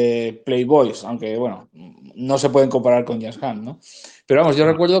playboys, aunque, bueno, no se pueden comparar con James Hunt, ¿no? Pero vamos, yo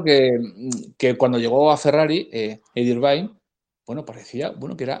recuerdo que cuando llegó a Ferrari, Eddie Irvine, bueno, parecía,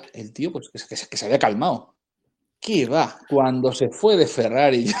 bueno, que era el tío pues, que se había calmado. ¿Qué va? Cuando se fue de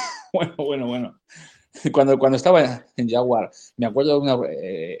Ferrari, bueno. Cuando estaba en Jaguar, me acuerdo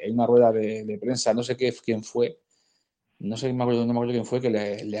en una rueda de prensa, no sé quién fue, no me acuerdo quién fue que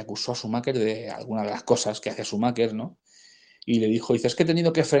le acusó a Schumacher de alguna de las cosas que hacía Schumacher, ¿no? Y le dijo, dice, es que he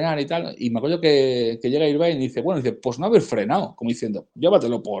tenido que frenar y tal. Y me acuerdo que llega Irvine y dice, bueno, dice, pues no haber frenado, como diciendo,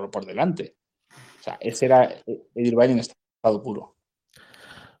 llévatelo por delante. O sea, ese era Irvine en estado puro.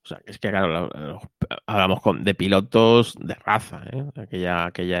 O sea, es que claro, hablamos de pilotos de raza, ¿eh?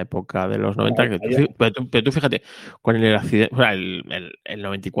 Aquella época de los Bueno, 90. Pero tú fíjate, con el accidente, o sea, el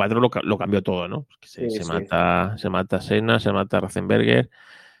 94 lo cambió todo, ¿no? sí, Se sí. mata Senna, se mata Ratzenberger.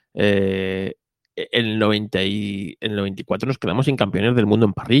 El 94 nos quedamos sin campeones del mundo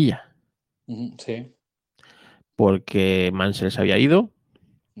en parrilla, Sí. porque Mansell se había ido.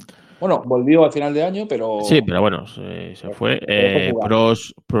 Bueno, volvió al final de año, Sí, pero pero bueno, se fue. dejó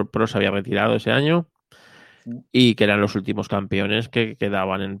jugar. Prost había retirado ese año y que eran los últimos campeones que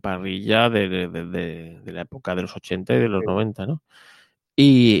quedaban en parrilla de la época de los 80 y de los Sí. 90, ¿no?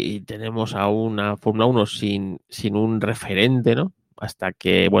 Y tenemos a una Fórmula 1 sin un referente, ¿no? Hasta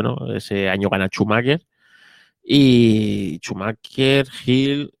que, bueno, ese año gana Schumacher. Y Schumacher,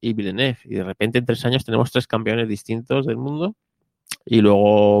 Hill y Villeneuve. Y de repente en 3 años tenemos 3 campeones distintos del mundo. Y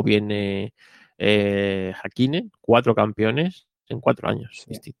luego viene Hakkinen, 4 campeones en 4 años Sí.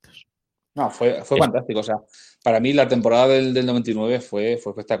 distintos. No, fue Es, fantástico. O sea, para mí la temporada del 99 fue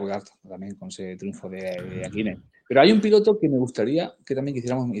espectacular también con ese triunfo de Hakkinen. Pero hay un piloto que me gustaría que también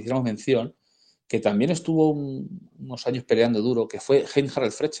hiciéramos mención, que también estuvo unos años peleando duro, que fue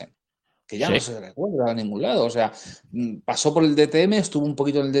Heinz-Harald Frentzen, que ya no sí. se recuerda a ningún lado. O sea, pasó por el DTM, estuvo un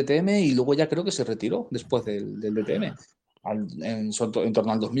poquito en el DTM y luego ya creo que se retiró después del DTM. En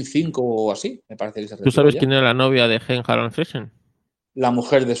torno al 2005 o así, me parece que se ¿Tú retiró sabes ya. quién era la novia de Harald Friesen? La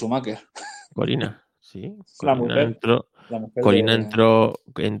mujer de Schumacher. Corina. Sí, La mujer, la mujer Corina de...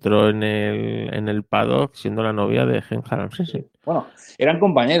 entró en el paddock siendo la novia de Harald Friesen. Bueno, eran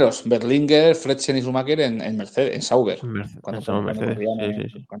compañeros, Berlinguer, Frentzen y Schumacher en Mercedes, en Sauber, cuando, En cuando Mercedes. corrían, Sí, sí,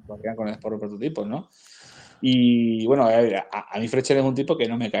 sí. cuando corrían por prototipos, ¿no? Y bueno, a mí Frentzen es un tipo que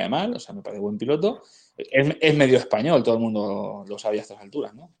no me cae mal, o sea, me parece buen piloto. Es medio español, todo el mundo lo sabía a estas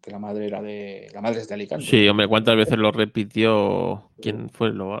alturas, ¿no? Que la madre es de Alicante. Sí, hombre, ¿cuántas veces lo repitió? ¿Quién fue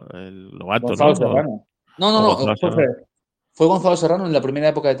el Lobato, no? Gonzalo Serrano. O No, Gonzalo Serrano. ¿Fue Gonzalo Serrano en la primera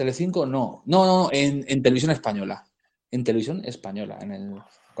época de Telecinco? No, en televisión española. En televisión española.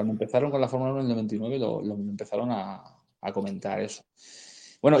 Cuando empezaron con la Fórmula 1 en el 99 lo empezaron a comentar eso.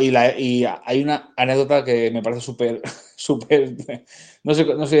 Bueno, y hay una anécdota que me parece súper, súper, no sé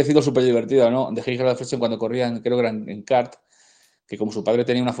si decirlo súper divertida o no, de Heikki Frentzen cuando corrían, creo que era en kart, que como su padre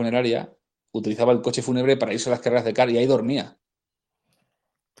tenía una funeraria, utilizaba el coche fúnebre para irse a las carreras de kart y ahí dormía.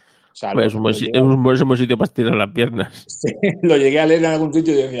 O sea, Pues es un buen sitio para estirar las piernas. sí, lo llegué a leer en algún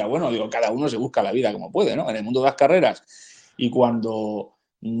sitio y decía, bueno, digo, cada uno se busca la vida como puede, ¿no? En el mundo de las carreras. Y cuando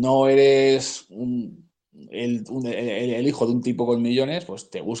no eres el hijo de un tipo con millones, pues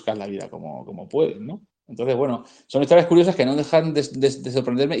te buscas la vida como puedes, ¿no? Entonces, bueno, son historias curiosas que no dejan de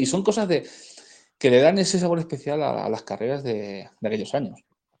sorprenderme y son cosas que le dan ese sabor especial a las carreras de aquellos años.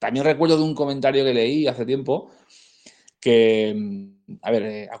 También recuerdo de un comentario que leí hace tiempo que, a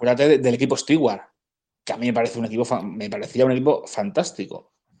ver, acuérdate del equipo Stewart, que a mí me parecía un equipo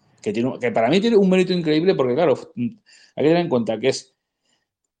fantástico, que para mí tiene un mérito increíble porque, claro, hay que tener en cuenta que es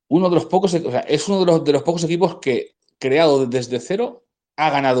uno de los pocos, o sea, es uno de los pocos equipos que, creado desde cero, ha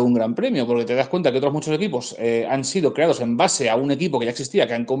ganado un gran premio, porque te das cuenta que otros muchos equipos han sido creados en base a un equipo que ya existía,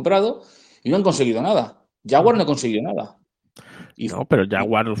 que han comprado y no han conseguido nada. Jaguar no consiguió nada. Y, No, pero y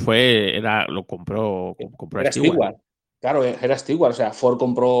Jaguar lo compró era Stewart. Stewart. Claro, era Stewart. O sea, Ford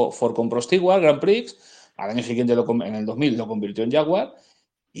compró Stewart, Grand Prix. Al año siguiente, en el 2000, lo convirtió en Jaguar.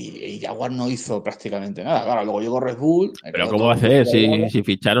 Y Jaguar no hizo prácticamente nada. Claro, luego llegó Red Bull, Pero quedó ¿cómo va a todo hacer si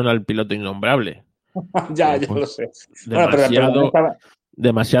ficharon al piloto innombrable? ya, ya Pues lo sé. Bueno, pero también demasiado, estaba.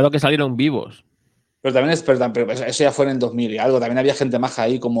 demasiado que salieron vivos. Pero también pero eso ya fue en el 2000 y algo. También había gente maja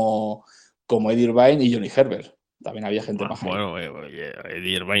ahí como Eddie Irvine y Johnny Herbert. También había gente maja ahí. Bueno, oye,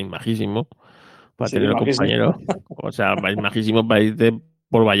 Eddie Irvine, majísimo, para Sí, tener majísimo. compañero. O sea, majísimo para irte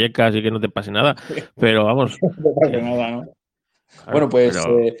por Vallecas y que no te pase nada. Pero vamos, No pasa que, nada, ¿no? claro, Bueno, pues,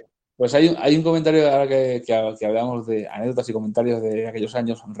 pero pues hay un comentario ahora que hablamos de anécdotas y comentarios de aquellos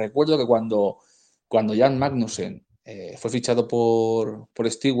años. Recuerdo que cuando Jan Magnussen fue fichado por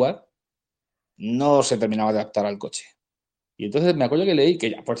Stewart, no se terminaba de adaptar al coche. Y entonces me acuerdo que leí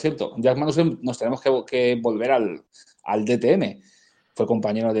que, por cierto, Jan Magnussen nos tenemos que volver al DTM. Fue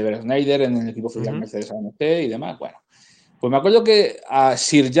compañero de Bernd Schneider en el equipo filial Mercedes AMG y demás. Bueno, pues me acuerdo que a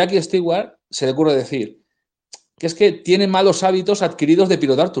Sir Jackie Stewart se le ocurre decir que es que tiene malos hábitos adquiridos de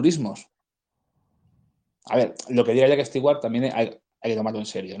pilotar turismos. A ver, lo que diga Jack Stewart también hay que tomarlo en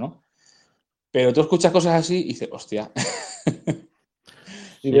serio, ¿no? Pero tú escuchas cosas así y dices, hostia.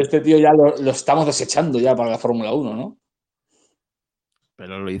 Y de sí, este tío ya lo estamos desechando ya para la Fórmula 1, ¿no?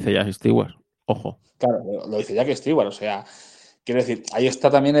 pero lo dice ya Stewart. Ojo. Claro, lo dice Jack Stewart, o sea, quiero decir, ahí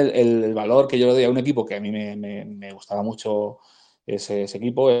está también el valor que yo le doy a un equipo que a mí me gustaba mucho ese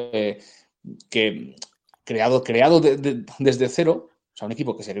equipo, que creado desde cero, o sea, un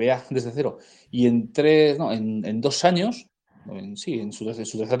equipo que se crea desde cero, y en 2 años, en su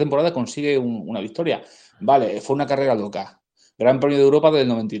tercera temporada consigue una victoria. Vale, fue una carrera loca. Gran Premio de Europa del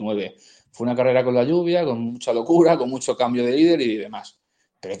 99. Fue una carrera con la lluvia, con mucha locura, con mucho cambio de líder y demás.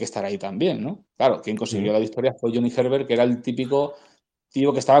 Pero hay que estar ahí también, ¿no? Claro, quien consiguió la victoria fue Johnny Herbert, que era el típico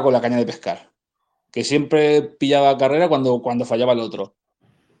tío que estaba con la caña de pescar, que siempre pillaba carrera cuando fallaba el otro.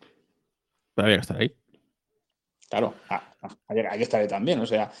 Pero había que estar ahí. Claro, hay que estar ahí también. O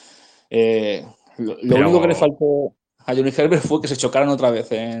sea, eh, lo único que le Pero, faltó a Johnny Herbert fue que se chocaran otra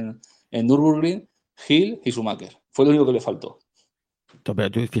vez en Nürburgring, Hill y Schumacher. Fue lo único que le faltó. pero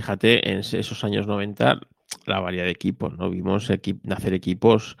tú fíjate, en esos años 90, la variedad de equipos, ¿no? Vimos nacer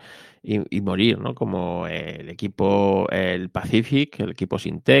equipos y morir, ¿no? Como el Pacific, el equipo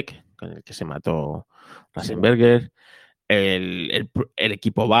Sintec, con el que se mató Sí, Rasenberger, el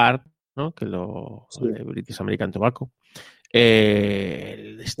equipo BAR, ¿no? sí. British American Tobacco,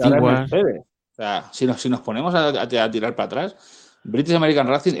 el Y ahora es Stewart, Mercedes. O sea, si nos ponemos a tirar para atrás, British American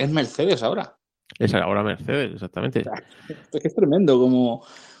Racing es Mercedes ahora. es ahora Mercedes, O exactamente. sea, es que es tremendo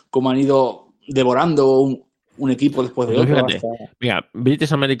como han ido devorando un equipo después Pues de tú otro fíjate, hasta. mira,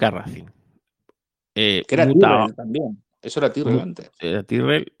 British American Racing, Que era muta, Tyrrell también. Eso era Tyrrell antes.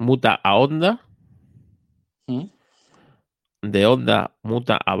 Tyrrell muta a Honda, ¿Mm? de Honda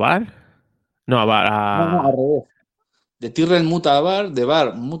muta a Bar, no, a Bar, No, no, al revés. De Tyrrell muta a Bar, de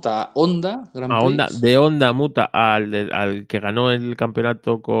Bar muta a Honda, Grand a Honda, Prix. de Honda muta al que ganó el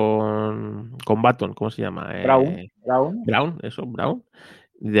campeonato con Baton, ¿cómo se llama? Brown. Brown, eso, Brown,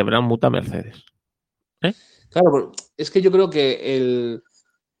 y de Brown muta a Mercedes. ¿Eh? Claro, pero es que yo creo que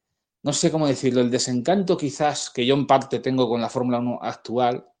no sé cómo decirlo, el desencanto quizás que yo en parte tengo con la Fórmula 1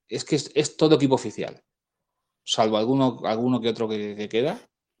 actual es que es todo equipo oficial. Salvo alguno que otro que queda,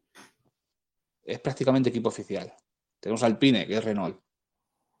 es prácticamente equipo oficial. Tenemos Alpine, que es Renault.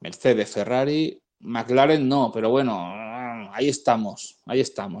 Mercedes, Ferrari, McLaren no, pero bueno, ahí estamos,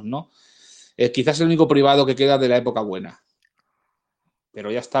 ¿no? Quizás el único privado que queda de la época buena, pero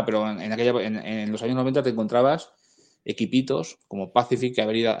ya está, pero en los años 90 te encontrabas equipitos como Pacific, que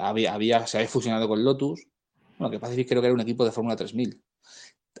se había fusionado con Lotus, bueno, que Pacific creo que era un equipo de Fórmula 3000.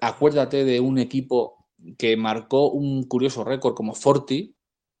 Acuérdate de un equipo que marcó un curioso récord como Forti,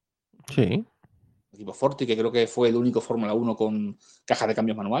 Sí. equipo Forti, que creo que fue el único Fórmula 1 con caja de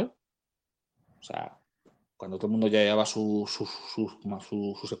cambios manual. O sea, cuando todo el mundo ya llevaba su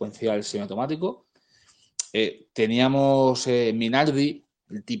secuencial semiautomático. Teníamos Minardi,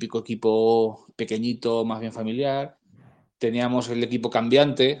 el típico equipo pequeñito, más bien familiar. Teníamos el equipo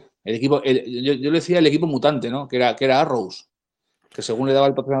cambiante, yo le decía el equipo mutante, ¿no? Que era Arrows, que según le daba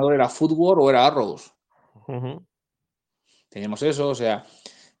el patrocinador era Footwork o era Arrows. Uh-huh. Teníamos eso, o sea,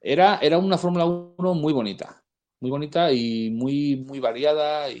 era una Fórmula 1 muy bonita y muy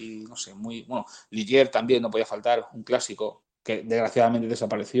variada y no sé, bueno, Ligier también no podía faltar, un clásico. que desgraciadamente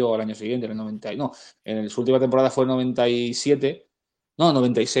desapareció al año siguiente, en el 90, no, en su última temporada fue en 97, no,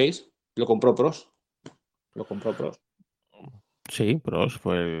 96, lo compró Prost. Sí, Prost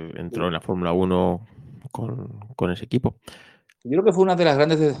entró en la Fórmula 1 con ese equipo. Yo creo que fue una de las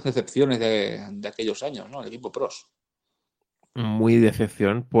grandes decepciones de aquellos años, ¿no? El equipo Prost. Muy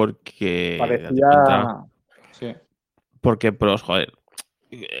decepción porque, date Parecía... cuenta, Sí. porque Prost, joder,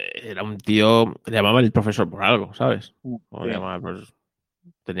 era un tío, le llamaban el profesor por algo, ¿sabes? O le Sí. llamaban, pues,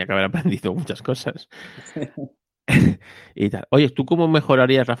 tenía que haber aprendido muchas cosas. Y tal. Oye, ¿tú cómo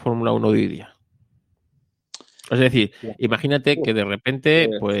mejorarías la Fórmula 1 de hoy día? Es decir, imagínate que de repente,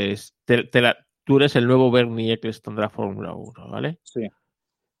 Pues, pues, tú eres el nuevo Bernie Ecclestone de la Fórmula 1, ¿vale? sí.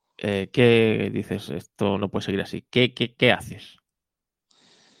 ¿Qué dices? Esto no puede seguir así. ¿Qué haces?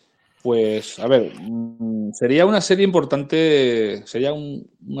 Pues, a ver, sería una serie importante, sería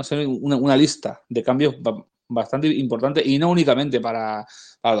una lista de cambios bastante importante y no únicamente para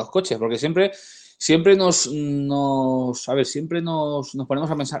los coches, porque siempre a ver, siempre nos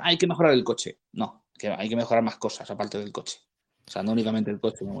ponemos a pensar, hay que mejorar el coche. No, que hay que mejorar más cosas aparte del coche. O sea, no únicamente el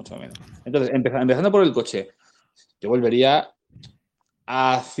coche, ni mucho menos. Entonces, empezando por el coche, yo volvería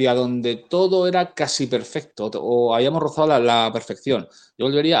hacia donde todo era casi perfecto o habíamos rozado la perfección. Yo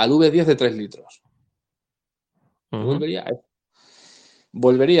volvería al V10 de 3 litros. Yo Ujú.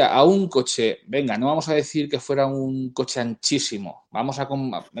 volvería a un coche, venga, no vamos a decir que fuera un coche anchísimo, vamos a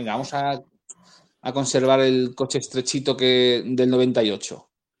conservar el coche estrechito del 98,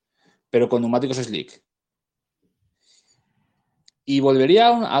 pero con neumáticos slick. Y volvería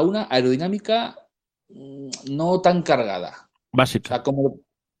a una aerodinámica no tan cargada. O Básica.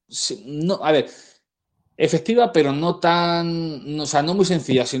 sea, no, a ver, efectiva, pero no tan, o sea, no muy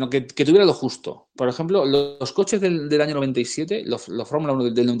sencilla, sino que tuviera lo justo. Por ejemplo, los coches del año 97, los Fórmula 1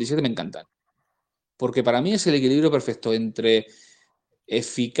 del 97 me encantan, porque para mí es el equilibrio perfecto entre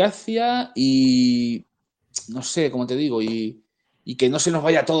eficacia y, no sé, cómo te digo, y que no se nos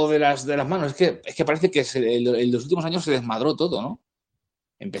vaya todo de las manos. Es que parece que en los últimos años se desmadró todo, ¿no?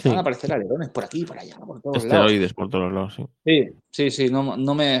 Empezaron a Sí. aparecer alerones por aquí, por allá, por todos lados. Esteroides por todos lados, sí. Sí,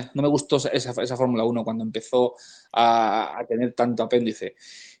 no me gustó esa Fórmula 1 cuando empezó a tener tanto apéndice.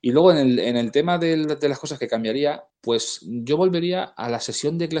 Y luego en el tema de las cosas que cambiaría, pues yo volvería a la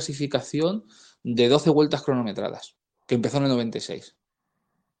sesión de clasificación de 12 vueltas cronometradas, que empezó en el 96.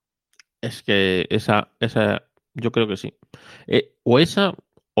 Es que yo creo que sí. O esa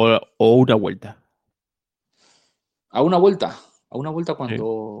o una vuelta. A una vuelta, a una vuelta Sí.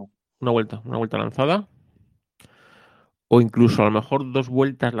 cuando... Una vuelta lanzada. O incluso a lo mejor dos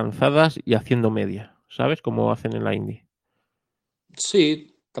vueltas lanzadas y haciendo media. ¿Sabes? Como hacen en la Indy.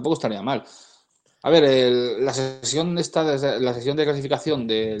 Sí, tampoco estaría mal. A ver, la sesión la sesión de clasificación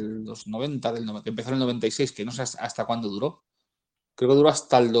de los 90, que empezó en el 96, que no sé hasta cuándo duró. Creo que duró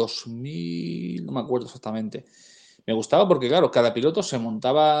hasta el 2000, no me acuerdo exactamente. Me gustaba porque, claro, cada piloto se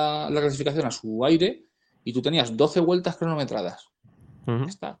montaba la clasificación a su aire y tú tenías 12 vueltas cronometradas. Ya Ujú.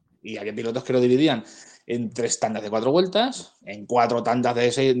 está. Y había pilotos que lo dividían en 3 tandas de 4 vueltas, en 4 tandas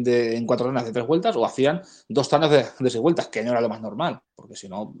en 4 tandas de 3 vueltas, o hacían 2 tandas de 6 vueltas, que no era lo más normal, porque si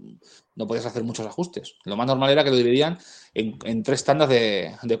no, no podías hacer muchos ajustes. Lo más normal era que lo dividían en 3 tandas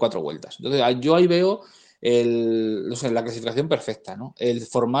de 4 vueltas. Entonces, yo ahí veo no sé, la clasificación perfecta, ¿no? El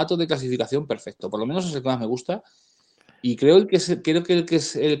formato de clasificación perfecto. Por lo menos es el que más me gusta. Y creo que es el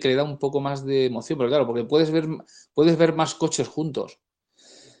que le da un poco más de emoción, pero claro, porque puedes ver más coches juntos.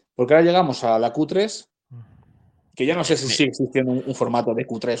 Porque ahora llegamos a la Q3, que ya no sé si Me- sigue existiendo un formato de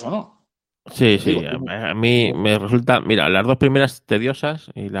Q3 o no. Sí, Os digo, sí. A mí me resulta. Mira, las dos primeras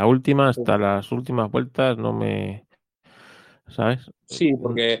tediosas y la última, hasta las últimas vueltas, no me. ¿Sabes? sí,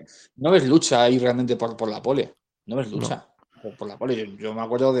 porque no ves lucha ahí realmente por la pole. No ves No. lucha por la pole. Yo me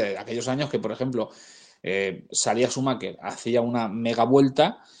acuerdo de aquellos años que, por ejemplo, salía Schumacher, hacía una mega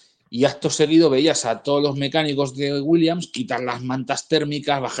vuelta y acto seguido veías a todos los mecánicos de Williams quitar las mantas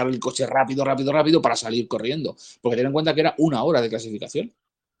térmicas, bajar el coche rápido, rápido, rápido para salir corriendo. Porque ten en cuenta que era una hora de clasificación.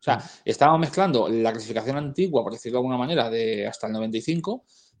 O sea, estábamos mezclando la clasificación antigua, por decirlo de alguna manera, de hasta el 95,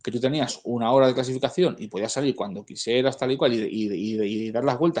 que tú tenías una hora de clasificación y podías salir cuando quisieras, tal y cual, y dar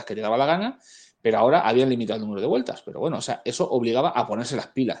las vueltas que te daba la gana, pero ahora habían limitado el número de vueltas. Pero bueno, o sea, eso obligaba a ponerse las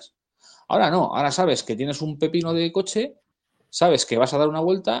pilas. Ahora no, ahora sabes que tienes un pepino de coche, sabes que vas a dar una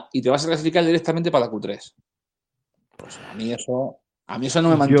vuelta y te vas a clasificar directamente para la Q3. Pues a mí eso no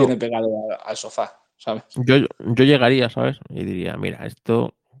me Yo, mantiene pegado al sofá, ¿sabes? yo llegaría, ¿sabes? Y diría, mira,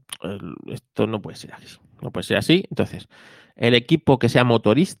 esto no puede ser así. No puede ser así. Entonces, el equipo que sea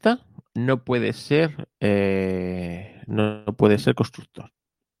motorista no puede ser constructor.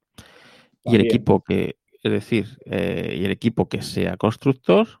 Y el También. equipo es decir, y el equipo que sea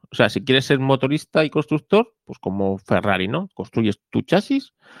constructor. O sea, si quieres ser motorista y constructor, pues como Ferrari, ¿no? Construyes tu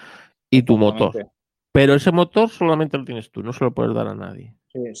chasis y tu motor. Pero ese motor solamente lo tienes tú, no se lo puedes dar a nadie.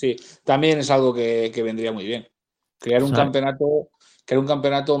 Sí. También es algo que vendría muy bien. Crear un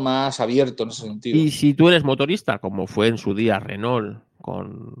campeonato más abierto en ese sentido. Y si tú eres motorista, como fue en su día Renault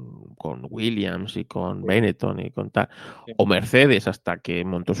con Williams y con Benetton y con tal, o Mercedes hasta que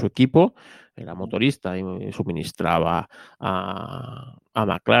montó su equipo, era motorista y suministraba a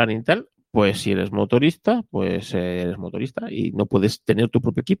McLaren y tal, pues si eres motorista, pues eres motorista y no puedes tener tu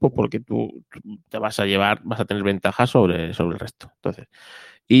propio equipo porque tú te vas a tener ventaja sobre el resto. Entonces,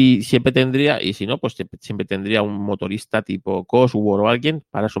 y siempre tendría, y si no, pues siempre tendría un motorista tipo Cosworth o alguien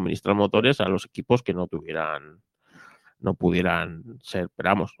para suministrar motores a los equipos que no pudieran ser. Pero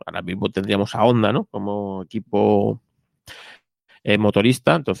vamos, ahora mismo tendríamos a Honda, ¿no? Como equipo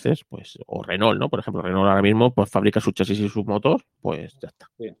motorista, entonces, pues, o Renault, ¿no? Por ejemplo, Renault ahora mismo pues fabrica su chasis y su motor, pues ya está.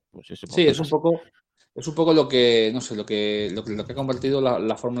 Sí, pues es un poco lo que, no sé, lo que ha convertido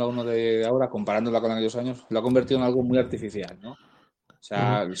la Fórmula 1 de ahora, comparándola con aquellos años, lo ha convertido en algo muy artificial, ¿no? O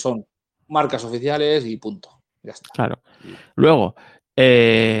sea, son marcas oficiales y punto. Ya está. Claro. Luego,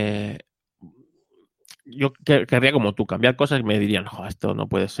 yo querría como tú cambiar cosas y me dirían, esto no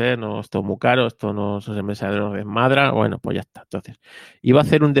puede ser, no, esto es muy caro, esto no se me sale de desmadra. Bueno, pues ya está. Entonces, iba a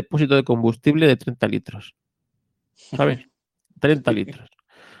hacer un depósito de combustible de 30 litros. ¿Sabes? 30 litros.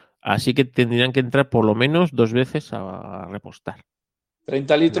 Así que tendrían que entrar por lo menos 2 veces a repostar.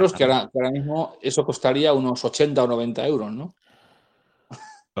 30 litros, que ahora mismo eso costaría unos 80 o 90 euros, ¿no?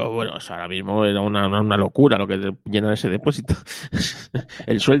 Bueno, ahora mismo era una locura lo que llenar ese depósito.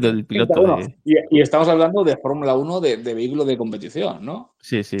 El sueldo del piloto. Y estamos hablando de Fórmula 1 de vehículo de competición, ¿no?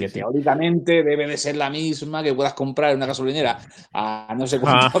 Sí. Teóricamente debe de ser la misma que puedas comprar en una gasolinera a no sé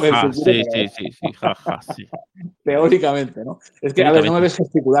cuánto del futuro. Sí. Teóricamente, ¿no? Es que, a ver, no me ves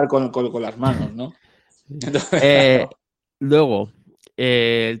gesticular con las manos, ¿no? Entonces, luego,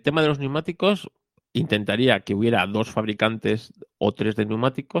 el tema de los neumáticos, intentaría que hubiera 2 fabricantes o 3 de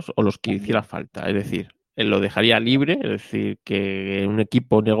neumáticos o los que hiciera falta. Es decir, lo dejaría libre, es decir, que un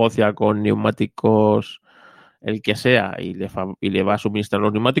equipo negocia con neumáticos el que sea y le va a suministrar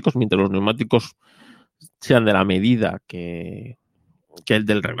los neumáticos, mientras los neumáticos sean de la medida que el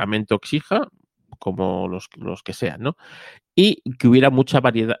del reglamento exija, como los que sean, ¿no? Y que hubiera mucha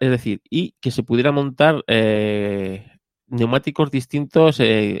variedad, es decir, y que se pudiera montar neumáticos distintos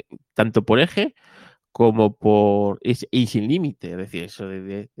tanto por eje como por y sin límite, es decir, eso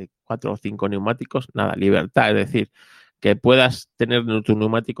de 4 o 5 neumáticos, nada, libertad, es decir, que puedas tener tu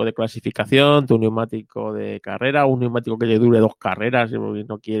neumático de clasificación, tu neumático de carrera, un neumático que le dure 2 carreras y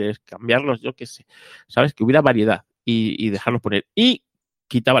no quieres cambiarlos, yo qué sé, sabes, que hubiera variedad y dejarlos poner, y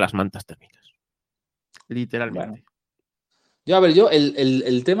quitaba las mantas térmicas, literalmente. Bueno. Yo,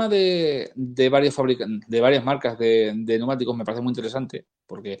 el tema de varias marcas de neumáticos me parece muy interesante,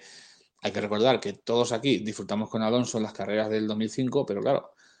 porque hay que recordar que todos aquí disfrutamos con Alonso en las carreras del 2005, pero claro,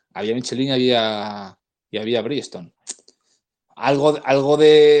 había Michelin y había Bridgestone. Algo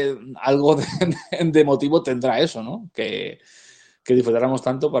de motivo tendrá eso, ¿no? Que disfrutáramos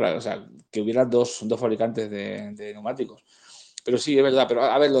tanto o sea, que hubiera dos fabricantes de neumáticos. Pero sí, es verdad. Pero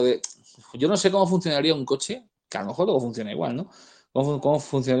a ver, yo no sé cómo funcionaría un coche, que a lo mejor luego funciona igual, ¿no? ¿Cómo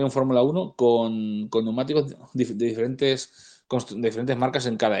funcionaría un Fórmula 1 con neumáticos de diferentes marcas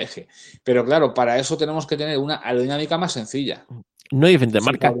en cada eje? Pero claro, para eso tenemos que tener una aerodinámica más sencilla. No hay diferentes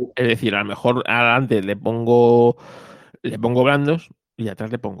marcas. Es decir, a lo mejor adelante le pongo blandos y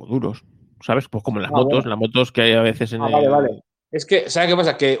atrás le pongo duros. ¿Sabes? Pues como en las motos, las motos que hay a veces en el... Vale. Es que, ¿sabes qué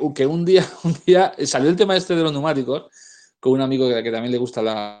pasa? Que un día salió el tema este de los neumáticos con un amigo que también le gusta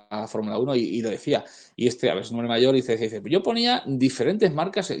la Fórmula 1 y lo decía. Y a ver, es un hombre mayor y dice, yo ponía diferentes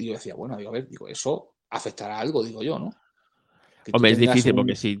marcas y yo decía, bueno, eso afectará algo, digo yo, ¿no? Hombre, es difícil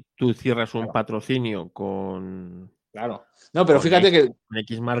porque si tú cierras un patrocinio con... Claro. No, pero fíjate que... Con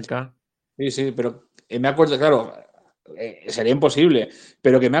X marca... Sí, pero me acuerdo, claro, sería imposible.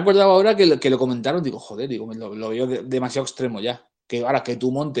 Pero que me he acordado ahora que lo comentaron, digo, joder, lo veo demasiado extremo ya. Que ahora que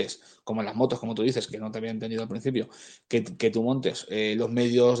tú montes, como en las motos, como tú dices, que no te había entendido al principio, que tú montes los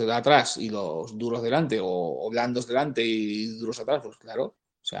medios de atrás y los duros delante, o blandos delante y duros atrás, pues claro, o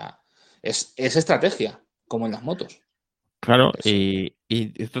sea, es estrategia, como en las motos. Claro, y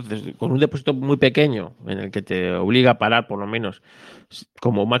entonces con un depósito muy pequeño en el que te obliga a parar por lo menos,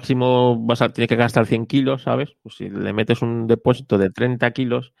 como máximo tienes que gastar 100 kilos, ¿sabes? Pues si le metes un depósito de 30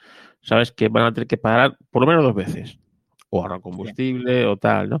 kilos, sabes que van a tener que parar por lo menos 2 veces, o ahorrar combustible o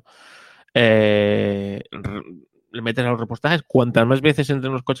tal, ¿no? le metes a los repostajes, cuantas más veces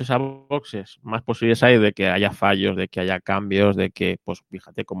entren los coches a boxes, más posibilidades hay de que haya fallos, de que haya cambios, de que, pues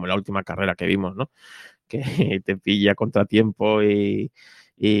fíjate, como en la última carrera que vimos, ¿no? Que te pilla contratiempo y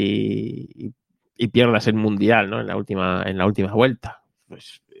pierdas el mundial, ¿no? En la última vuelta.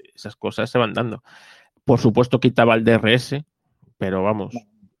 Pues esas cosas se van dando. Por supuesto quitaba el DRS, pero vamos,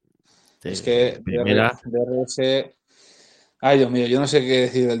 Es que primera... DRS... Ay, Dios mío, yo no sé qué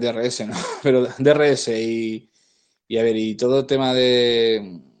decir del DRS, ¿no? Pero DRS y a ver, y todo el tema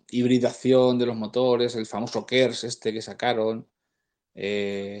de hibridación de los motores, el famoso KERS este que sacaron,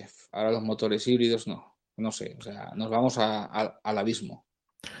 ahora los motores híbridos, no sé, o sea, nos vamos al abismo.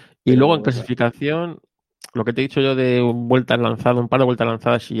 Y luego en Pero clasificación, lo que te he dicho yo de un par de vueltas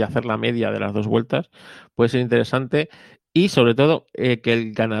lanzadas y hacer la media de las dos vueltas, puede ser interesante. Y sobre todo, que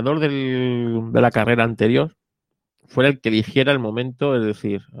el ganador de la carrera anterior fuera el que eligiera el momento, es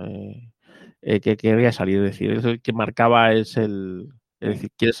decir, que quería salir, es decir, es el que marcaba, es decir,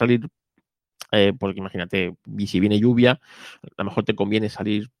 quiere salir, porque imagínate, y si viene lluvia, a lo mejor te conviene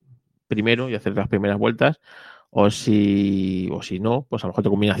salir primero y hacer las primeras vueltas, o si no, pues a lo mejor te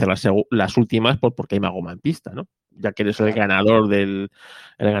conviene hacer las últimas porque hay más goma en pista, ¿no? Ya que eres el ganador el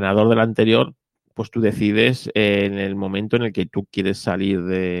ganador del anterior, pues tú decides en el momento en el que tú quieres salir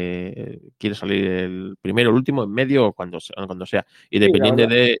el primero, el último, en medio o cuando sea. Y sí, la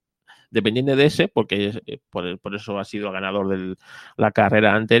verdad. dependiendo de ese, porque por eso ha sido ganador de la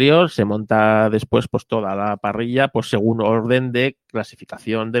carrera anterior, se monta después pues toda la parrilla pues según orden de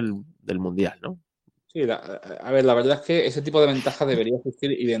clasificación del mundial, ¿no? Sí, a ver, la verdad es que ese tipo de ventaja debería existir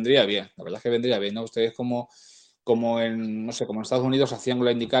y vendría bien. La verdad es que vendría bien, ¿no? Ustedes como en, no sé, como en Estados Unidos hacían con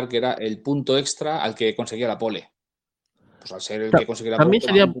la IndyCar que era el punto extra al que conseguía la pole. Pues al ser el que conseguía la pole, También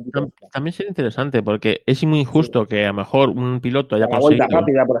toma un puntito extra. también sería interesante porque es muy Sí. injusto que a lo mejor un piloto haya Para la vuelta conseguido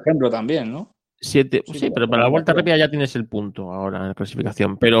rápida, por ejemplo, también, ¿no? Sí, sí, pero para la vuelta rápida ya tienes el punto ahora en la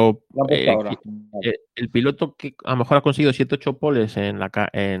clasificación, pero lo han puesto ahora. Vale. el piloto que a lo mejor ha conseguido 7 8 poles en la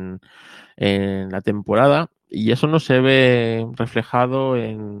temporada y eso no se ve reflejado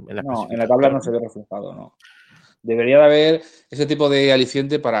en la No, en la tabla clasificación. no se ve reflejado, no. Debería de haber ese tipo de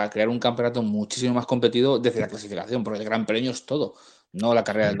aliciente para crear un campeonato muchísimo más competido desde la clasificación, porque el Gran Premio es todo, no la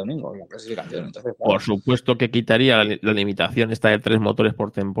carrera del domingo, la clasificación. Entonces, Por claro, supuesto que quitaría la limitación esta de 3 motores por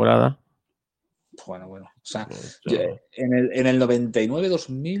temporada. bueno. O sea, Eso. en el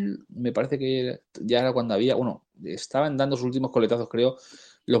 99-2000 me parece que ya era cuando había, bueno, estaban dando sus últimos coletazos, creo,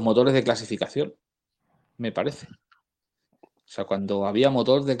 los motores de clasificación, me parece. O sea, cuando había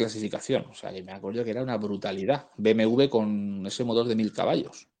motor de clasificación. O sea, que me acuerdo que era una brutalidad. BMW con ese motor de 1000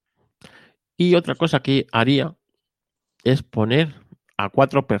 caballos. Y otra cosa que haría es poner a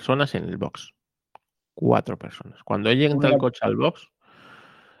 4 personas en el box. 4 personas. Cuando Uno entra el era- coche al box,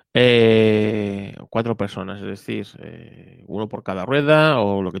 4 personas, es decir, uno por cada rueda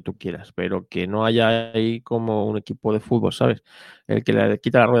o lo que tú quieras, pero que no haya ahí como un equipo de fútbol, ¿sabes? El que le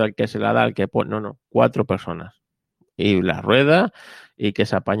quita la rueda, el que se la da, el que pone, no, 4 personas. Y la rueda y que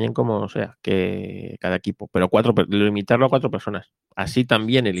se apañen como sea, que cada equipo, pero limitarlo a 4 personas. Así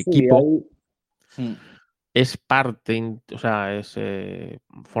también el Sí, equipo hay. Hmm. es parte, o sea,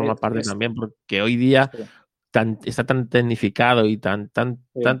 forma parte Es, también, porque hoy día sí, está tan tecnificado y sí.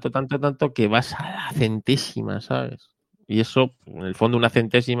 tanto que vas a la centésima, ¿sabes? Y eso, en el fondo, una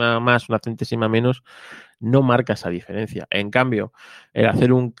centésima más, una centésima menos, no marca esa diferencia. En cambio, el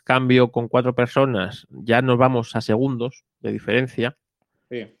hacer un cambio con 4 personas, ya nos vamos a segundos de diferencia,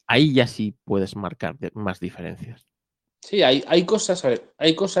 Sí. ahí ya sí puedes marcar más diferencias. Sí, hay cosas, a ver,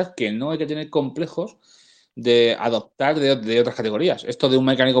 hay cosas que no hay que tener complejos de adoptar de otras categorías. Esto de un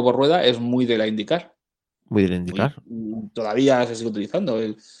mecánico por rueda es muy de la IndyCar. Muy bien indicar. Todavía se sigue utilizando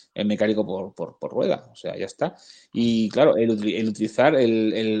el mecánico por rueda, o sea, ya está. Y claro, el utilizar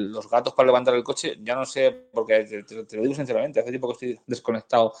los gatos para levantar el coche, ya no sé, porque te lo digo sinceramente, hace tiempo que estoy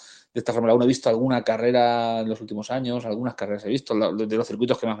desconectado de esta Fórmula 1, he visto alguna carrera en los últimos años, algunas carreras he visto, de los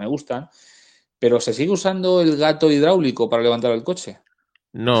circuitos que más me gustan, pero ¿se sigue usando el gato hidráulico para levantar el coche?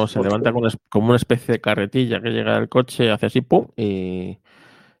 No, se Porque, levanta como una especie de carretilla que llega al coche, hace así, pum,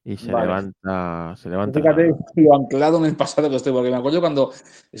 y vale, se levanta fíjate lo anclado en el pasado que estoy, porque me acuerdo cuando, o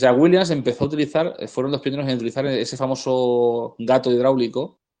sea, Williams empezó a utilizar, fueron los primeros en utilizar ese famoso gato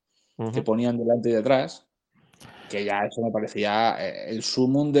hidráulico que uh-huh. ponían delante y detrás, que ya eso me parecía el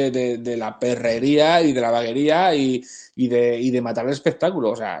sumum de la perrería y de la vaguería y de matar el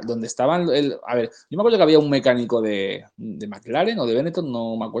espectáculo. O sea, donde estaban. A ver, yo me acuerdo que había un mecánico de McLaren o de Benetton,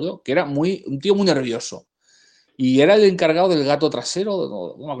 no me acuerdo, que era un tío muy nervioso. Y era el encargado del gato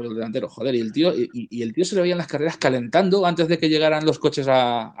trasero, no me acuerdo, el delantero, joder, y el tío se le veía en las carreras calentando antes de que llegaran los coches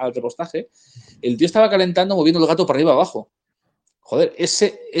al repostaje. El tío estaba calentando moviendo el gato para arriba abajo. Joder,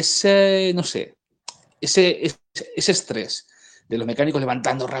 no sé, ese estrés de los mecánicos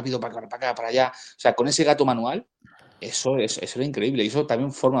levantando rápido para acá, para allá, o sea, con ese gato manual, eso era increíble y eso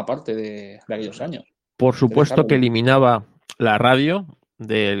también forma parte de aquellos años. Por supuesto que eliminaba la radio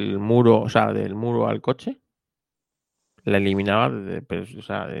del muro, o sea, del muro al coche. La eliminaba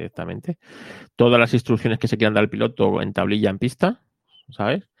directamente. Todas las instrucciones que se quieran dar al piloto en tablilla en pista,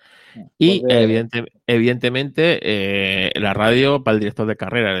 ¿sabes? Y evidentemente la radio para el director de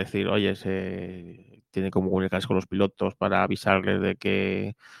carrera, es decir, oye, tiene que comunicarse con los pilotos para avisarles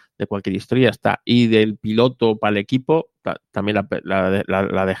de cualquier historia, está. Y del piloto para el equipo también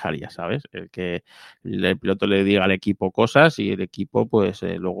la dejaría, ¿sabes? Que el piloto le diga al equipo cosas y el equipo pues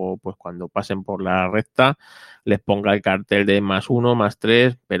luego pues cuando pasen por la recta les ponga el cartel de +1,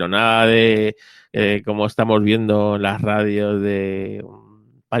 +3, pero nada de como estamos viendo en las radios de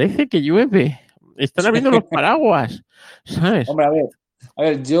parece que llueve, están abriendo los paraguas, ¿sabes? Hombre,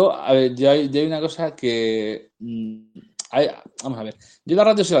 yo hay una cosa que vamos a ver, yo la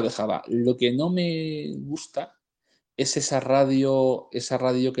radio se la dejaba. Lo que no me gusta es esa radio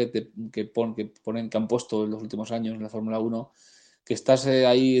que ponen, que han puesto en los últimos años en la Fórmula 1, que estás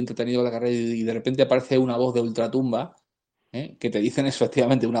ahí entretenido en la carrera y de repente aparece una voz de ultratumba, que te dicen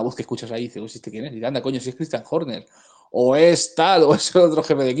efectivamente una voz que escuchas ahí y dices, ¿este quién es? Y anda, coño, si es Christian Horner, o es tal, o es el otro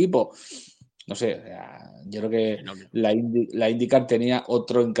jefe de equipo. No sé, yo creo que la IndyCar tenía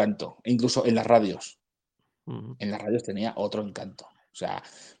otro encanto, incluso en las radios. En las radios tenía otro encanto. O sea,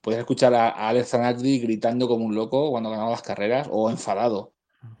 puedes escuchar a Alex Zanardi gritando como un loco cuando ganaba las carreras o enfadado.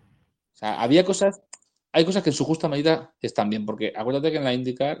 O sea, hay cosas que en su justa medida están bien, porque acuérdate que en la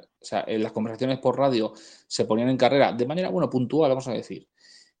IndyCar, o sea, en las conversaciones por radio se ponían en carrera de manera, bueno, puntual, vamos a decir,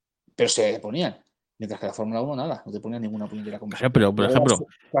 pero se ponían. Mientras que la Fórmula 1 nada, no te ponían ninguna puñetera conversación. Pero, por ejemplo,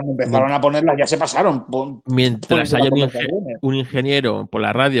 cuando empezaron a ponerlas ya se pasaron. Mientras haya un ingeniero por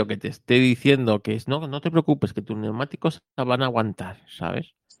la radio que te esté diciendo que no te preocupes, que tus neumáticos van a aguantar,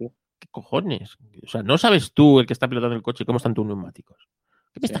 ¿sabes? Sí. ¿Qué cojones? O sea, no sabes tú, el que está pilotando el coche, cómo están tus neumáticos.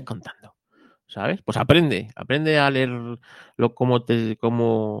 ¿Qué me estás contando? ¿Sabes? Pues aprende a leer cómo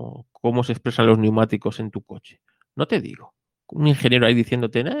se expresan los neumáticos en tu coche. No te digo. Un ingeniero ahí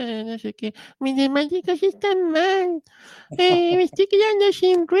diciéndote, no sé qué, mis neumáticos están mal, me estoy quedando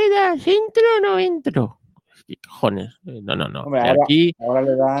sin ruedas, ¿entro o no entro? ¿Qué cojones? No. Hombre, aquí ahora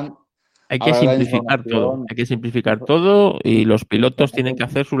le dan, hay que simplificar todo. Hay que simplificar todo y los pilotos tienen que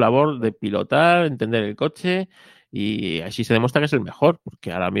hacer su labor de pilotar, entender el coche y así se demuestra que es el mejor,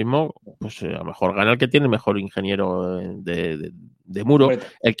 porque ahora mismo pues a lo mejor gana el que tiene el mejor ingeniero de muro,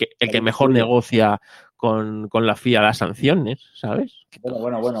 el que mejor negocia con la FIA las sanciones, ¿sabes?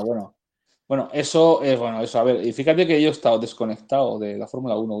 Bueno, eso es bueno. A ver, y fíjate que yo he estado desconectado de la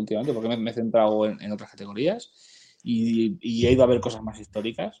Fórmula 1 últimamente porque me he centrado en otras categorías y he ido a ver cosas más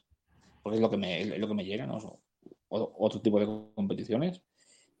históricas, porque es lo que me llega, ¿no? Otro tipo de competiciones.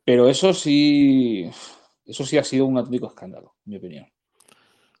 Pero eso sí ha sido un auténtico escándalo, en mi opinión.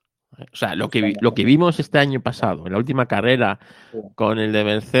 O sea, lo que vimos este año pasado, en la última carrera, con el de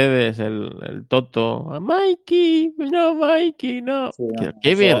Mercedes, el Toto, Mikey, no. Sí,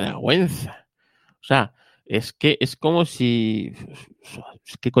 ¡qué vergüenza! O sea, es que es como si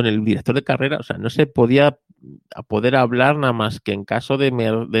es que con el director de carrera, o sea, no se podía poder hablar nada más que en caso de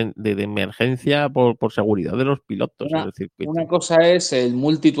emergencia por seguridad de los pilotos. Una cosa es el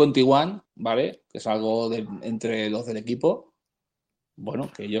Multi 21, ¿vale? Que es algo entre los del equipo.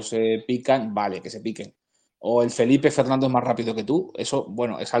 Bueno, que ellos se pican, vale, que se piquen. O el Felipe Fernando es más rápido que tú, eso,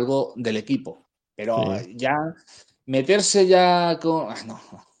 bueno, es algo del equipo. Pero ya meterse ya con... no.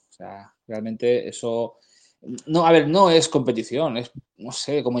 O sea, realmente eso... No, a ver, no es competición, no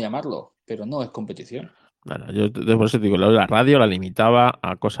sé cómo llamarlo, pero no es competición. Bueno, yo por eso digo, la radio la limitaba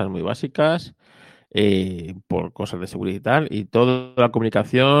a cosas muy básicas, por cosas de seguridad y tal, y toda la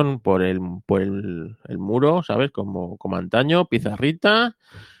comunicación por el muro, ¿sabes? Como antaño, pizarrita,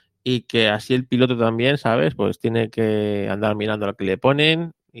 y que así el piloto también, ¿sabes? Pues tiene que andar mirando lo que le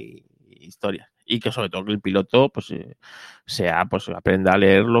ponen y historias. Y que sobre todo que el piloto pues aprenda a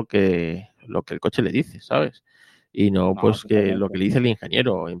leer lo que el coche le dice, ¿sabes? Y no pues que lo que le dice el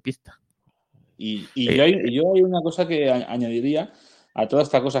ingeniero en pista. Y yo hay una cosa que añadiría a todas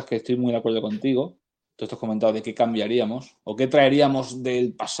estas cosas que estoy muy de acuerdo contigo, todos estos comentarios de qué cambiaríamos o qué traeríamos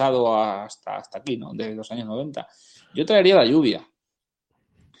del pasado hasta aquí, ¿no? De los años 90. Yo traería la lluvia.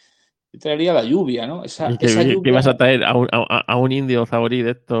 ¿no? ¿Qué vas a traer a un indio zahorí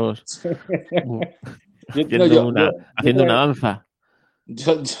de estos? haciendo una danza.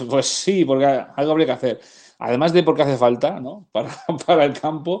 Pues sí, porque algo habría que hacer. Además de porque hace falta, ¿no? Para el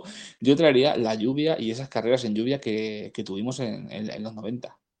campo, yo traería la lluvia y esas carreras en lluvia que tuvimos en los 90.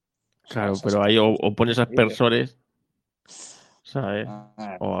 O sea, Claro, pero ahí o pones aspersores, ¿sabes?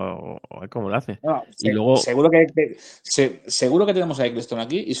 Ah, O cómo lo hace. no, Y luego, seguro que tenemos a Eccleston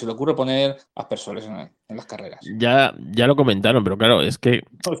aquí y se le ocurre poner aspersores en las carreras. ya lo comentaron, pero claro, es que.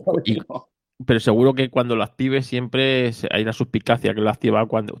 y- pero seguro que cuando lo actives siempre hay una suspicacia que lo activa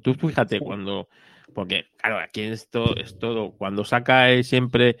cuando. Tú fíjate cuando. Porque, claro, aquí esto es todo. Cuando saca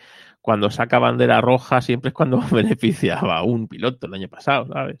siempre. Cuando saca bandera roja, siempre es cuando beneficiaba a un piloto el año pasado,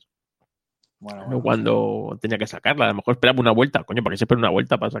 ¿sabes? Bueno, No no sé. cuando tenía que sacarla. A lo mejor esperaba una vuelta. Coño, ¿para qué se espera una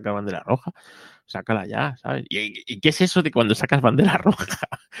vuelta para sacar bandera roja? Sácala ya, ¿sabes? ¿Y qué es eso de cuando sacas bandera roja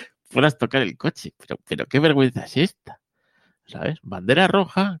puedas tocar el coche? Pero qué vergüenza es esta, ¿sabes? Bandera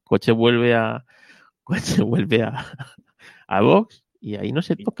roja, coche vuelve a box y ahí no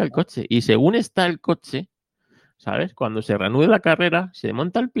se toca el coche. Y según está el coche, ¿sabes? Cuando se reanude la carrera, se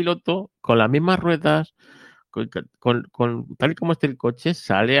monta el piloto con las mismas ruedas, tal y como esté el coche,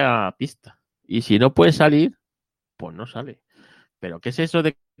 sale a pista. Y si no puede salir, pues no sale. Pero ¿qué es eso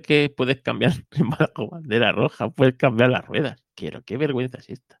de que puedes cambiar bajo bandera roja? Puedes cambiar las ruedas. Qué vergüenza es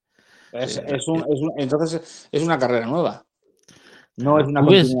esta. Entonces es una carrera nueva. No es Claro, una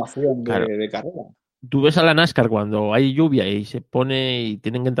continuación claro, de carrera. tú ves a la NASCAR cuando hay lluvia y se pone y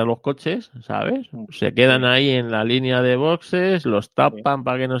tienen que entrar los coches, ¿sabes? Se quedan Sí, ahí en la línea de boxes, los sí. tapan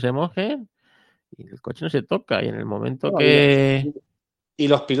para que no se mojen y el coche no se toca. Y en el momento Bueno, que. y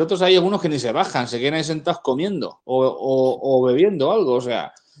los pilotos hay algunos que ni se bajan, se quedan ahí sentados comiendo o bebiendo algo. O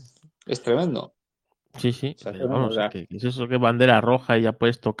sea, es tremendo. Sí, sí, O sea, es pero tremendo. O vamos, sea, ¿qué es eso que bandera roja y ya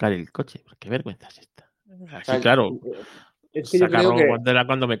puedes tocar el coche? Qué vergüenza es esta. o Así, sea, claro, es que yo sacar creo que bandera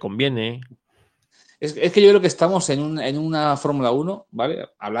cuando me conviene. es que yo creo que estamos en una Fórmula Uno, ¿vale?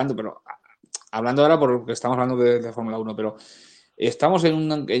 Hablando ahora porque estamos hablando de Fórmula Uno, pero estamos en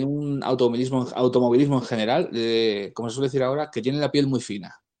un automovilismo en general, como se suele decir ahora, que tiene la piel muy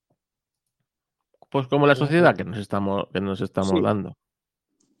fina. Pues como la sociedad que nos estamos Sí, dando. o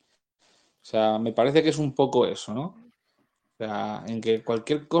sea, me parece que es un poco eso, ¿no? O sea, en que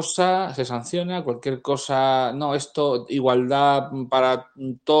cualquier cosa se sanciona, cualquier cosa, no, esto, igualdad para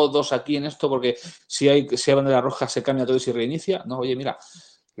todos aquí en esto, porque si hay bandera roja se cambia todo y se reinicia. No, oye, mira,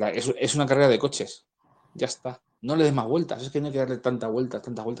 es una carrera de coches. Ya está. No le des más vueltas, es que no hay que darle tantas vueltas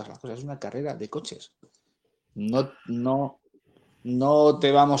a las cosas. Es una carrera de coches. No, no, no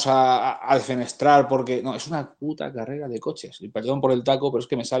te vamos a defenestrar porque. No, es una puta carrera de coches. Y perdón por el taco, pero es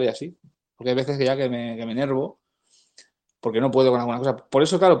que me sale así. Porque hay veces que me enervo porque no puedo con alguna cosa. Por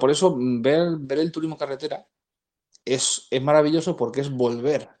eso, claro, por eso ver el turismo carretera es maravilloso porque es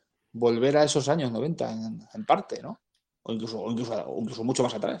volver a esos años 90 en parte, ¿no? O incluso mucho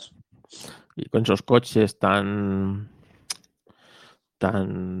más atrás. Y con esos coches tan,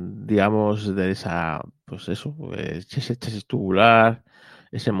 digamos, de esa, pues eso, ese chasis tubular,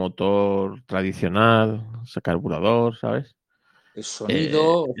 ese motor tradicional, ese carburador, ¿sabes? El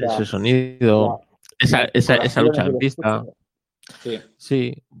sonido, o Ese sea, sonido, esa, las esa, esa lucha decoraciones de en los pista, coches. Sí.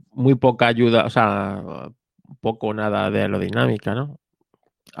 sí, muy poca ayuda, o sea, poco o nada de aerodinámica, ¿no?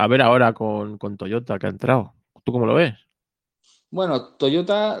 A ver ahora con Toyota que ha entrado. ¿Tú cómo lo ves? Bueno,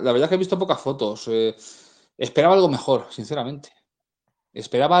 Toyota, la verdad es que he visto pocas fotos. Esperaba algo mejor, sinceramente.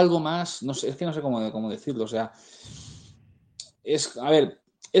 Esperaba algo más, no sé, es que no sé cómo decirlo. O sea, a ver,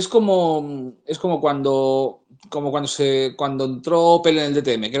 es como cuando entró Opel en el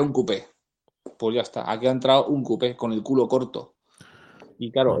DTM, que era un coupé. Pues ya está, aquí ha entrado un coupé con el culo corto.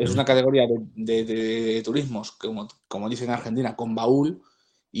 Y claro, es una categoría de turismos, como dicen en Argentina, con baúl,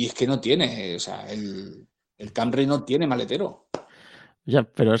 y es que no tiene, o sea, el Camry no tiene maletero. Ya,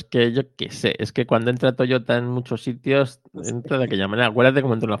 pero es que yo qué sé, es que cuando entra Toyota en muchos sitios, entra de aquella manera. Acuérdate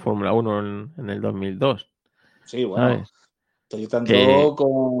cómo entró en la Fórmula 1 en el 2002, Sí, bueno, ¿sabes? Toyota Que, entró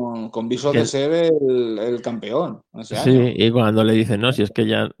con visos de que ser el campeón ese sí, año. y cuando le dicen, no, si es que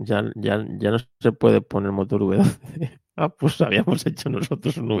ya no se puede poner motor V12. Ah, pues habíamos hecho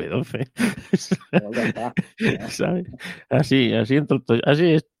nosotros un V12. Pues ya está. ¿Sabes? Así entró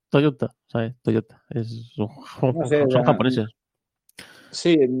así es Toyota, ¿sabes? Toyota. No sé, Son japoneses.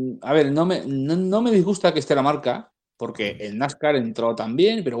 sí, a ver, no me disgusta que esté la marca, porque el NASCAR entró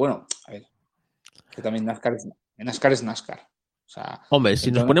también, pero bueno, a ver, que también NASCAR es NASCAR. O sea, Hombre,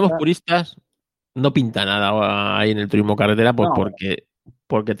 si nos entró ponemos NASCAR. puristas, no pinta nada ahí en el turismo carretera, pues No,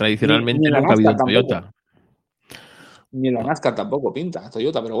 porque ni tradicionalmente en la nunca ha habido NASCAR un tampoco. Toyota. Ni la NASCAR tampoco pinta,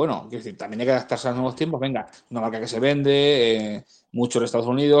 Toyota, pero bueno, quiero decir, también hay que adaptarse a los nuevos tiempos. Venga, una marca que se vende mucho en Estados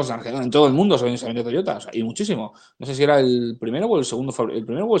Unidos, en Argentina, en todo el mundo se vende Toyota, o sea, y muchísimo. No sé si era el primero o el segundo, el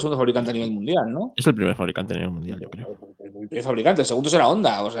primero o el segundo fabricante a nivel mundial, ¿no? Es el primer fabricante a nivel mundial, yo creo. El primer fabricante, el segundo será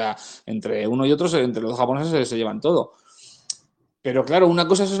Honda, o sea, entre uno y otro, entre los dos japoneses se llevan todo. Pero claro, una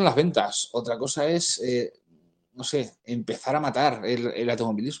cosa son las ventas, otra cosa es, no sé, empezar a matar el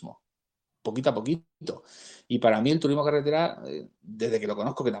automovilismo, poquito a poquito. Y para mí el turismo carretera, desde que lo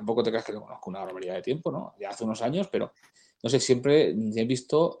conozco, que tampoco te creas que lo conozco una barbaridad de tiempo, ¿no? Ya hace unos años, pero no sé, siempre he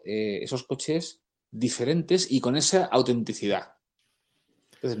visto esos coches diferentes y con esa autenticidad.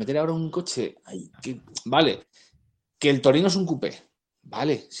 Entonces, meter ahora un coche, ay, vale, que el Torino es un coupé,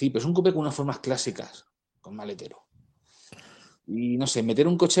 vale, sí, pero es un coupé con unas formas clásicas, con maletero. Y no sé, meter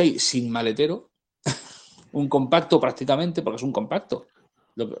un coche ahí sin maletero, un compacto prácticamente, porque es un compacto,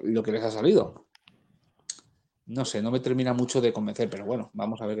 lo que les ha salido. No sé, no me termina mucho de convencer, pero bueno,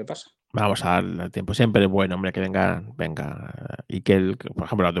 vamos a ver qué pasa. Vamos a darle tiempo. Siempre es bueno, hombre, que venga. Y que, por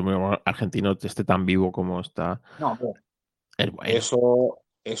ejemplo, el automóvil argentino esté tan vivo como está. No, pero Es bueno.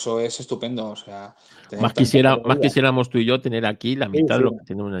 eso es estupendo. O sea, tener Más tanta categoría. quisiéramos tú y yo tener aquí la Sí, mitad de sí, lo que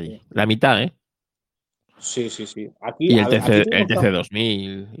tenemos allí. sí. La mitad, ¿eh? Sí, sí, sí. Aquí, Y a ver, aquí El tenemos. TC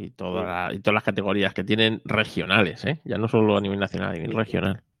 2000 y, Sí, y todas las categorías que tienen regionales, ¿eh? Ya no solo a nivel nacional, a nivel sí, sí.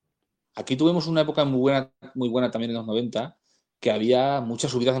 regional. Aquí tuvimos una época muy buena también en los 90, que había muchas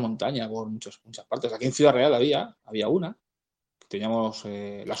subidas de montaña por muchas partes. Aquí en Ciudad Real había una. Teníamos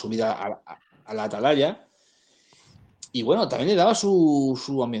la subida a la Atalaya. Y bueno, también le daba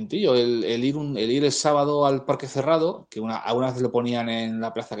su ambientillo, el ir el sábado al parque cerrado, que alguna vez lo ponían en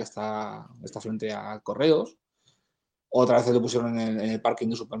la plaza que está frente a Correos, otra vez lo pusieron en el parking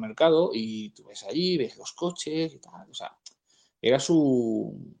de un supermercado y tú ves allí, ves los coches y tal. O sea, era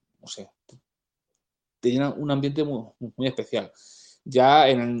no sé, tenía un ambiente muy especial. Ya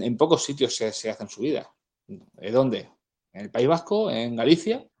en pocos sitios se hacen subidas. ¿De dónde? En el País Vasco, en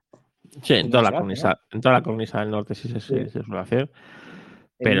Galicia, Sí, donde no se hace, ¿no? en toda la cornisa del norte sí Sí. se suele hacer, En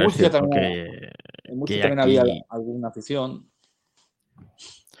pero es Murcia cierto también, en Murcia que también había alguna afición.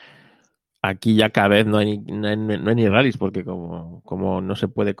 aquí ya cada vez no hay ni rallies, porque como no se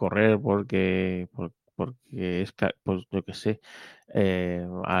puede correr, porque es, pues yo qué sé,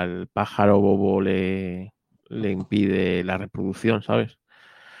 al pájaro bobo le impide la reproducción, ¿sabes?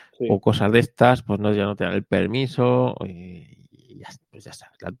 O Sí. cosas de estas, pues no, ya no te dan el permiso y ya, pues ya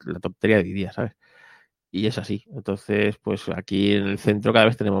está, la tontería de hoy día, ¿sabes? Y es así. Entonces, pues aquí en el centro cada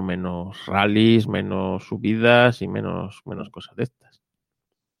vez tenemos menos rallies, menos subidas y menos cosas de estas.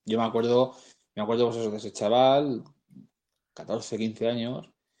 Yo me acuerdo pues eso, de ese chaval, 14, 15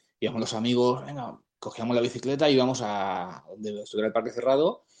 años, íbamos los amigos, venga, cogíamos la bicicleta y íbamos a donde estuviera el parque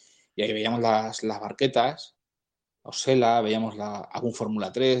cerrado y ahí veíamos las barquetas, Osela, veíamos algún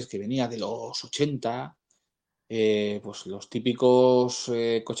Fórmula 3 que venía de los 80, pues los típicos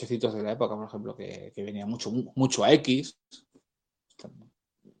cochecitos de la época, por ejemplo, que venía mucho a X,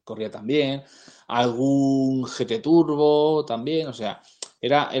 corría también, algún GT Turbo también, o sea,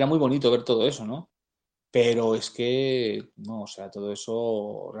 era muy bonito ver todo eso, ¿no? Pero es que, no, o sea, todo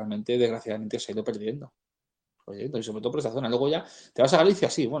eso realmente, desgraciadamente, se ha ido perdiendo, y sobre todo por esta zona. Luego ya, ¿te vas a Galicia?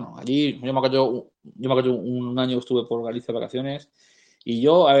 Sí, bueno, allí yo me acuerdo un año que estuve por Galicia de vacaciones y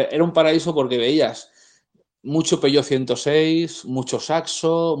a ver, era un paraíso porque veías mucho Peugeot 106, mucho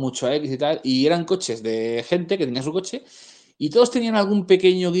Saxo, mucho X y tal, y eran coches de gente que tenía su coche y todos tenían algún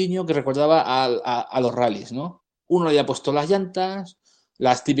pequeño guiño que recordaba a los rallies, ¿no? Uno le había puesto las llantas,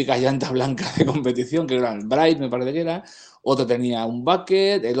 las típicas llantas blancas de competición, que eran Bright, me parece que era, otro tenía un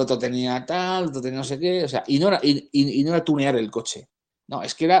bucket, el otro tenía tal, otro tenía no sé qué, o sea, y no era tunear el coche. No,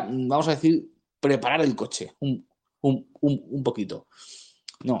 es que era, vamos a decir, preparar el coche un poquito.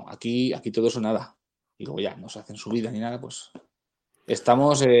 No, aquí todo eso nada. Y luego ya no se hacen subidas ni nada, pues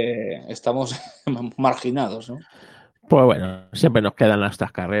estamos marginados, ¿no? Pues bueno, siempre nos quedan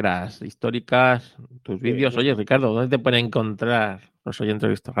estas carreras históricas, tus Sí, vídeos. eso Oye, está. Ricardo, ¿dónde te pueden encontrar los oyentes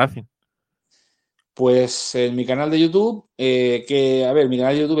de Esto Racing? Pues en mi canal de YouTube, a ver, mi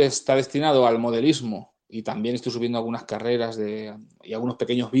canal de YouTube está destinado al modelismo y también estoy subiendo algunas carreras y algunos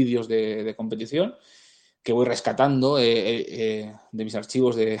pequeños vídeos de competición que voy rescatando de mis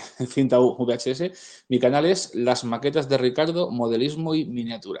archivos de cinta VHS. Mi canal es Las Maquetas de Ricardo, Modelismo y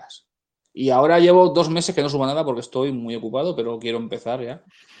Miniaturas. Y ahora llevo 2 meses que no subo nada porque estoy muy ocupado, pero quiero empezar ya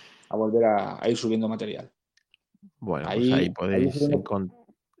a volver a ir subiendo material. Bueno, pues ahí Ahí podéis subiendo.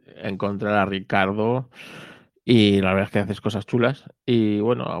 encontrar a Ricardo y la verdad es que haces cosas chulas. Y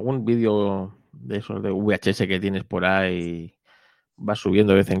bueno, algún vídeo de esos de VHS que tienes por ahí vas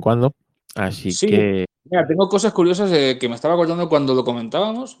subiendo de vez en cuando. Así Sí, que Mira, tengo cosas curiosas que me estaba acordando cuando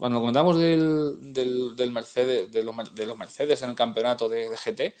comentábamos del Mercedes, de los Mercedes en el campeonato de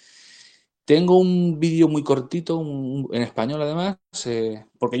GT. Tengo un vídeo muy cortito, en español además,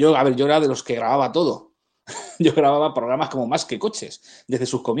 porque yo, a ver, yo era de los que grababa todo. Yo grababa programas como Más que Coches, desde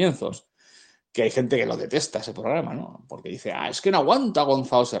sus comienzos. Que hay gente que lo detesta ese programa, ¿no? Porque dice, es que no aguanta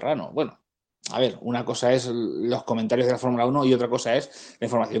Gonzalo Serrano. Bueno, a ver, una cosa es los comentarios de la Fórmula 1 y otra cosa es la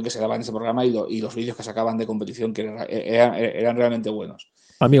información que se daba en ese programa y los vídeos que sacaban de competición que eran realmente buenos.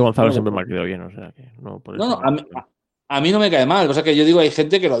 A mí Gonzalo Bueno, siempre me pues, ha quedado bien, o sea que no, por no, eso no, no. a mí no me cae mal. O sea que yo digo, hay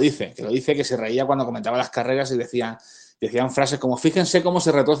gente que se reía cuando comentaba las carreras y decían frases como, fíjense cómo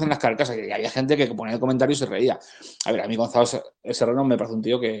se retorcen las carcasas, que había gente que ponía el comentario y se reía. A ver, a mí Gonzalo Serrano me parece un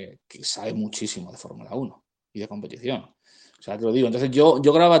tío que sabe muchísimo de Fórmula 1 y de competición. O sea, te lo digo. Entonces yo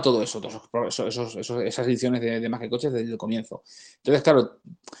grababa todo eso, esas ediciones de Más que Coches desde el comienzo. Entonces, claro,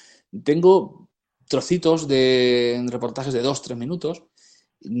 tengo trocitos de reportajes de 2, 3 minutos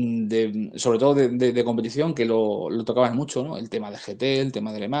sobre todo de competición, que lo tocaban mucho, ¿no? El tema de GT, el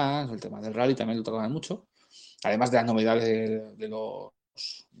tema de Le Mans, el tema del rally también lo tocaban mucho, además de las novedades de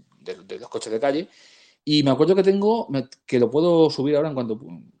los coches de calle. Y me acuerdo que lo puedo subir ahora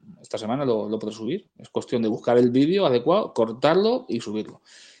esta semana lo puedo subir. Es cuestión de buscar el vídeo adecuado, cortarlo y subirlo.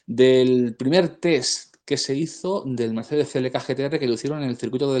 Del primer test que se hizo del Mercedes CLK GTR que lo hicieron en el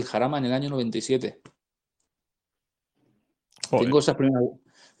circuito del Jarama en el año 97. Joder.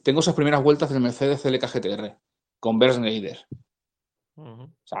 Tengo esas primeras vueltas del Mercedes CLK GTR con Bernd Schneider. Ujú.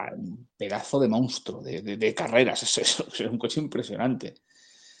 O sea, un pedazo de monstruo de carreras. Es un coche impresionante.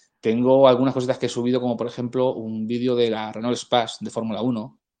 Tengo algunas cositas que he subido, como por ejemplo un vídeo de la Renault Space de Fórmula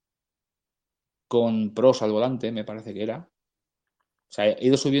 1 con pros al volante, me parece que era. O sea, he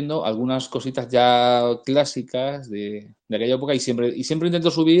ido subiendo algunas cositas ya clásicas de aquella época y siempre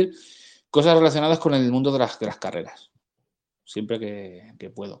intento subir cosas relacionadas con el mundo de las carreras. Siempre que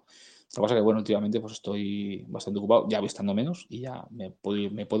puedo. Lo que pasa es que, bueno, últimamente pues estoy bastante ocupado, ya estando menos y ya me puedo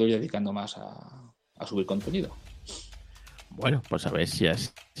ir dedicando más a subir contenido. Bueno, pues a ver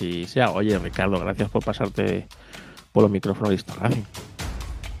si sea. Oye, Ricardo, gracias por pasarte por los micrófonos de Histo Racing.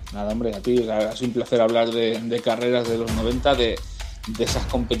 Nada, hombre, a ti ha sido un placer hablar de carreras de los 90, de esas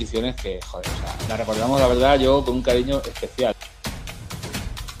competiciones que, joder, o sea, la recordamos, la verdad, yo con un cariño especial.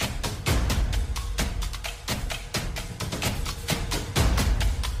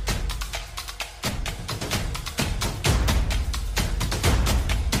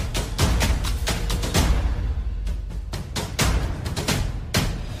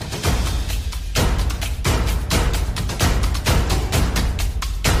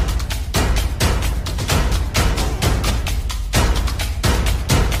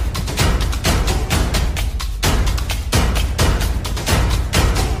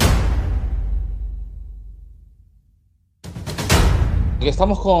 Aquí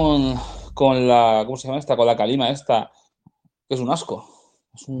estamos con la, ¿cómo se llama esta? Con la calima esta, que es un asco.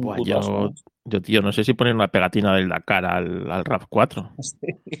 Es un Buah, puto asco, tío, no sé si poner una pegatina del Dakar al RAV4.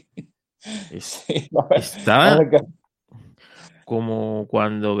 ¿eh? Es- Sí, está como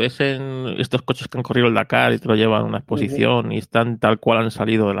cuando ves en estos coches que han corrido el Dakar y te lo llevan a una exposición y están tal cual han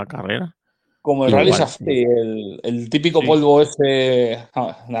salido de la carrera. como el Rally Igual, tío. Safety, el típico Sí, polvo ese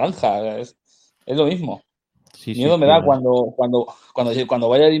naranja, es lo mismo. sí, Miedo me tío. da cuando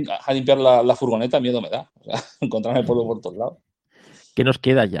vaya a limpiar la furgoneta, miedo me da. O sea, encontrarme polvo por todos lados. ¿Qué nos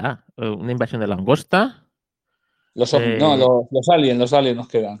queda ya? ¿Una invasión de langosta? Los ovnis, no, Eh, los aliens nos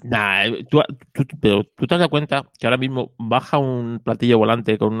quedan. Nah, pero tú te has dado cuenta que ahora mismo baja un platillo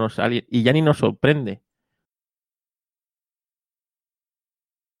volante con unos aliens y ya ni nos sorprende.